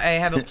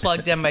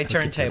plugged in my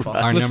turntable.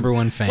 Our number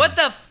one fan. What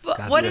the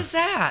God what bless. is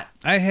that?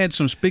 I had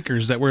some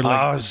speakers that were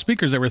like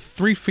speakers that were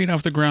 3 feet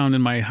off the ground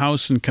in my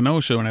house in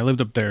Kenosha when I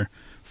lived up there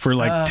for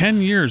like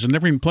 10 years and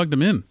never even plugged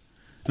them in.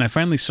 And I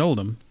finally sold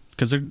them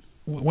because they're.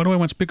 Why do I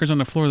want speakers on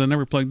the floor that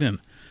never plugged in?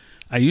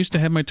 I used to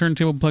have my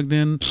turntable plugged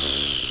in.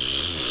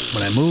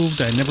 When I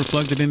moved, I never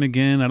plugged it in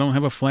again. I don't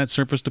have a flat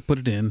surface to put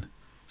it in.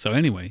 So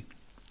anyway,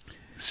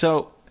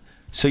 So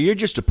you're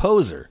just a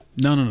poser.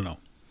 no.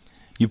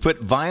 You put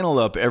vinyl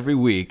up every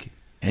week,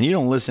 And you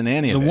don't listen to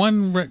any of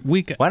it.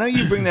 Week. Why don't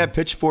you bring that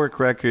Pitchfork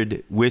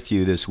record with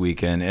you this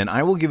weekend, and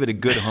I will give it a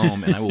good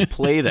home, and I will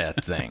play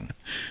that thing.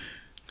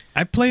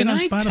 I play it Can on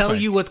I Spotify. tell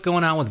you what's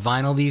going on with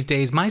vinyl these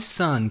days? My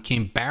son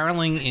came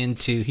barreling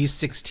into, he's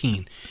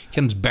 16,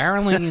 comes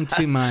barreling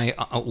into my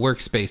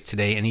workspace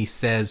today, and he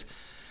says,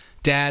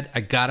 Dad, I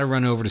got to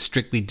run over to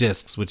Strictly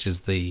Discs, which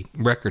is the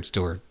record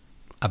store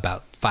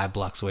about 5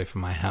 blocks away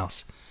from my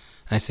house.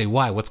 And I say,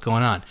 why? What's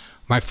going on?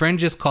 My friend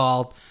just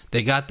called.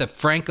 They got the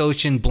Frank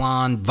Ocean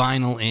blonde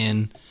vinyl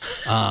in.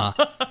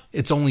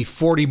 It's only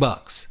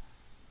 $40.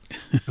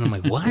 And I'm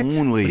like, what?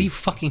 Only. What are you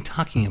fucking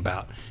talking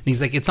about? And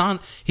he's like, it's on.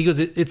 He goes,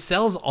 it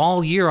sells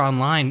all year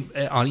online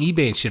on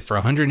eBay and shit for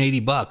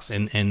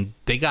 $180. And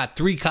they got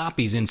 3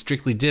 copies in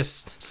Strictly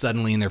Discs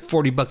suddenly, and they're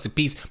 $40 a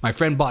piece. My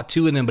friend bought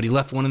 2 of them, but he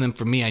left one of them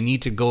for me. I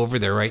need to go over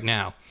there right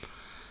now.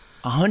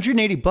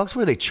 $180? What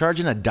are they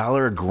charging,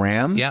 $1 a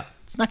gram? Yeah.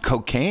 It's not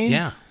cocaine.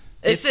 Yeah.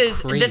 This It's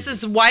is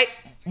crazy. white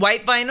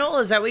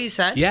vinyl. Is that what you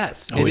said?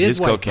 Yes, Oh, it is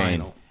white cocaine.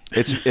 vinyl.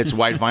 It's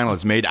white vinyl.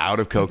 It's made out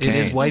of cocaine. It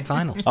is white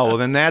vinyl. Oh, well,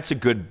 then that's a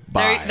good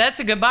buy. That's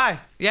a good buy.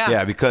 Yeah.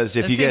 Yeah, because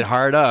if That you get seems-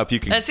 hard up, you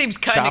can that seems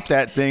kinda- chop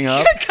that thing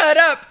up. Cut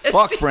up.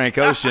 Fuck Frank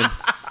Ocean.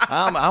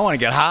 I want to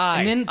get high.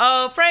 And then,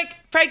 Oh,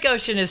 Frank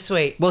Ocean is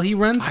sweet. well, he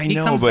runs. I he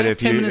know, comes but back if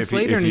 10 you minutes if,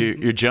 later, you, and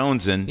if you're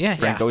jonesing, Yeah,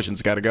 Frank yeah.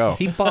 Ocean's got to go.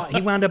 he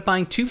wound up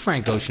buying 2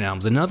 Frank Ocean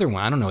albums. Another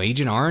one, I don't know,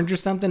 Agent Orange or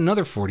something.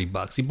 Another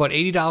 $40. He bought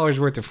 $80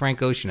 worth of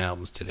Frank Ocean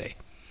albums today,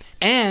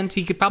 and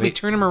he could probably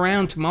turn them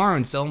around tomorrow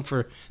and sell them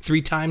for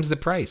 3 times the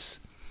price.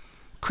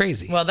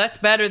 Crazy. Well, that's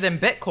better than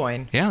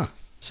Bitcoin. Yeah,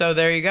 So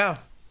there you go.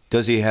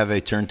 Does he have a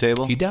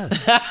turntable? he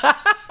does.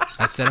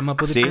 I set him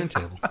up with See? a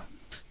turntable.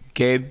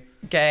 Gabe?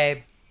 Gabe,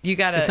 you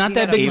gotta. It's not you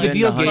that gotta big of a Even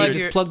deal, the Gabe. hundred-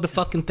 Just plug the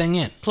fucking thing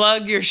in.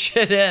 plug your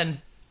shit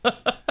in.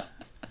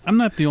 I'm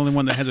not the only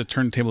one that has a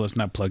turntable that's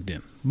not plugged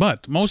in.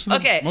 But most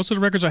of the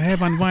records I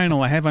have on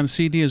vinyl, I have on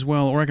CD as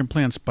well, or I can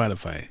play on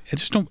Spotify. I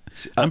just don't.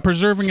 I'm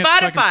preserving it so I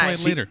can play it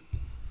Spotify. later.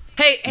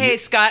 Hey,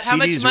 Scott, how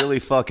much CD's really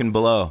fucking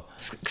below.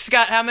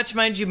 Scott, how much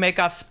money did you make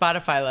off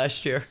Spotify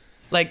last year?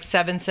 Like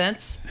 7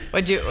 cents?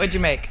 What'd you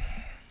make?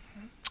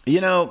 You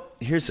know,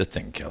 here's the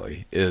thing,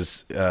 Kelly,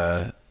 is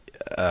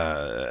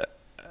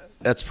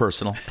that's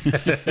personal.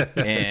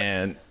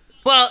 And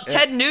Well,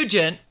 Ted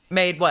Nugent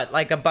made what,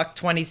 like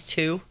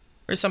 $1.22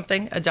 or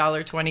something,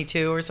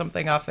 $1.22 or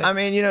something off it. I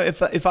mean, you know,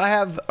 if I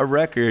have a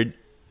record,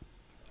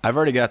 I've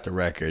already got the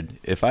record.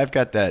 If I've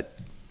got that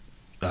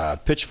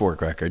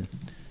Pitchfork record,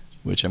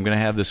 which I'm going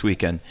to have this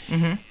weekend,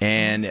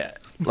 and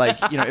like,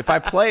 you know, if I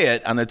play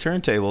it on the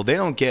turntable, they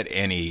don't get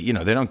any, you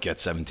know, they don't get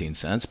 17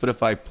 cents. But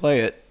if I play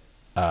it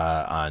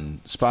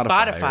on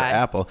Spotify or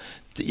Apple,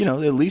 you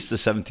know, at least the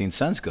 17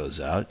 cents goes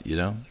out, you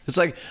know. It's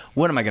like,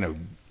 when am I going to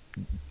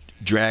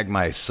drag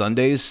my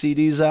Sundays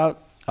CDs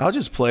out? I'll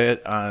just play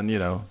it on, you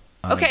know,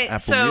 on Okay,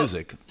 Apple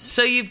Music.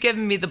 so you've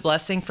given me the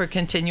blessing for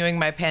continuing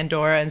my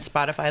Pandora and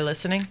Spotify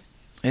listening?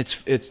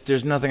 It's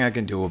there's nothing I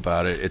can do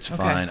about it. It's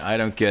fine. I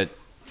don't get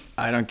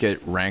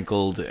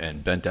rankled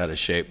and bent out of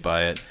shape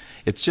by it.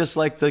 It's just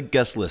like the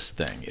guest list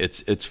thing.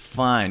 It's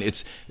fine.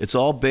 It's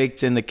all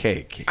baked in the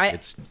cake.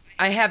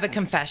 I have a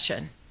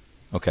confession.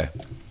 Okay.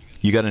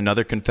 You got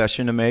another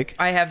confession to make?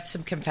 I have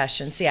some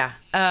confessions, yeah.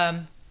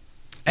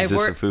 Is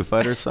this a Foo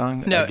Fighters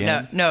song? No,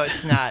 again? no,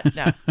 it's not.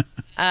 No.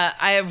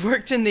 I have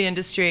worked in the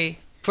industry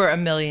for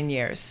 1,000,000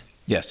 years.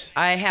 Yes.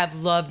 I have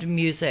loved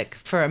music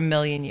for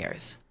 1,000,000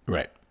 years.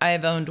 Right. I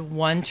have owned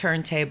one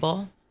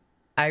turntable.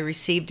 I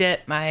received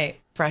it my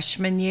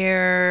freshman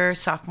year,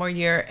 sophomore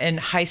year in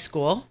high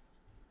school.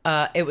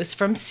 It was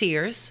from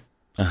Sears.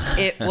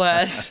 It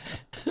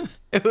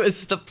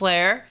was the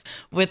player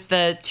with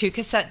the 2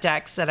 cassette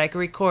decks that I could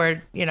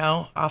record, you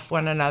know, off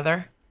one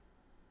another.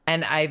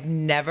 And I've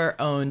never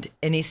owned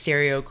any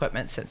stereo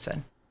equipment since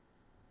then.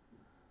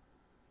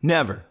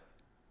 Never.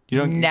 You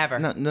don't. Never.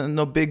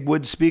 No big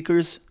wood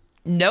speakers.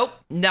 Nope,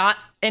 not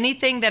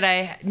anything that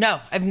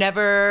I've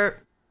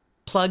never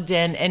plugged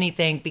in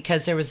anything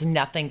because there was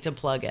nothing to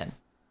plug in.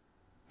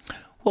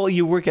 Well,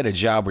 you work at a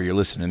job where you're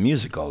listening to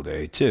music all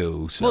day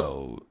too, so.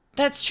 Well,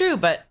 that's true,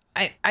 but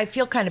I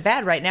feel kind of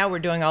bad right now. We're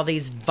doing all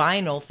these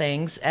vinyl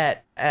things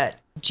at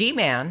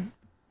G-Man.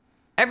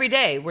 Every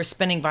day we're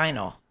spinning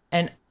vinyl,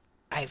 and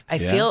I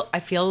feel a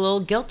little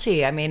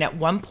guilty. I mean, at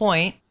one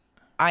point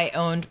I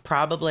owned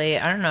probably,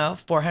 I don't know,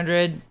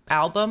 400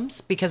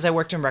 albums because I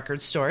worked in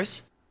record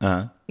stores.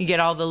 Uh-huh. You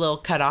get all the little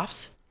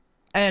cutoffs,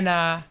 and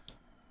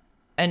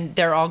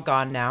they're all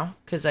gone now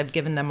because I've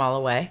given them all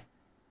away,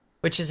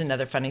 which is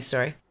another funny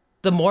story.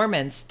 The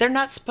Mormons, they're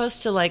not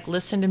supposed to like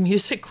listen to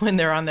music when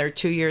they're on their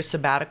 2-year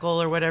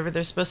sabbatical or whatever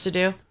they're supposed to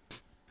do.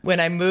 When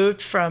I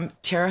moved from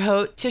Terre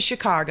Haute to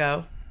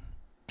Chicago,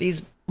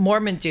 these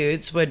Mormon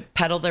dudes would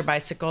pedal their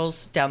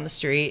bicycles down the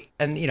street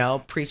and, you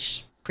know,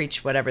 preach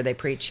whatever they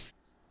preach.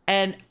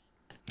 And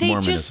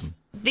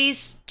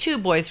these 2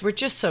 boys were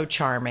just so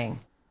charming.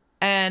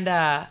 And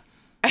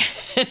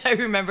and I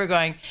remember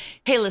going,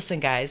 hey, listen,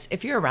 guys,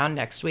 if you're around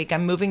next week,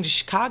 I'm moving to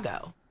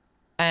Chicago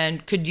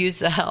and could use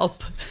the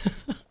help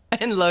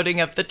and loading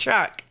up the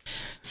truck.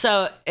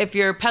 So if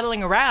you're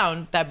pedaling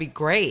around, that'd be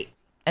great.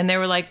 And they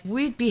were like,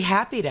 we'd be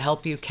happy to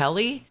help you,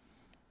 Kelly.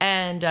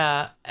 And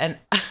I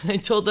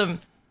told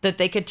them that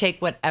they could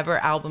take whatever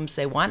albums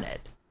they wanted,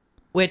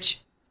 which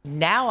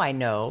now I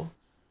know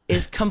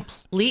is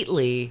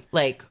completely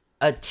like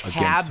a taboo.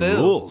 Against the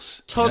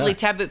rules. Totally Yeah.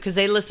 taboo, because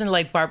they listen to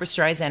like Barbra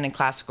Streisand and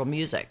classical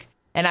music.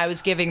 And I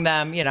was giving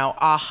them,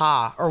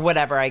 Aha or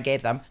whatever I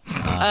gave them.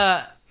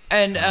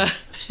 And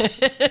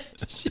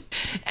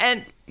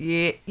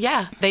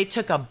yeah, they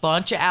took a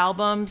bunch of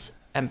albums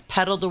and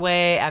pedaled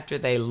away after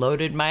they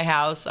loaded my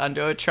house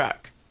onto a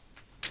truck.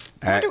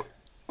 I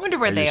wonder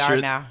where they are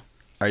now.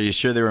 Are you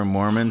sure they were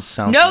Mormons?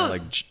 Sounds No.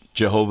 like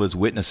Jehovah's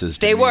Witnesses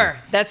to They me. were.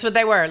 That's what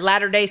they were.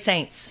 Latter-day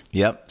Saints.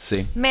 Yep,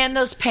 see? Man,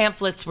 those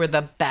pamphlets were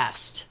the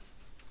best.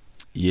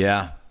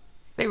 Yeah.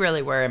 They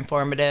really were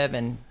informative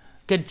and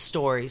good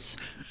stories.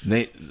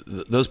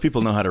 Those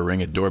people know how to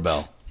ring a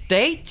doorbell.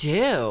 They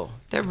do.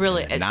 They're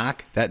really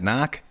That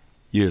knock,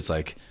 you're just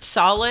like,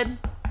 solid,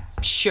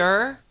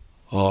 sure.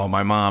 oh,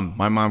 my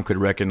mom could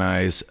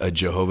recognize a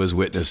Jehovah's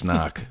Witness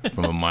knock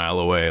from a mile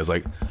away. I was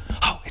like,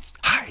 oh,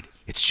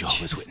 it's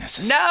Jehovah's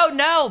Witnesses.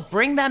 No,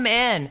 bring them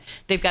in.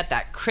 They've got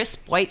that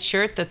crisp white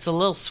shirt that's a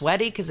little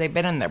sweaty because they've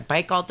been on their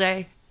bike all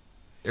day.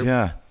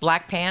 Yeah.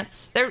 Black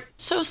pants. They're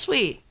so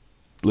sweet.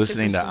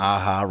 Listening to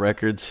Aha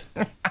records.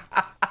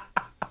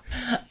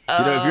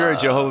 If you're a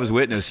Jehovah's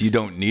Witness, you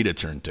don't need a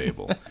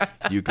turntable.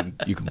 You can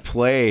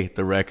play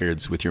the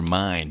records with your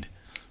mind.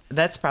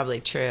 That's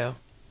probably true.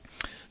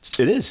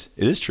 It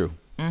is true.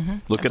 Mm-hmm.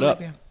 Look it up.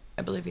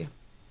 I believe you.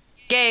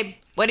 Gabe,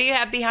 what do you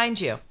have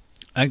behind you?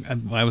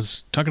 I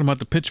was talking about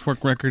the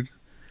Pitchfork record,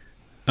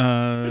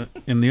 and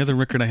the other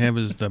record I have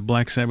is the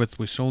Black Sabbath,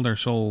 We Sold Our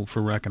Soul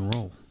for Rock and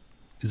Roll.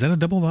 Is that a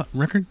double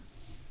record?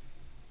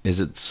 Is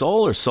it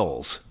soul or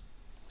souls?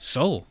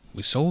 Soul.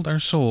 We sold our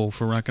soul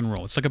for rock and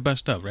roll. It's like a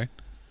best of, right?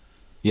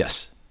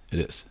 Yes, it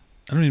is.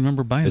 I don't even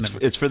remember buying that.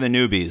 It's for the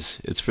newbies.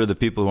 It's for the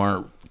people who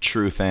aren't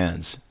true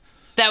fans.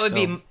 That would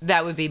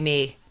be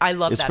me. I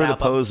love It's that for album.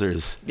 the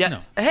posers. Yeah. No.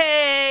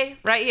 Hey,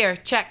 right here.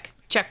 Check.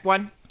 Check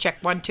one.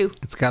 Check 1, 2.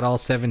 It's got all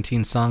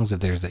 17 songs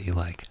of theirs that you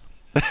like.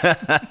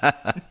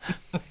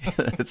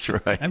 That's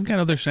right. I've got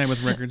other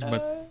Sabbath records,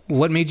 but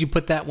What made you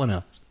put that one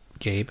up,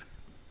 Gabe?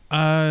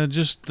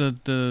 just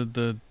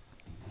the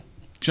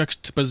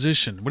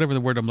juxtaposition, whatever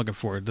the word I'm looking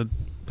for, the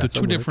That's a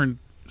two word. different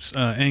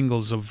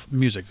angles of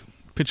music.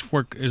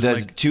 Pitchfork is The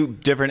like two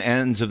different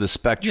ends of the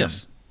spectrum.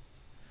 yes.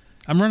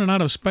 I'm running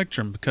out of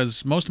spectrum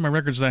because most of my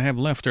records that I have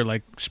left are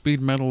like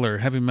speed metal or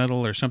heavy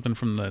metal or something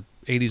from the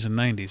 80s and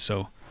 90s.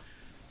 So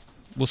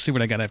we'll see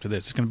what I got after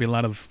this. It's going to be a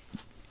lot of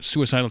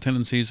Suicidal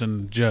Tendencies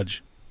and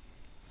Judge.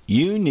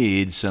 You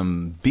need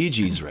some Bee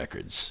Gees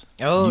records.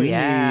 Oh, you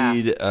yeah.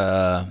 need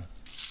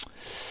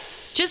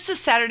Just a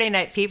Saturday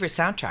Night Fever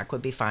soundtrack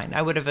would be fine.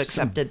 I would have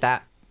accepted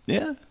that.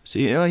 yeah. So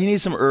he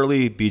needs some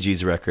early Bee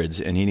Gees records,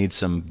 and he needs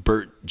some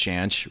Burt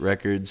Jansch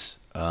records.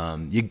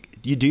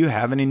 Do you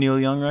have any Neil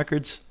Young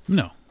records?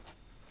 No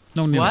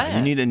Neil. What?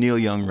 You need a Neil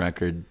Young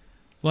record.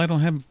 Well, I don't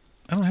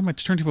have my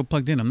turntable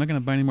plugged in. I'm not going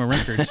to buy any more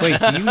records. Wait,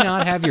 do you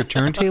not have your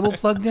turntable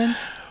plugged in?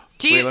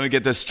 Wait, let me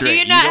get this straight. Do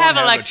you not don't have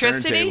a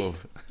electricity? turntable.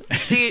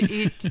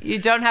 Do you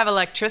don't have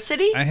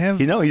electricity? I have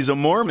He's a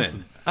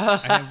Mormon. I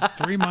have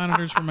 3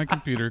 monitors for my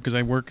computer because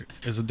I work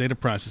as a data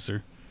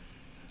processor.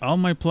 All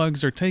my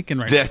plugs are taken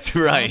right now. That's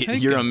right. Taken.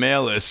 You're a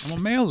mail list. I'm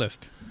a mail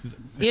list.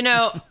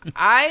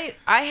 I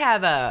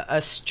have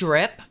a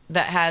strip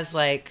that has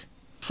like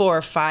 4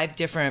 or 5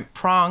 different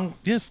prong.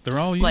 Yes, they're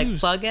all like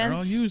used. plugins. They're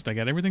all used. I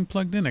got everything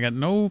plugged in. I got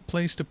no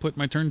place to put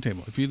my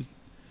turntable. If you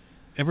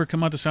ever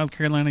come out to South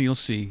Carolina, you'll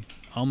see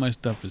all my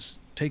stuff is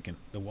taken.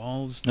 The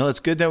walls. No, it's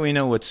good that we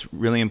know what's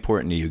really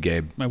important to you,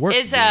 Gabe. My work.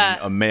 Is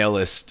A mail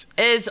list.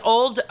 is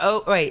Old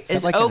Oak wait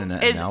Is that like Oak an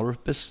is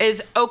Alrapus?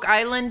 is Oak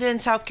Island in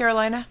South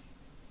Carolina?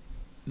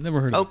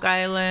 Never heard of Oak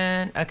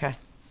Island. Okay.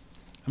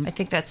 I'm- I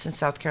think that's in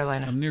South it.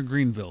 Carolina. I'm near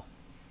Greenville.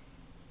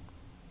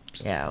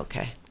 Yeah,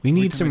 okay. We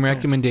need can some make calls.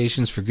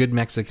 recommendations for good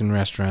Mexican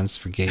restaurants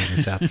for Gabe in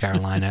South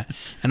Carolina.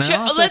 And I Sure,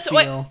 also let's-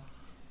 wait. feel...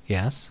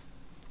 Yes?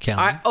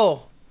 Kelly?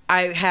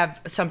 I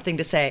have something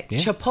to say. Yeah.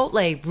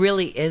 Chipotle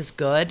really is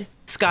good,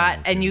 Scott,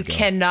 and you go.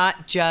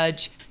 cannot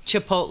judge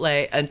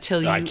Chipotle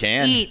until you I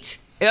can. eat.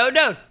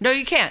 Oh, no,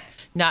 you can't.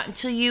 Not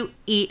until you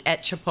eat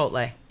at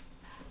Chipotle.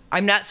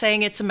 I'm not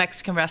saying it's a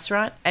Mexican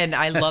restaurant, and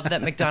I love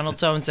that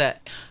McDonald's owns it.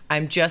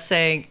 I'm just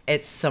saying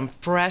it's some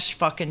fresh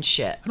fucking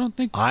shit. I don't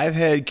think I've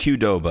had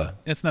Qdoba.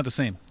 it's not the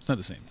same. It's not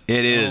the same.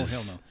 It Oh,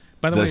 is hell no.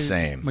 By the the way,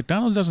 same.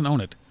 McDonald's doesn't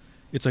own it.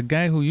 It's a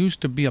guy who used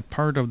to be a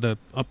part of the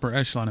upper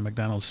echelon of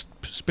McDonald's,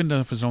 spinned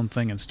off his own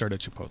thing and started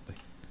Chipotle.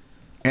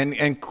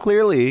 And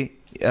clearly,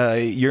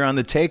 you're on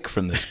the take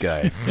from this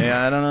guy.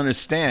 Yeah, I don't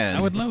understand.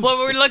 I would love. Well,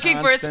 we're looking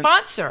for a Constant-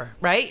 sponsor,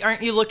 right?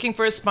 Aren't you looking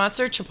for a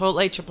sponsor?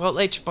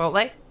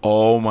 Chipotle.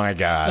 Oh my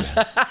God.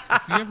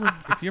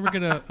 if you ever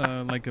get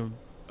a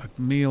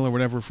meal or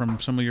whatever from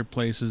some of your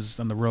places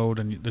on the road,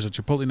 and there's a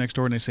Chipotle next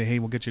door, and they say, "Hey,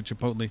 we'll get you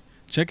Chipotle.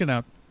 Check it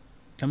out.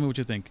 Tell me what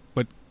you think."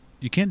 But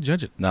you can't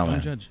judge it. No, Don't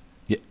man. judge.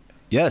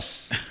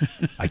 Yes,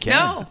 I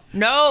can.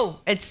 No,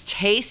 it's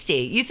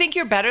tasty. You think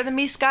you're better than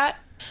me, Scott?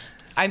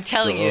 I'm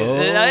telling you.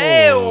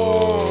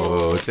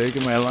 Oh,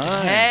 taking my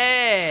line.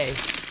 Hey.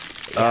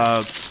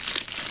 I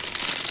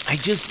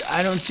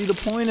don't see the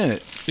point in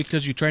it.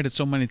 Because you tried it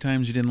so many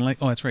times you didn't like.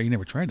 Oh, that's right. You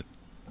never tried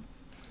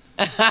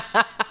it.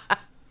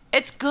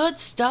 It's good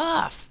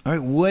stuff. All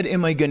right, what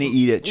am I going to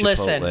eat at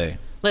Chipotle?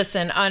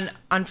 Listen. On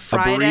A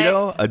Friday.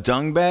 burrito? A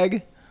dung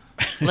bag?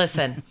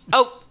 Listen.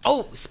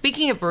 Oh.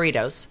 Speaking of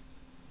burritos,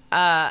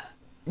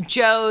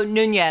 Joe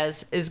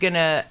Nunez is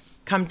gonna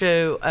come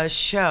to a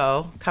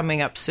show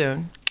coming up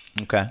soon,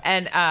 Okay.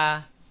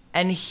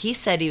 and he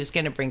said he was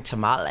gonna bring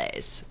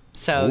tamales.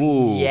 So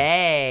Ooh.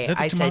 yay! Is that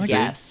the I said tamale guy?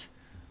 yes.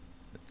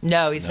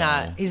 No, he's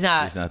not. He's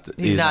not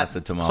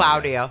the tamale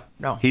Claudio. guy.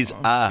 No, He's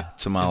a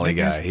tamale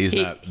guy. He's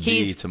not the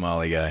he's-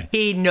 tamale guy.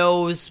 he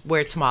knows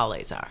where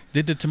tamales are.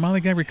 Did the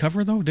tamale guy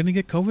recover, though? Didn't he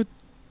get COVID?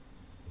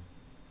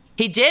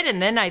 He did,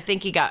 and then I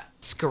think he got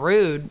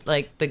screwed,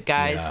 like the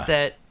guys Yeah.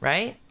 that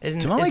right. And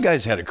Tamale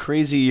guy's had a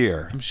crazy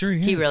year. I'm sure he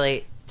is. He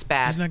really. It's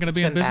bad. He's not going to It's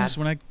be in been business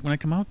bad. when I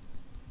come out?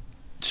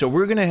 So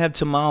we're going to have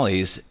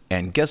tamales,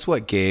 and guess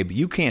what, Gabe?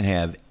 You can't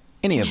have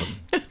any of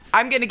them.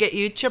 I'm gonna get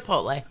you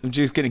Chipotle. I'm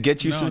just going to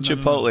get you No, some no,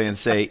 no, Chipotle and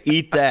say,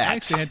 eat that. I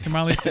actually had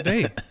tamales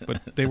today,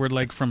 but they were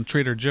like from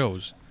Trader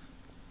Joe's.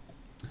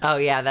 Oh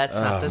yeah, that's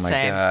not the my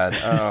same. God.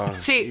 Oh,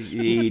 See,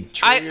 you eat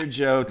Trader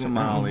Joe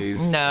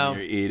tamales. No, and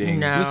you're eating.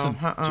 no. Listen,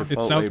 Chipotle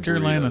it's South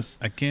Carolina. burritos.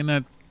 I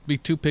cannot be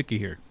too picky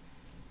here.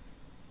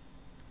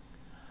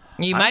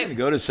 You I'm might, going to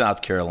go to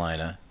South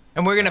Carolina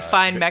and we're gonna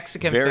find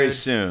Mexican very food.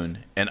 soon,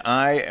 and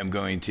I am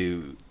going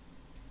to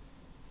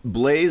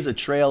blaze a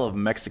trail of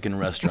Mexican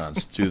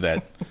restaurants through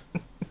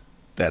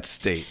that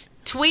state.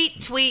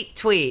 Tweet.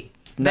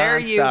 There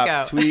you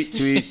Non-stop. go. Tweet,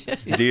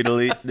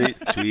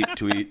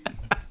 tweet.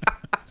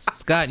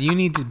 Scott, you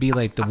need to be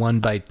like the one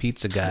bite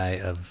pizza guy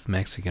of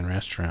Mexican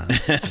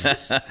restaurants.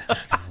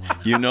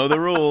 You know the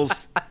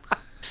rules.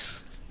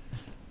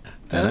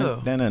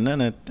 Oh.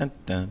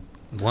 Dun-dun-dun-dun-dun-dun.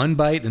 One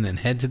bite and then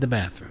head to the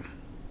bathroom.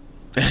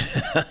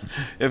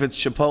 If it's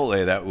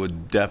Chipotle, that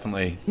would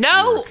definitely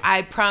No, work.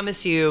 I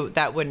promise you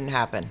that wouldn't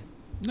happen.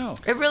 No.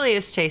 It really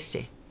is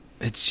tasty.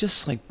 It's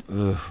just like,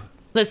 ugh.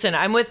 Listen,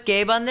 I'm with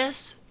Gabe on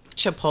this.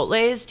 Chipotle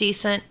is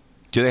decent.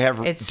 Do they have?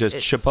 It's- does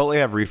it's- Chipotle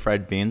have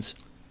refried beans?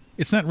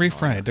 It's not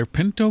refried. They're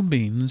pinto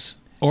beans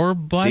or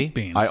black See,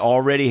 beans. I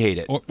already hate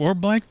it. or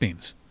black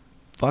beans.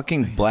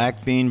 Fucking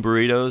black bean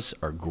burritos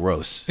are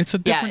gross. It's a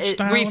different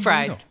style of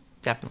refried, burrito.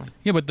 definitely.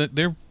 Yeah, but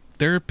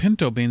their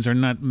pinto beans are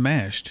not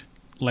mashed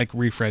like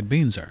refried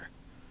beans are.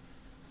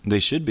 They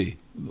should be.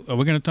 Are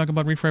we going to talk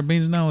about refried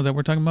beans now? Is that what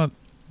we're talking about?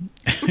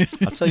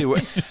 I'll tell you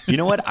what. You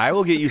know what? I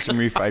will get you some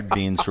refried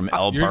beans from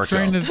El You're Barco.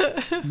 trying to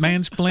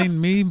mansplain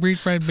me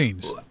refried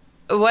beans.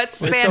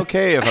 What's It's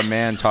okay if a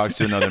man talks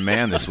to another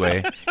man this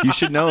way. You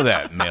should know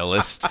that,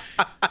 maleist.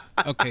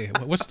 Okay,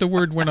 what's the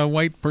word when a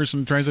white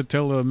person tries to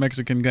tell a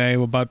Mexican guy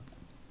about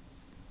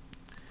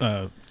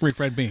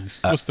refried beans?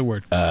 What's the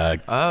word?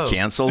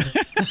 Canceled?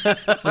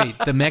 Wait,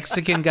 the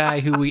Mexican guy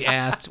who we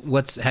asked,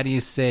 how do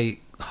you say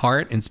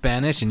heart in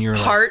Spanish? And you're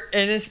like, heart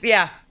and it's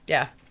yeah.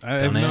 I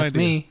have don't no ask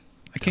idea. me.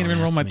 I can't Don't even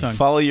roll ask my me. tongue.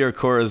 Follow your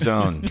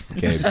corazon,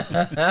 Gabe.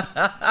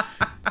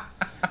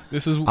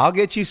 This is I'll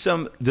get you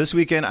some this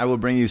weekend. I will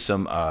bring you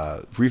some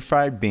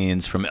refried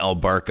beans from El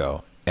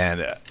Barco,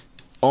 and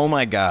oh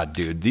my God,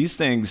 dude, these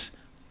things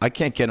I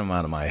can't get them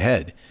out of my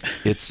head.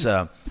 They're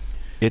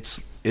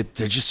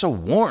just so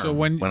warm so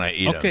when I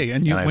eat them. okay,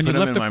 and I when put you them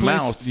left in the my place,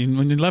 mouth.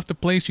 when you left the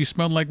place, you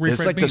smelled like refried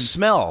It's like beans.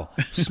 the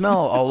smell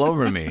all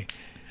over me.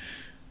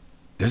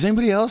 Does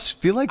anybody else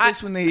feel like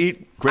this when they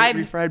eat great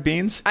refried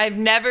beans? I've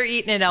never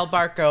eaten at El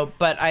Barco,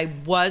 but I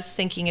was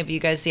thinking of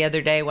you guys the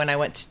other day when I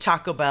went to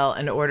Taco Bell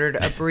and ordered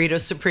a burrito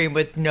supreme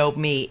with no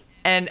meat.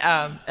 And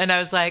I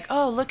was like,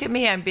 oh, look at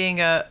me. I'm being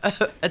a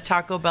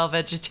Taco Bell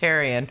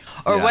vegetarian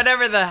or Yeah.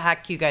 whatever the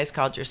heck you guys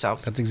called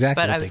yourselves. That's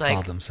exactly but what I was they like,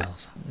 called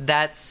themselves.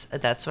 That's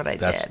what I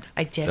did.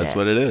 I did That's it.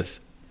 what it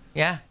is.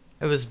 Yeah.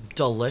 It was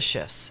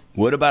delicious.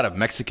 What about a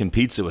Mexican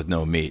pizza with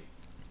no meat?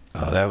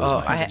 Oh, that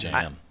was my I,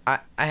 jam. I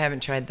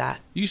haven't tried that.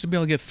 You used to be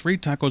able to get 3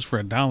 tacos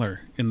for $1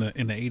 in the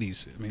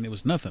 80s. I mean, it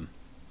was nothing.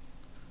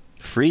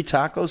 Free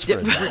tacos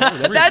for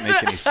 $1? That doesn't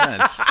make any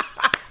sense.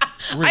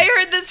 I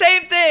heard the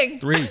same thing.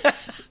 3.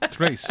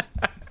 Tres.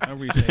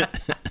 However you say it.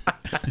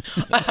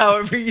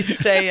 However you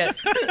say it.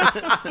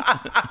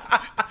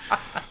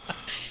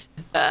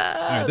 All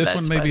right, this that's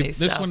one may funny be. This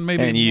stuff. one may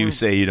be. And you more-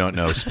 say you don't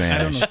know I don't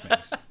Spanish. know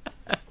Spanish.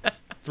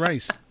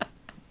 Thrice.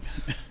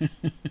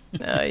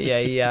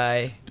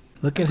 Ay.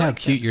 Look at how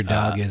cute your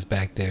dog is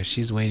back there.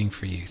 She's waiting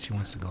for you. She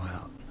wants to go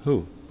out.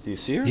 Who? Do you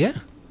see her? Yeah.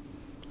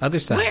 Other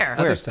side. Where?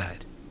 Other Where?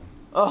 side.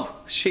 Oh,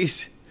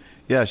 she's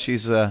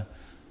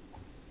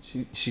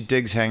she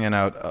digs hanging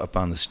out up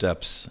on the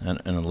steps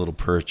in a little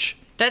perch.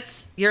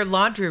 That's your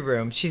laundry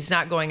room. She's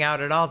not going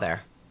out at all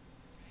there.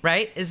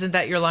 Right? Isn't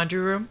that your laundry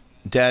room?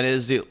 That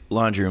is the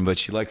laundry room, but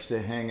she likes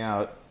to hang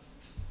out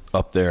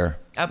up there.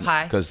 Up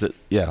high? Because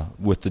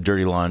with the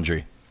dirty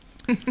laundry.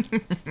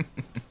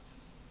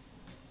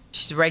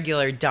 She's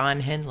regular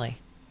Don Henley.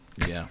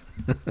 Yeah.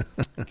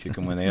 Kick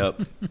them when they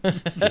up.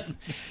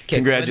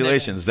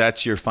 Congratulations.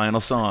 That's your final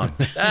song.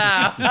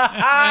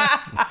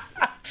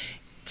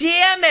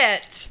 Damn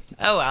it.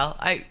 Oh, well.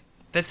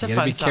 That's a You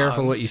fun gotta be song.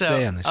 careful what you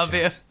say on this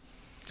show.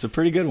 It's a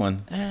pretty good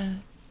one.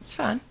 It's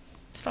fun.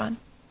 It's fun.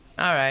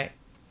 All right.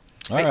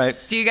 All right.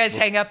 Do you guys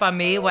hang up on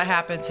me? What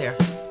happens here?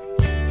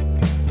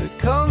 It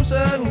comes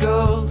and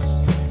goes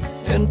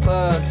in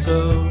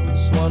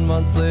plateaus. 1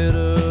 month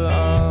later,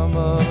 I'm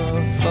a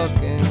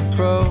fucking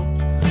pro.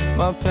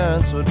 My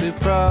parents would be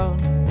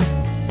proud.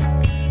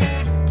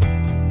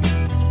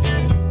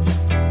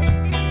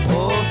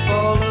 Or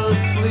fall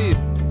asleep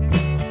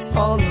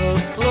on the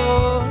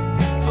floor.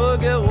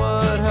 Forget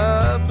what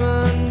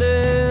happened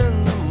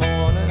in the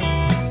morning.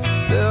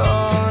 There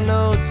are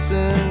notes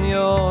in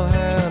your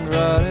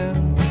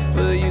handwriting,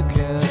 but you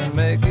can't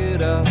make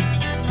it out.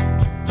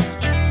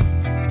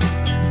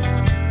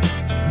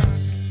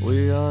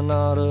 We are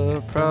not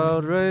a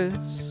proud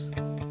race.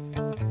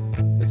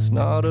 It's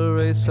not a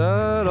race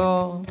at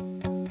all.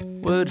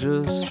 We're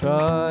just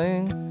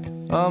trying.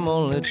 I'm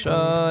only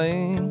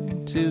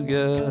trying to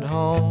get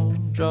home.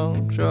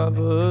 Drunk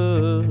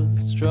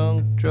drivers,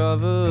 drunk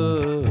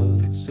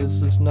drivers.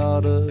 This is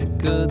not a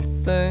good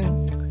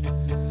thing.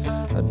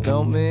 I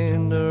don't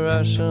mean to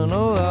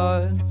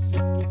rationalize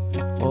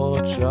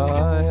or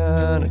try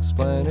and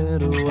explain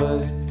it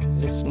away.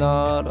 It's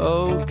not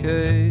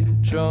okay.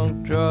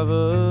 Drunk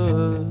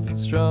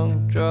drivers,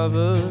 drunk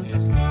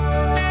drivers.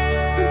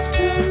 It's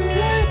too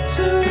late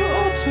to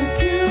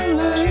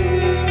articulate it.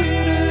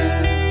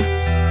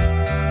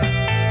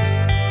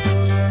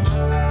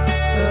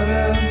 An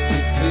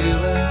empty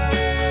feeling.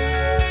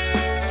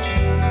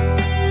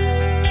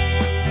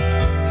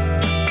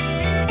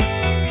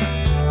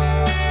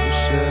 You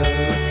share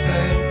the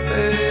same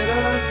fate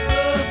as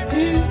the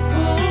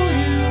people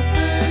you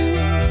hate.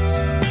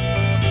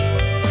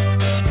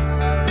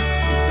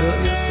 You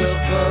built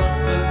yourself up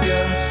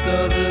against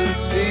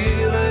others'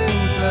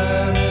 feelings,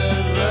 and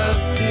it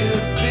left you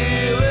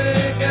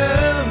feeling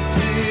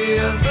empty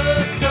as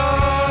a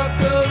car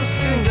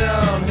coasting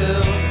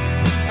downhill.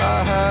 I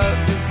had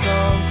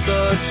become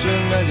such a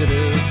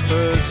negative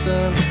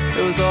person.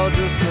 It was all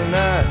just an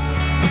act.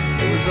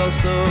 It was all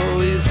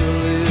so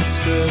easily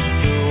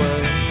stripped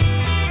away.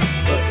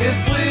 But if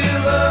we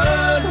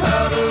learn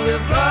how to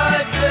live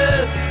like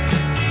this,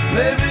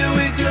 maybe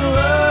we can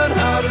learn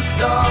how to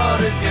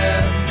start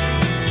again.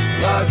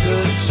 Like a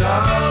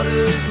child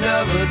who's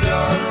never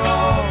done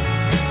wrong,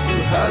 who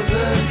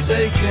hasn't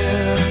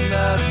taken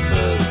that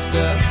first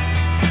step.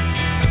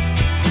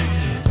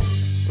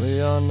 We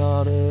are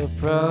not a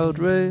proud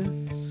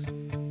race.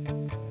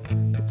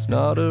 It's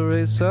not a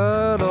race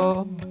at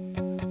all.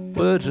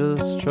 We're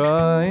just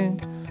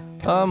trying.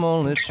 I'm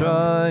only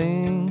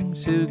trying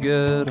to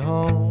get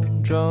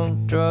home.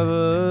 Drunk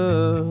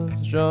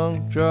drivers,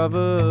 drunk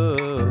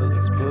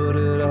drivers. Put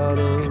it out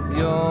of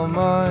your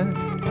mind.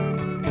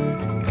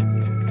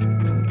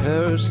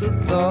 Perish the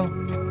thought.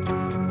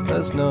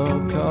 There's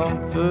no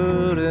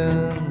comfort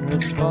in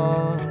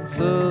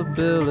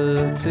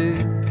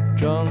responsibility.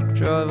 Drunk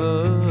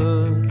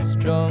drivers,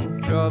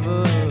 drunk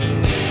drivers.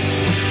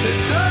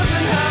 It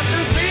doesn't have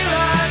to be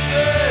like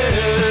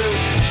this.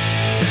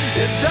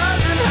 It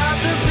doesn't have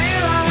to be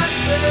like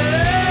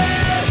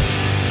this.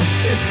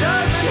 It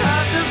doesn't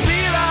have to be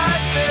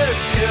like this.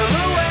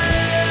 Killer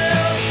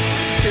whales,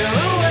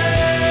 killer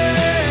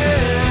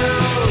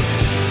whales.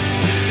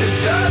 It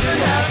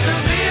doesn't have to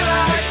be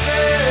like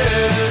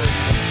this.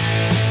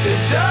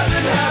 It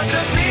doesn't have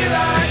to be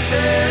like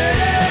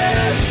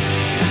this.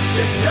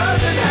 It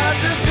doesn't have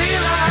to be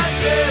like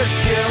this.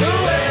 Killer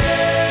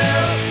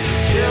whales,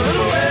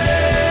 killer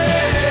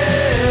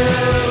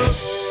whales.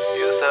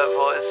 Use that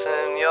voice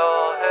in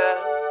your head,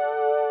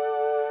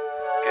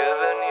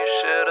 giving you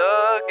shit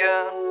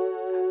again.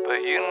 But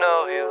you know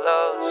he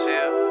loves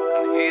you,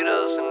 and he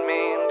doesn't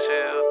mean to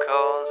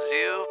cause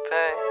you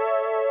pain.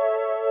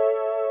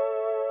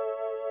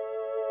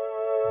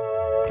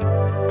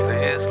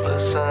 Please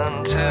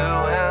listen to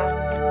him.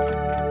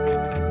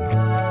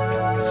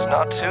 It's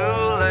not too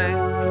late.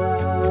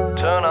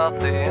 Turn off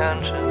the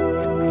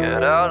engine,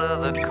 get out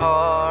of the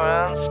car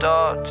and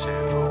start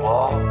to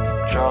walk.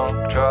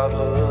 Drunk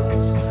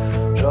drivers,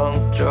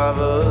 drunk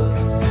drivers,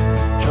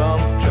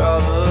 drunk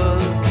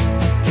drivers,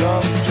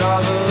 drunk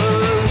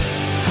drivers.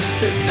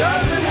 It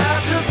doesn't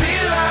have to be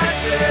like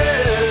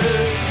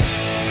this.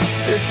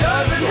 It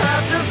doesn't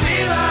have to be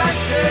like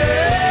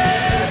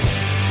this.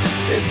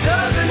 It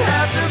doesn't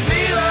have to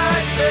be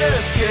like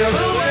this.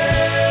 Killer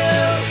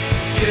whales,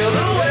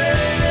 killer whales.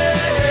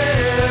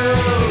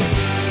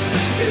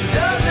 It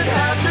doesn't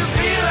have to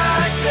be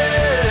like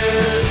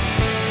this.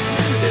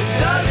 It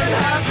doesn't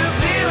have to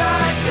be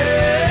like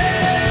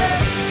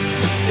this.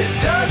 It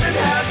doesn't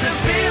have to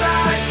be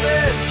like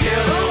this.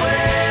 Killer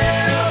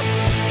whales,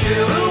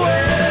 killer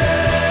whales.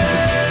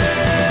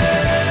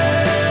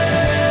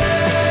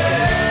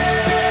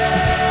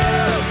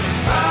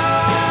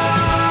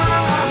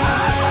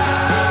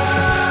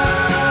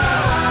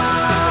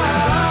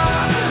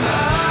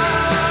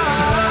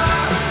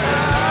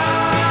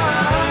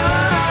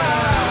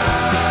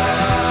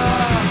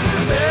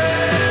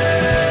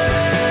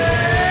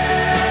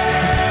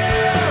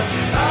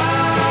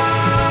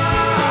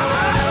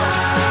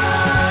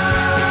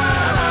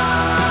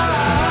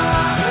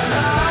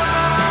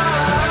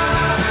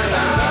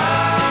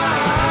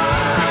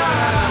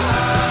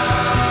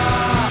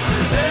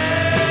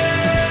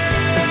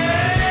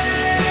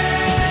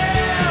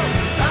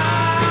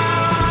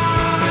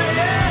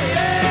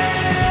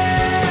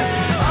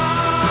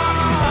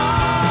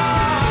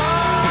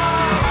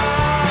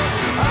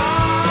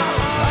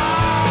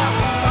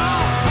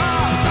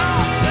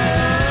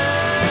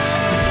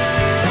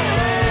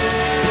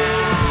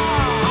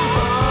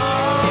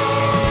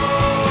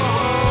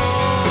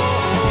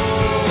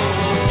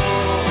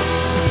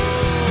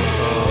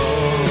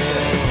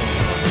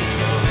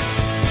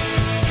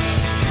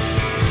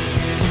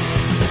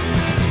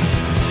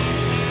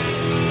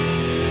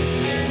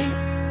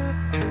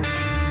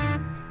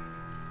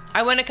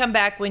 I want to come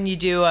back when you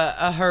do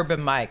a Herb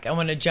and Mike. I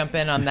want to jump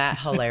in on that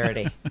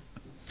hilarity.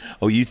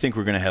 Oh, you think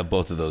we're going to have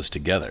both of those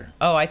together?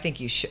 Oh, I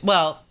think you should.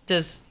 Well,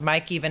 does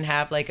Mike even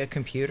have like a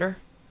computer?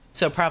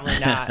 So probably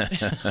not.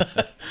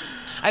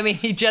 I mean,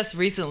 he just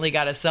recently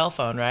got a cell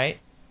phone, right?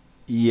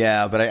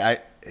 Yeah, but I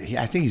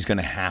think he's going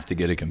to have to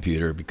get a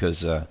computer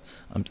because I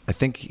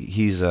think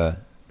he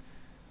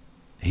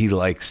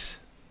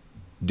likes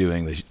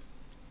doing the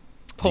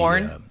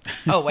porn.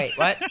 Oh wait,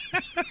 what?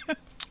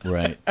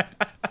 Right.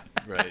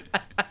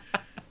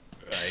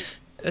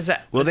 Is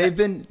that? Well, they've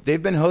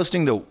been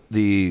hosting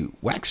the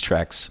Wax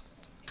Tracks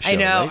show, I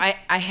know. right?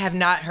 I have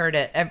not heard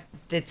it.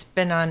 It's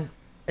been on.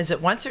 Is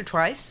it once or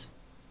twice?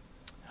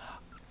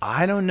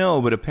 I don't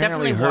know, but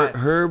apparently Definitely once.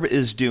 Herb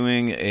is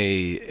doing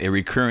a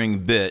recurring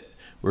bit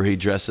where he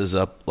dresses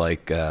up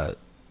like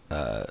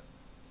Al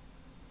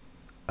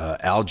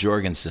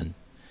Jorgensen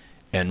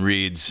and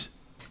reads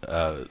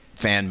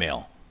fan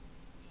mail.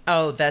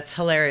 Oh, that's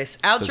hilarious.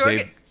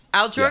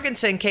 Al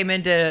Jorgensen came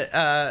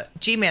into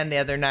G-Man the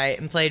other night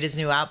and played his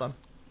new album.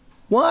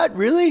 What?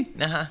 Really?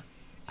 Uh-huh.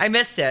 I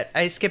missed it.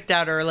 I skipped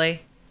out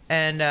early,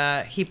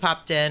 and he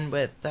popped in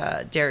with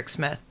Derek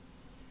Smith.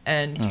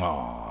 And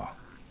Aww.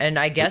 And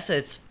I guess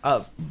it's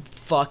a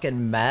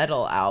fucking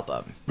metal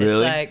album. Really?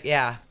 It's like,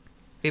 yeah.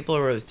 People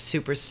were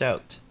super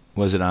stoked.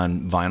 Was it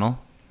on vinyl?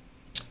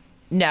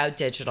 No,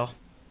 digital.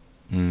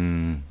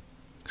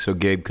 So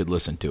Gabe could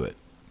listen to it.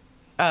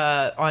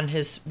 On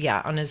his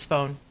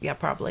phone. Yeah,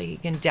 probably. He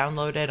can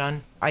download it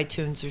on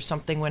iTunes or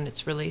something when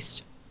it's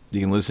released. You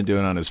can listen to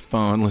it on his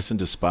phone, listen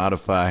to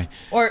Spotify.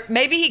 Or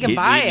maybe he can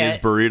buy Eat it. his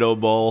burrito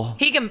bowl.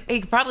 He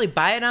could probably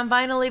buy it on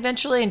vinyl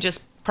eventually and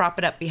just prop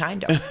it up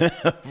behind him.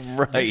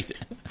 Right.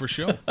 For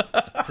sure.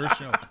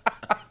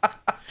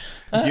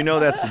 You know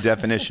that's the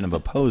definition of a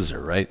poser,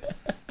 right?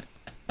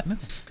 No,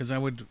 because I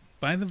would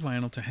buy the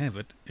vinyl to have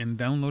it and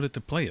download it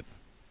to play it.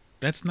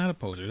 That's not a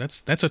poser.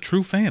 That's a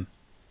true fan.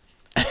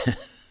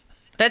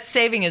 That's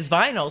saving his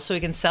vinyl so he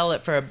can sell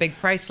it for a big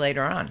price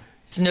later on.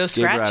 It's no Gabe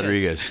scratches.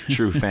 Rodriguez,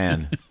 true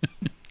fan.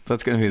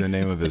 That's going to be the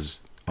name of his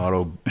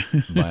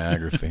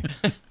autobiography.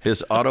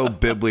 His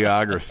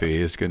autobibliography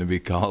is going to be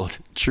called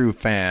True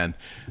Fan.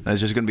 That's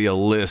just going to be a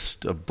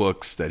list of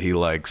books that he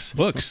likes.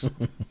 Books.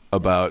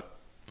 About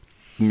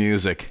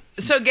music.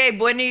 So, Gabe,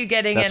 when are you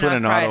getting That's in what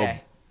on an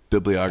Friday?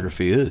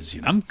 autobibliography is,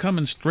 you know. I'm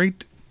coming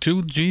straight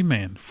to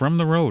G-Man from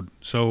the road,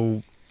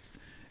 so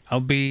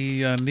I'll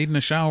be needing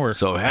a shower.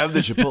 So have the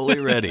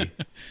Chipotle ready.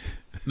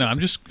 No, I'm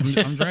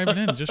driving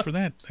in just for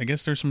that. I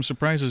guess there's some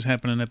surprises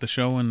happening at the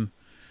show, and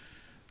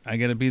I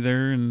got to be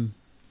there, and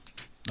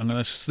I'm going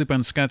to sleep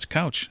on Scott's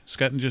couch,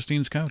 Scott and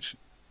Justine's couch.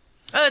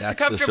 Oh, it's That's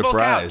a comfortable the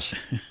surprise.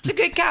 couch. It's a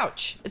good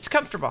couch. It's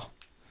comfortable.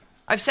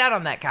 I've sat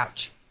on that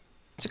couch.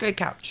 It's a good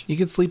couch. You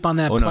could sleep on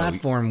that Oh, no.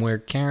 platform where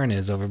Karen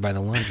is over by the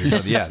laundry.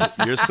 No, yeah,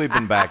 you're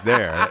sleeping back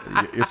there.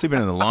 You're sleeping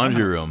in the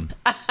laundry room.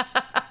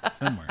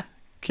 Somewhere.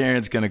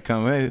 Karen's going to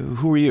come. Hey,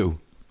 who are you?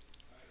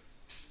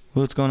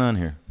 What's going on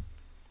here?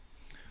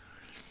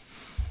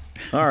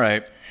 All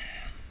right.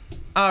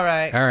 All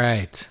right. All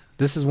right.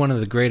 This is one of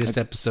the greatest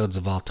episodes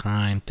of all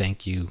time.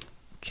 Thank you,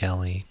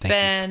 Kelly. Thank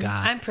Ben, you,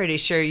 Scott. I'm pretty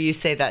sure you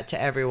say that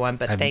to everyone,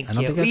 but thank I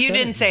don't you. think I've You said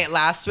didn't it. say it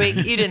last week.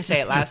 You didn't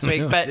say it last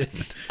week, No, I but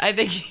didn't. I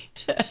think,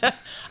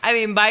 I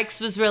mean, Mike's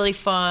was really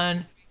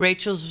fun.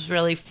 Rachel's was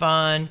really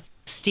fun.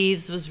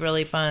 Steve's was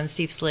really fun.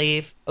 Steve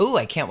Sleeve. Oh,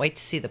 I can't wait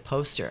to see the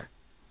poster.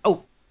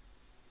 Oh,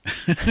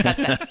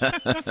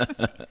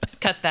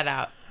 cut that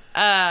out.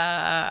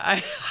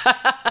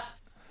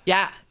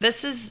 Yeah,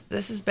 this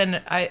has been.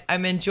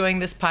 I'm enjoying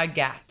this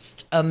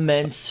podcast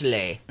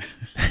immensely.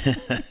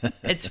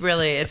 It's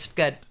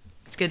good.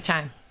 It's a good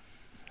time.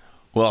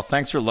 Well,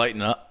 thanks for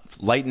lighting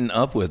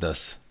up with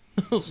us.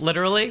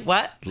 Literally,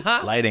 what?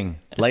 Huh? Lightening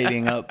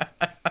up.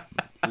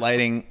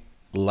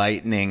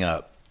 Lightening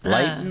up.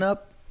 Lighten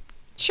up.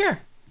 Sure.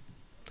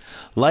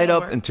 Light That'll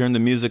up work. and turn the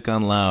music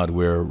on loud.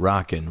 We're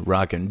rocking.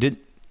 Did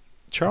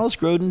Charles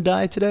Grodin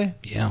die today?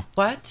 Yeah.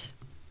 What?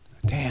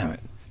 Damn it.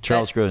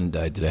 Charles Grodin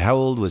died today. How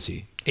old was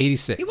he?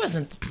 86. He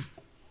wasn't.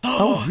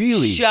 Oh,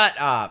 really? Shut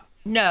up.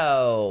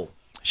 No.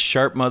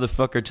 Sharp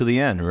motherfucker to the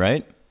end,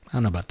 right? I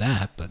don't know about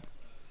that, but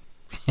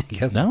I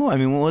guess. No, I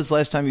mean, when was the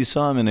last time you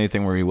saw him in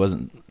anything where he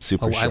wasn't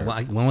super Oh,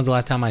 sharp? when was the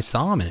last time I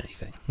saw him in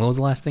anything? When was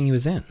the last thing he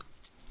was in?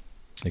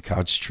 The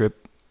Couch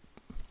Trip.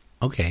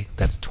 Okay,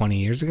 that's 20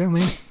 years ago,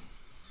 man.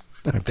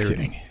 I'm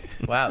kidding.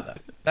 Wow.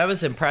 That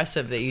was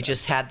impressive that you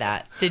just had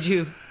that. Did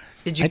you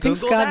I Google think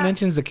Scott that?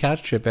 mentions the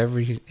couch trip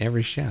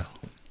every show.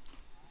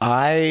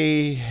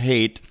 I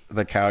hate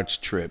The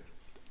Couch Trip,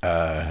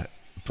 but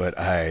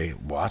I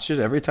watch it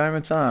every time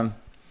it's on.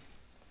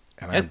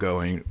 And I'm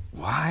going,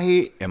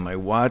 why am I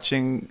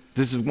watching?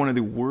 This is one of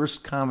the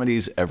worst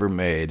comedies ever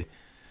made.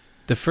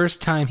 The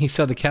first time he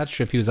saw the couch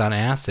trip, he was on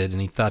acid, and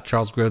he thought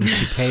Charles Grodin's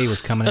toupee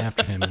was coming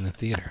after him in the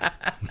theater.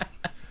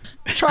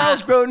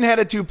 Charles Grodin had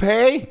a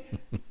toupee?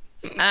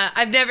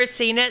 I've never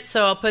seen it,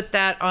 so I'll put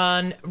that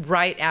on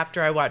right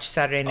after I watch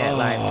Saturday Night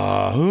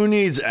Live. Who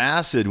needs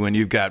acid when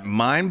you've got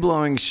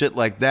mind-blowing shit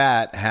like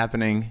that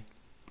happening?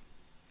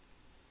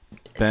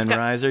 Ben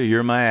Reiser,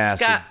 you're my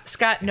acid.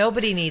 Scott,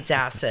 nobody needs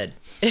acid.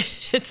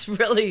 It's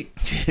really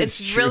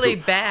true. really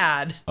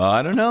bad.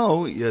 I don't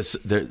know. Yes,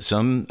 there's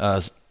some.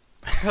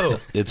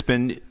 It's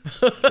been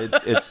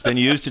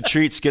used to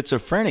treat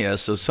schizophrenia.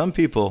 So some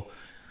people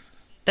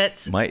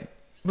might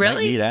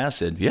need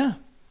acid. Yeah,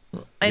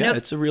 I know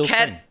it's a real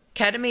thing.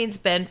 Ketamine's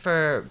been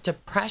for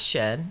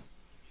depression,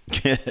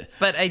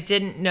 but I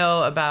didn't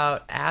know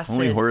about acid.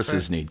 Only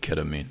horses need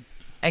ketamine.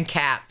 And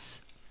cats.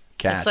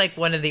 It's like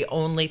one of the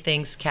only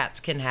things cats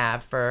can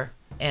have for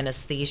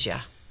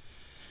anesthesia.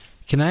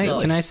 Can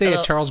I say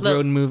a Charles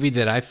Grodin movie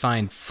that I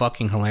find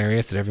fucking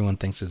hilarious that everyone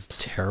thinks is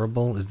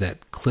terrible? Is that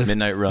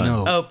Midnight Run?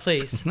 No. Oh,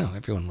 please. No,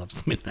 everyone loves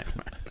the Midnight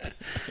Run.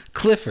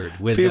 Clifford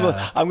with people.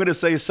 I'm going to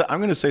say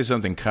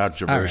something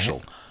controversial.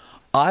 Right.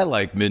 I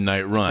like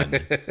Midnight Run.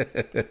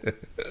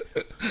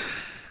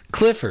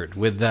 Clifford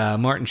with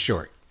Martin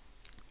Short.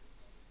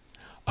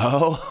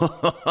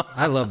 Oh,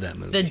 I love that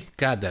movie.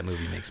 God, that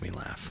movie makes me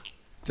laugh.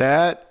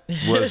 That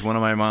was one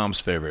of my mom's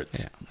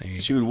favorites.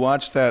 Yeah, she would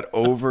watch that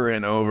over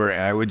and over,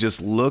 and I would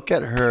just look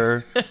at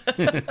her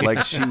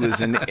like she was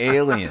an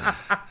alien.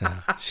 Yeah,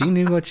 she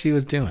knew what she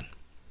was doing.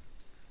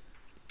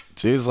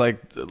 She's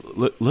like,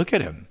 look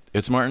at him.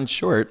 It's Martin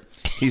Short.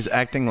 He's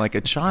acting like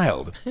a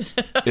child.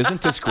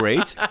 Isn't this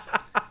great?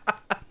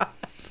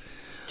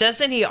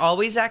 Doesn't he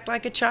always act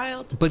like a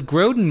child? But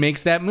Grodin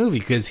makes that movie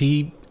because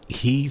he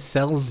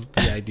sells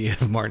the idea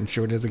of Martin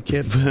Short as a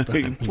kid.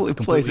 He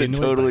plays it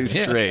totally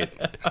straight.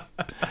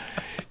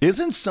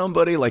 Isn't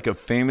somebody like a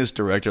famous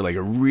director, like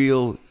a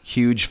real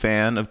huge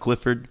fan of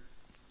Clifford?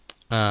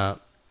 Like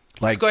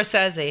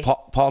Scorsese.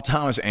 Paul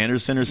Thomas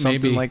Anderson or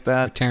something maybe, like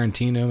that? Or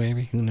Tarantino,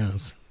 maybe. Who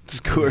knows?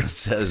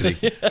 Scorsese.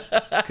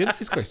 Could be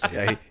Scorsese.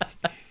 Yeah,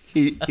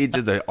 he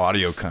did the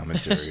audio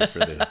commentary for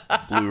the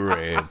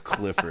Blu-ray of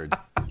Clifford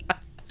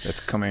that's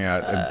coming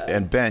out.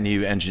 And Ben,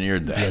 you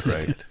engineered that, yes,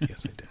 right? I did.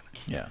 Yes, I did.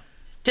 Yeah.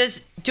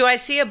 Do I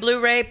see a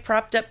Blu-ray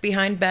propped up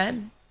behind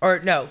Ben? Or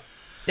no,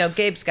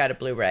 Gabe's got a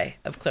Blu-ray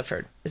of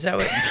Clifford. Is that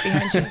what's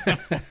behind you?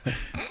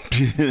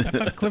 I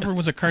thought Clifford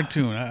was a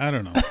cartoon. I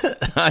don't know.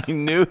 I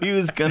knew he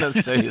was going to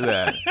say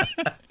that.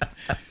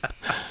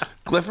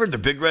 Clifford, the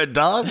big red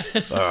dog?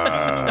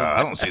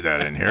 I don't see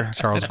that in here.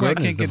 Charles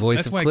Grodin is the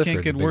voice of Clifford. That's why I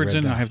can't get the words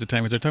Big in Red half the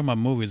time because they're talking about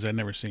movies I've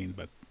never seen,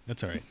 but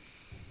that's all right.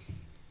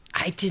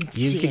 I didn't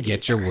You see it. can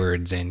get your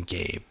words in,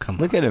 Gabe. Come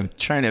on. Look at him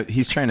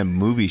he's trying to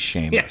movie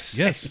shame us.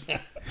 Yes.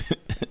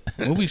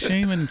 Movie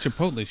shame and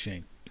Chipotle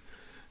shame.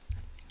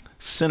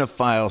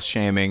 Cinephile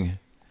shaming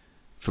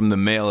from the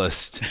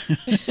mailist.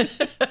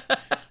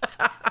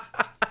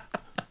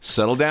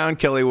 Settle down,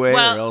 Kelly Way, or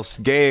else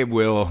Gabe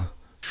will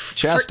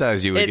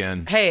chastise you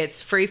again. Hey,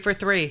 it's free for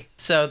 3.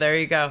 So there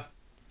you go.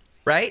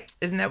 Right?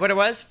 Isn't that what it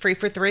was? Free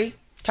for 3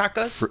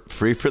 tacos?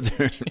 Free for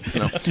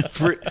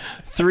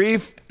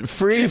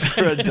free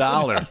for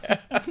 $1.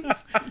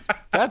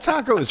 That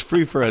taco is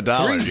free for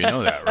 $1. You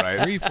know that,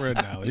 right? Free for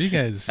 $1. You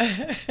guys.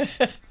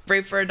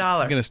 Free for $1.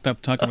 I gotta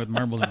stop talking with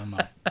marbles in my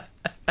mouth.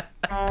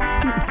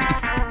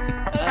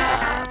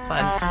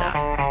 Fun stuff.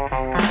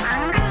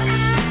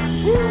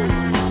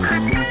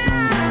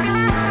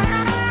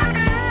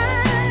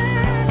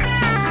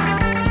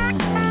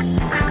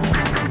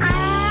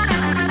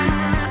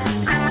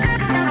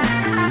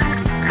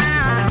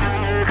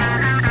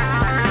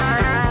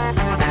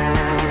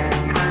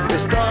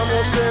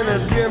 Estamos en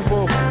el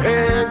tiempo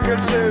en que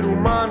el ser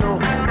humano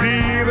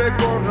vive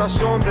con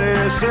razón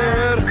de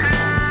ser.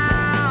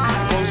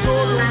 Con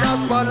solo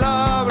unas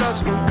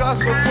palabras un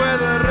caso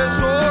puede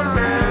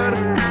resolver.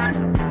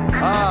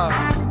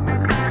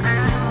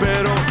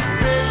 Pero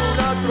pega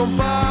una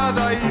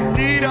trompada y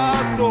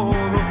tira todo.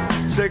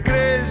 Se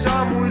cree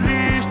ya muy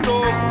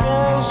listo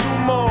con su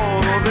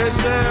modo de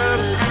ser.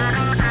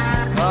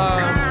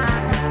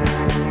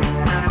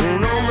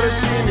 Un hombre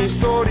sin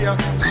historia,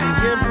 sin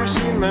tiempo y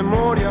sin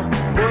memoria,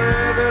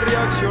 puede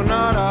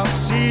reaccionar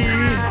así.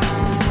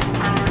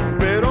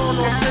 Pero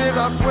no se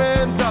da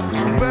cuenta,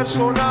 su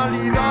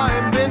personalidad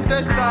en venta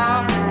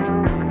está.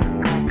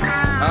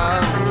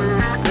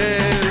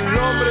 El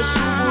hombre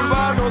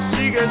suburbano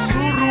sigue su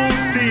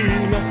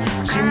rutina,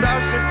 sin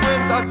darse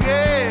cuenta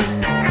que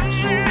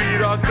su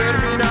vida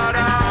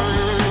terminará.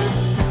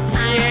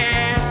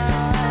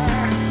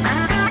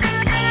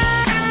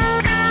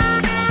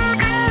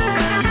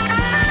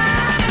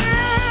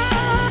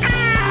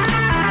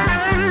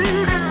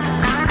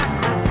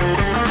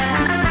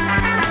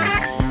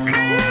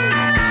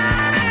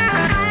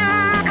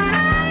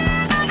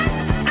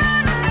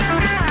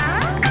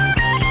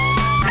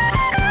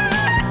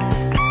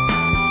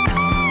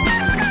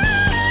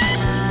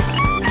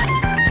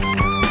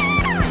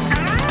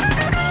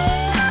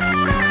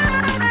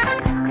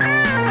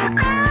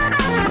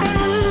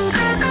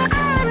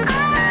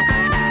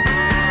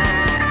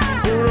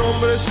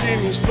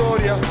 Sin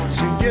historia,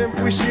 sin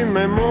tiempo y sin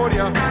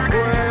memoria,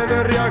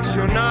 puede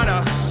reaccionar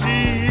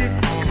así.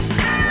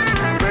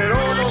 Pero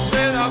no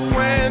se da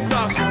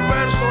cuenta, su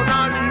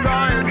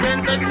personalidad en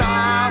mente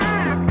está.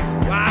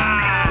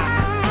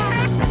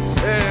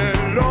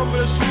 El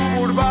hombre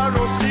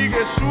suburbano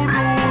sigue su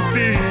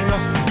rutina,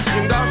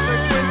 sin dar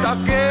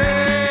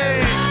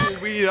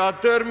vida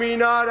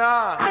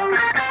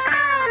terminara.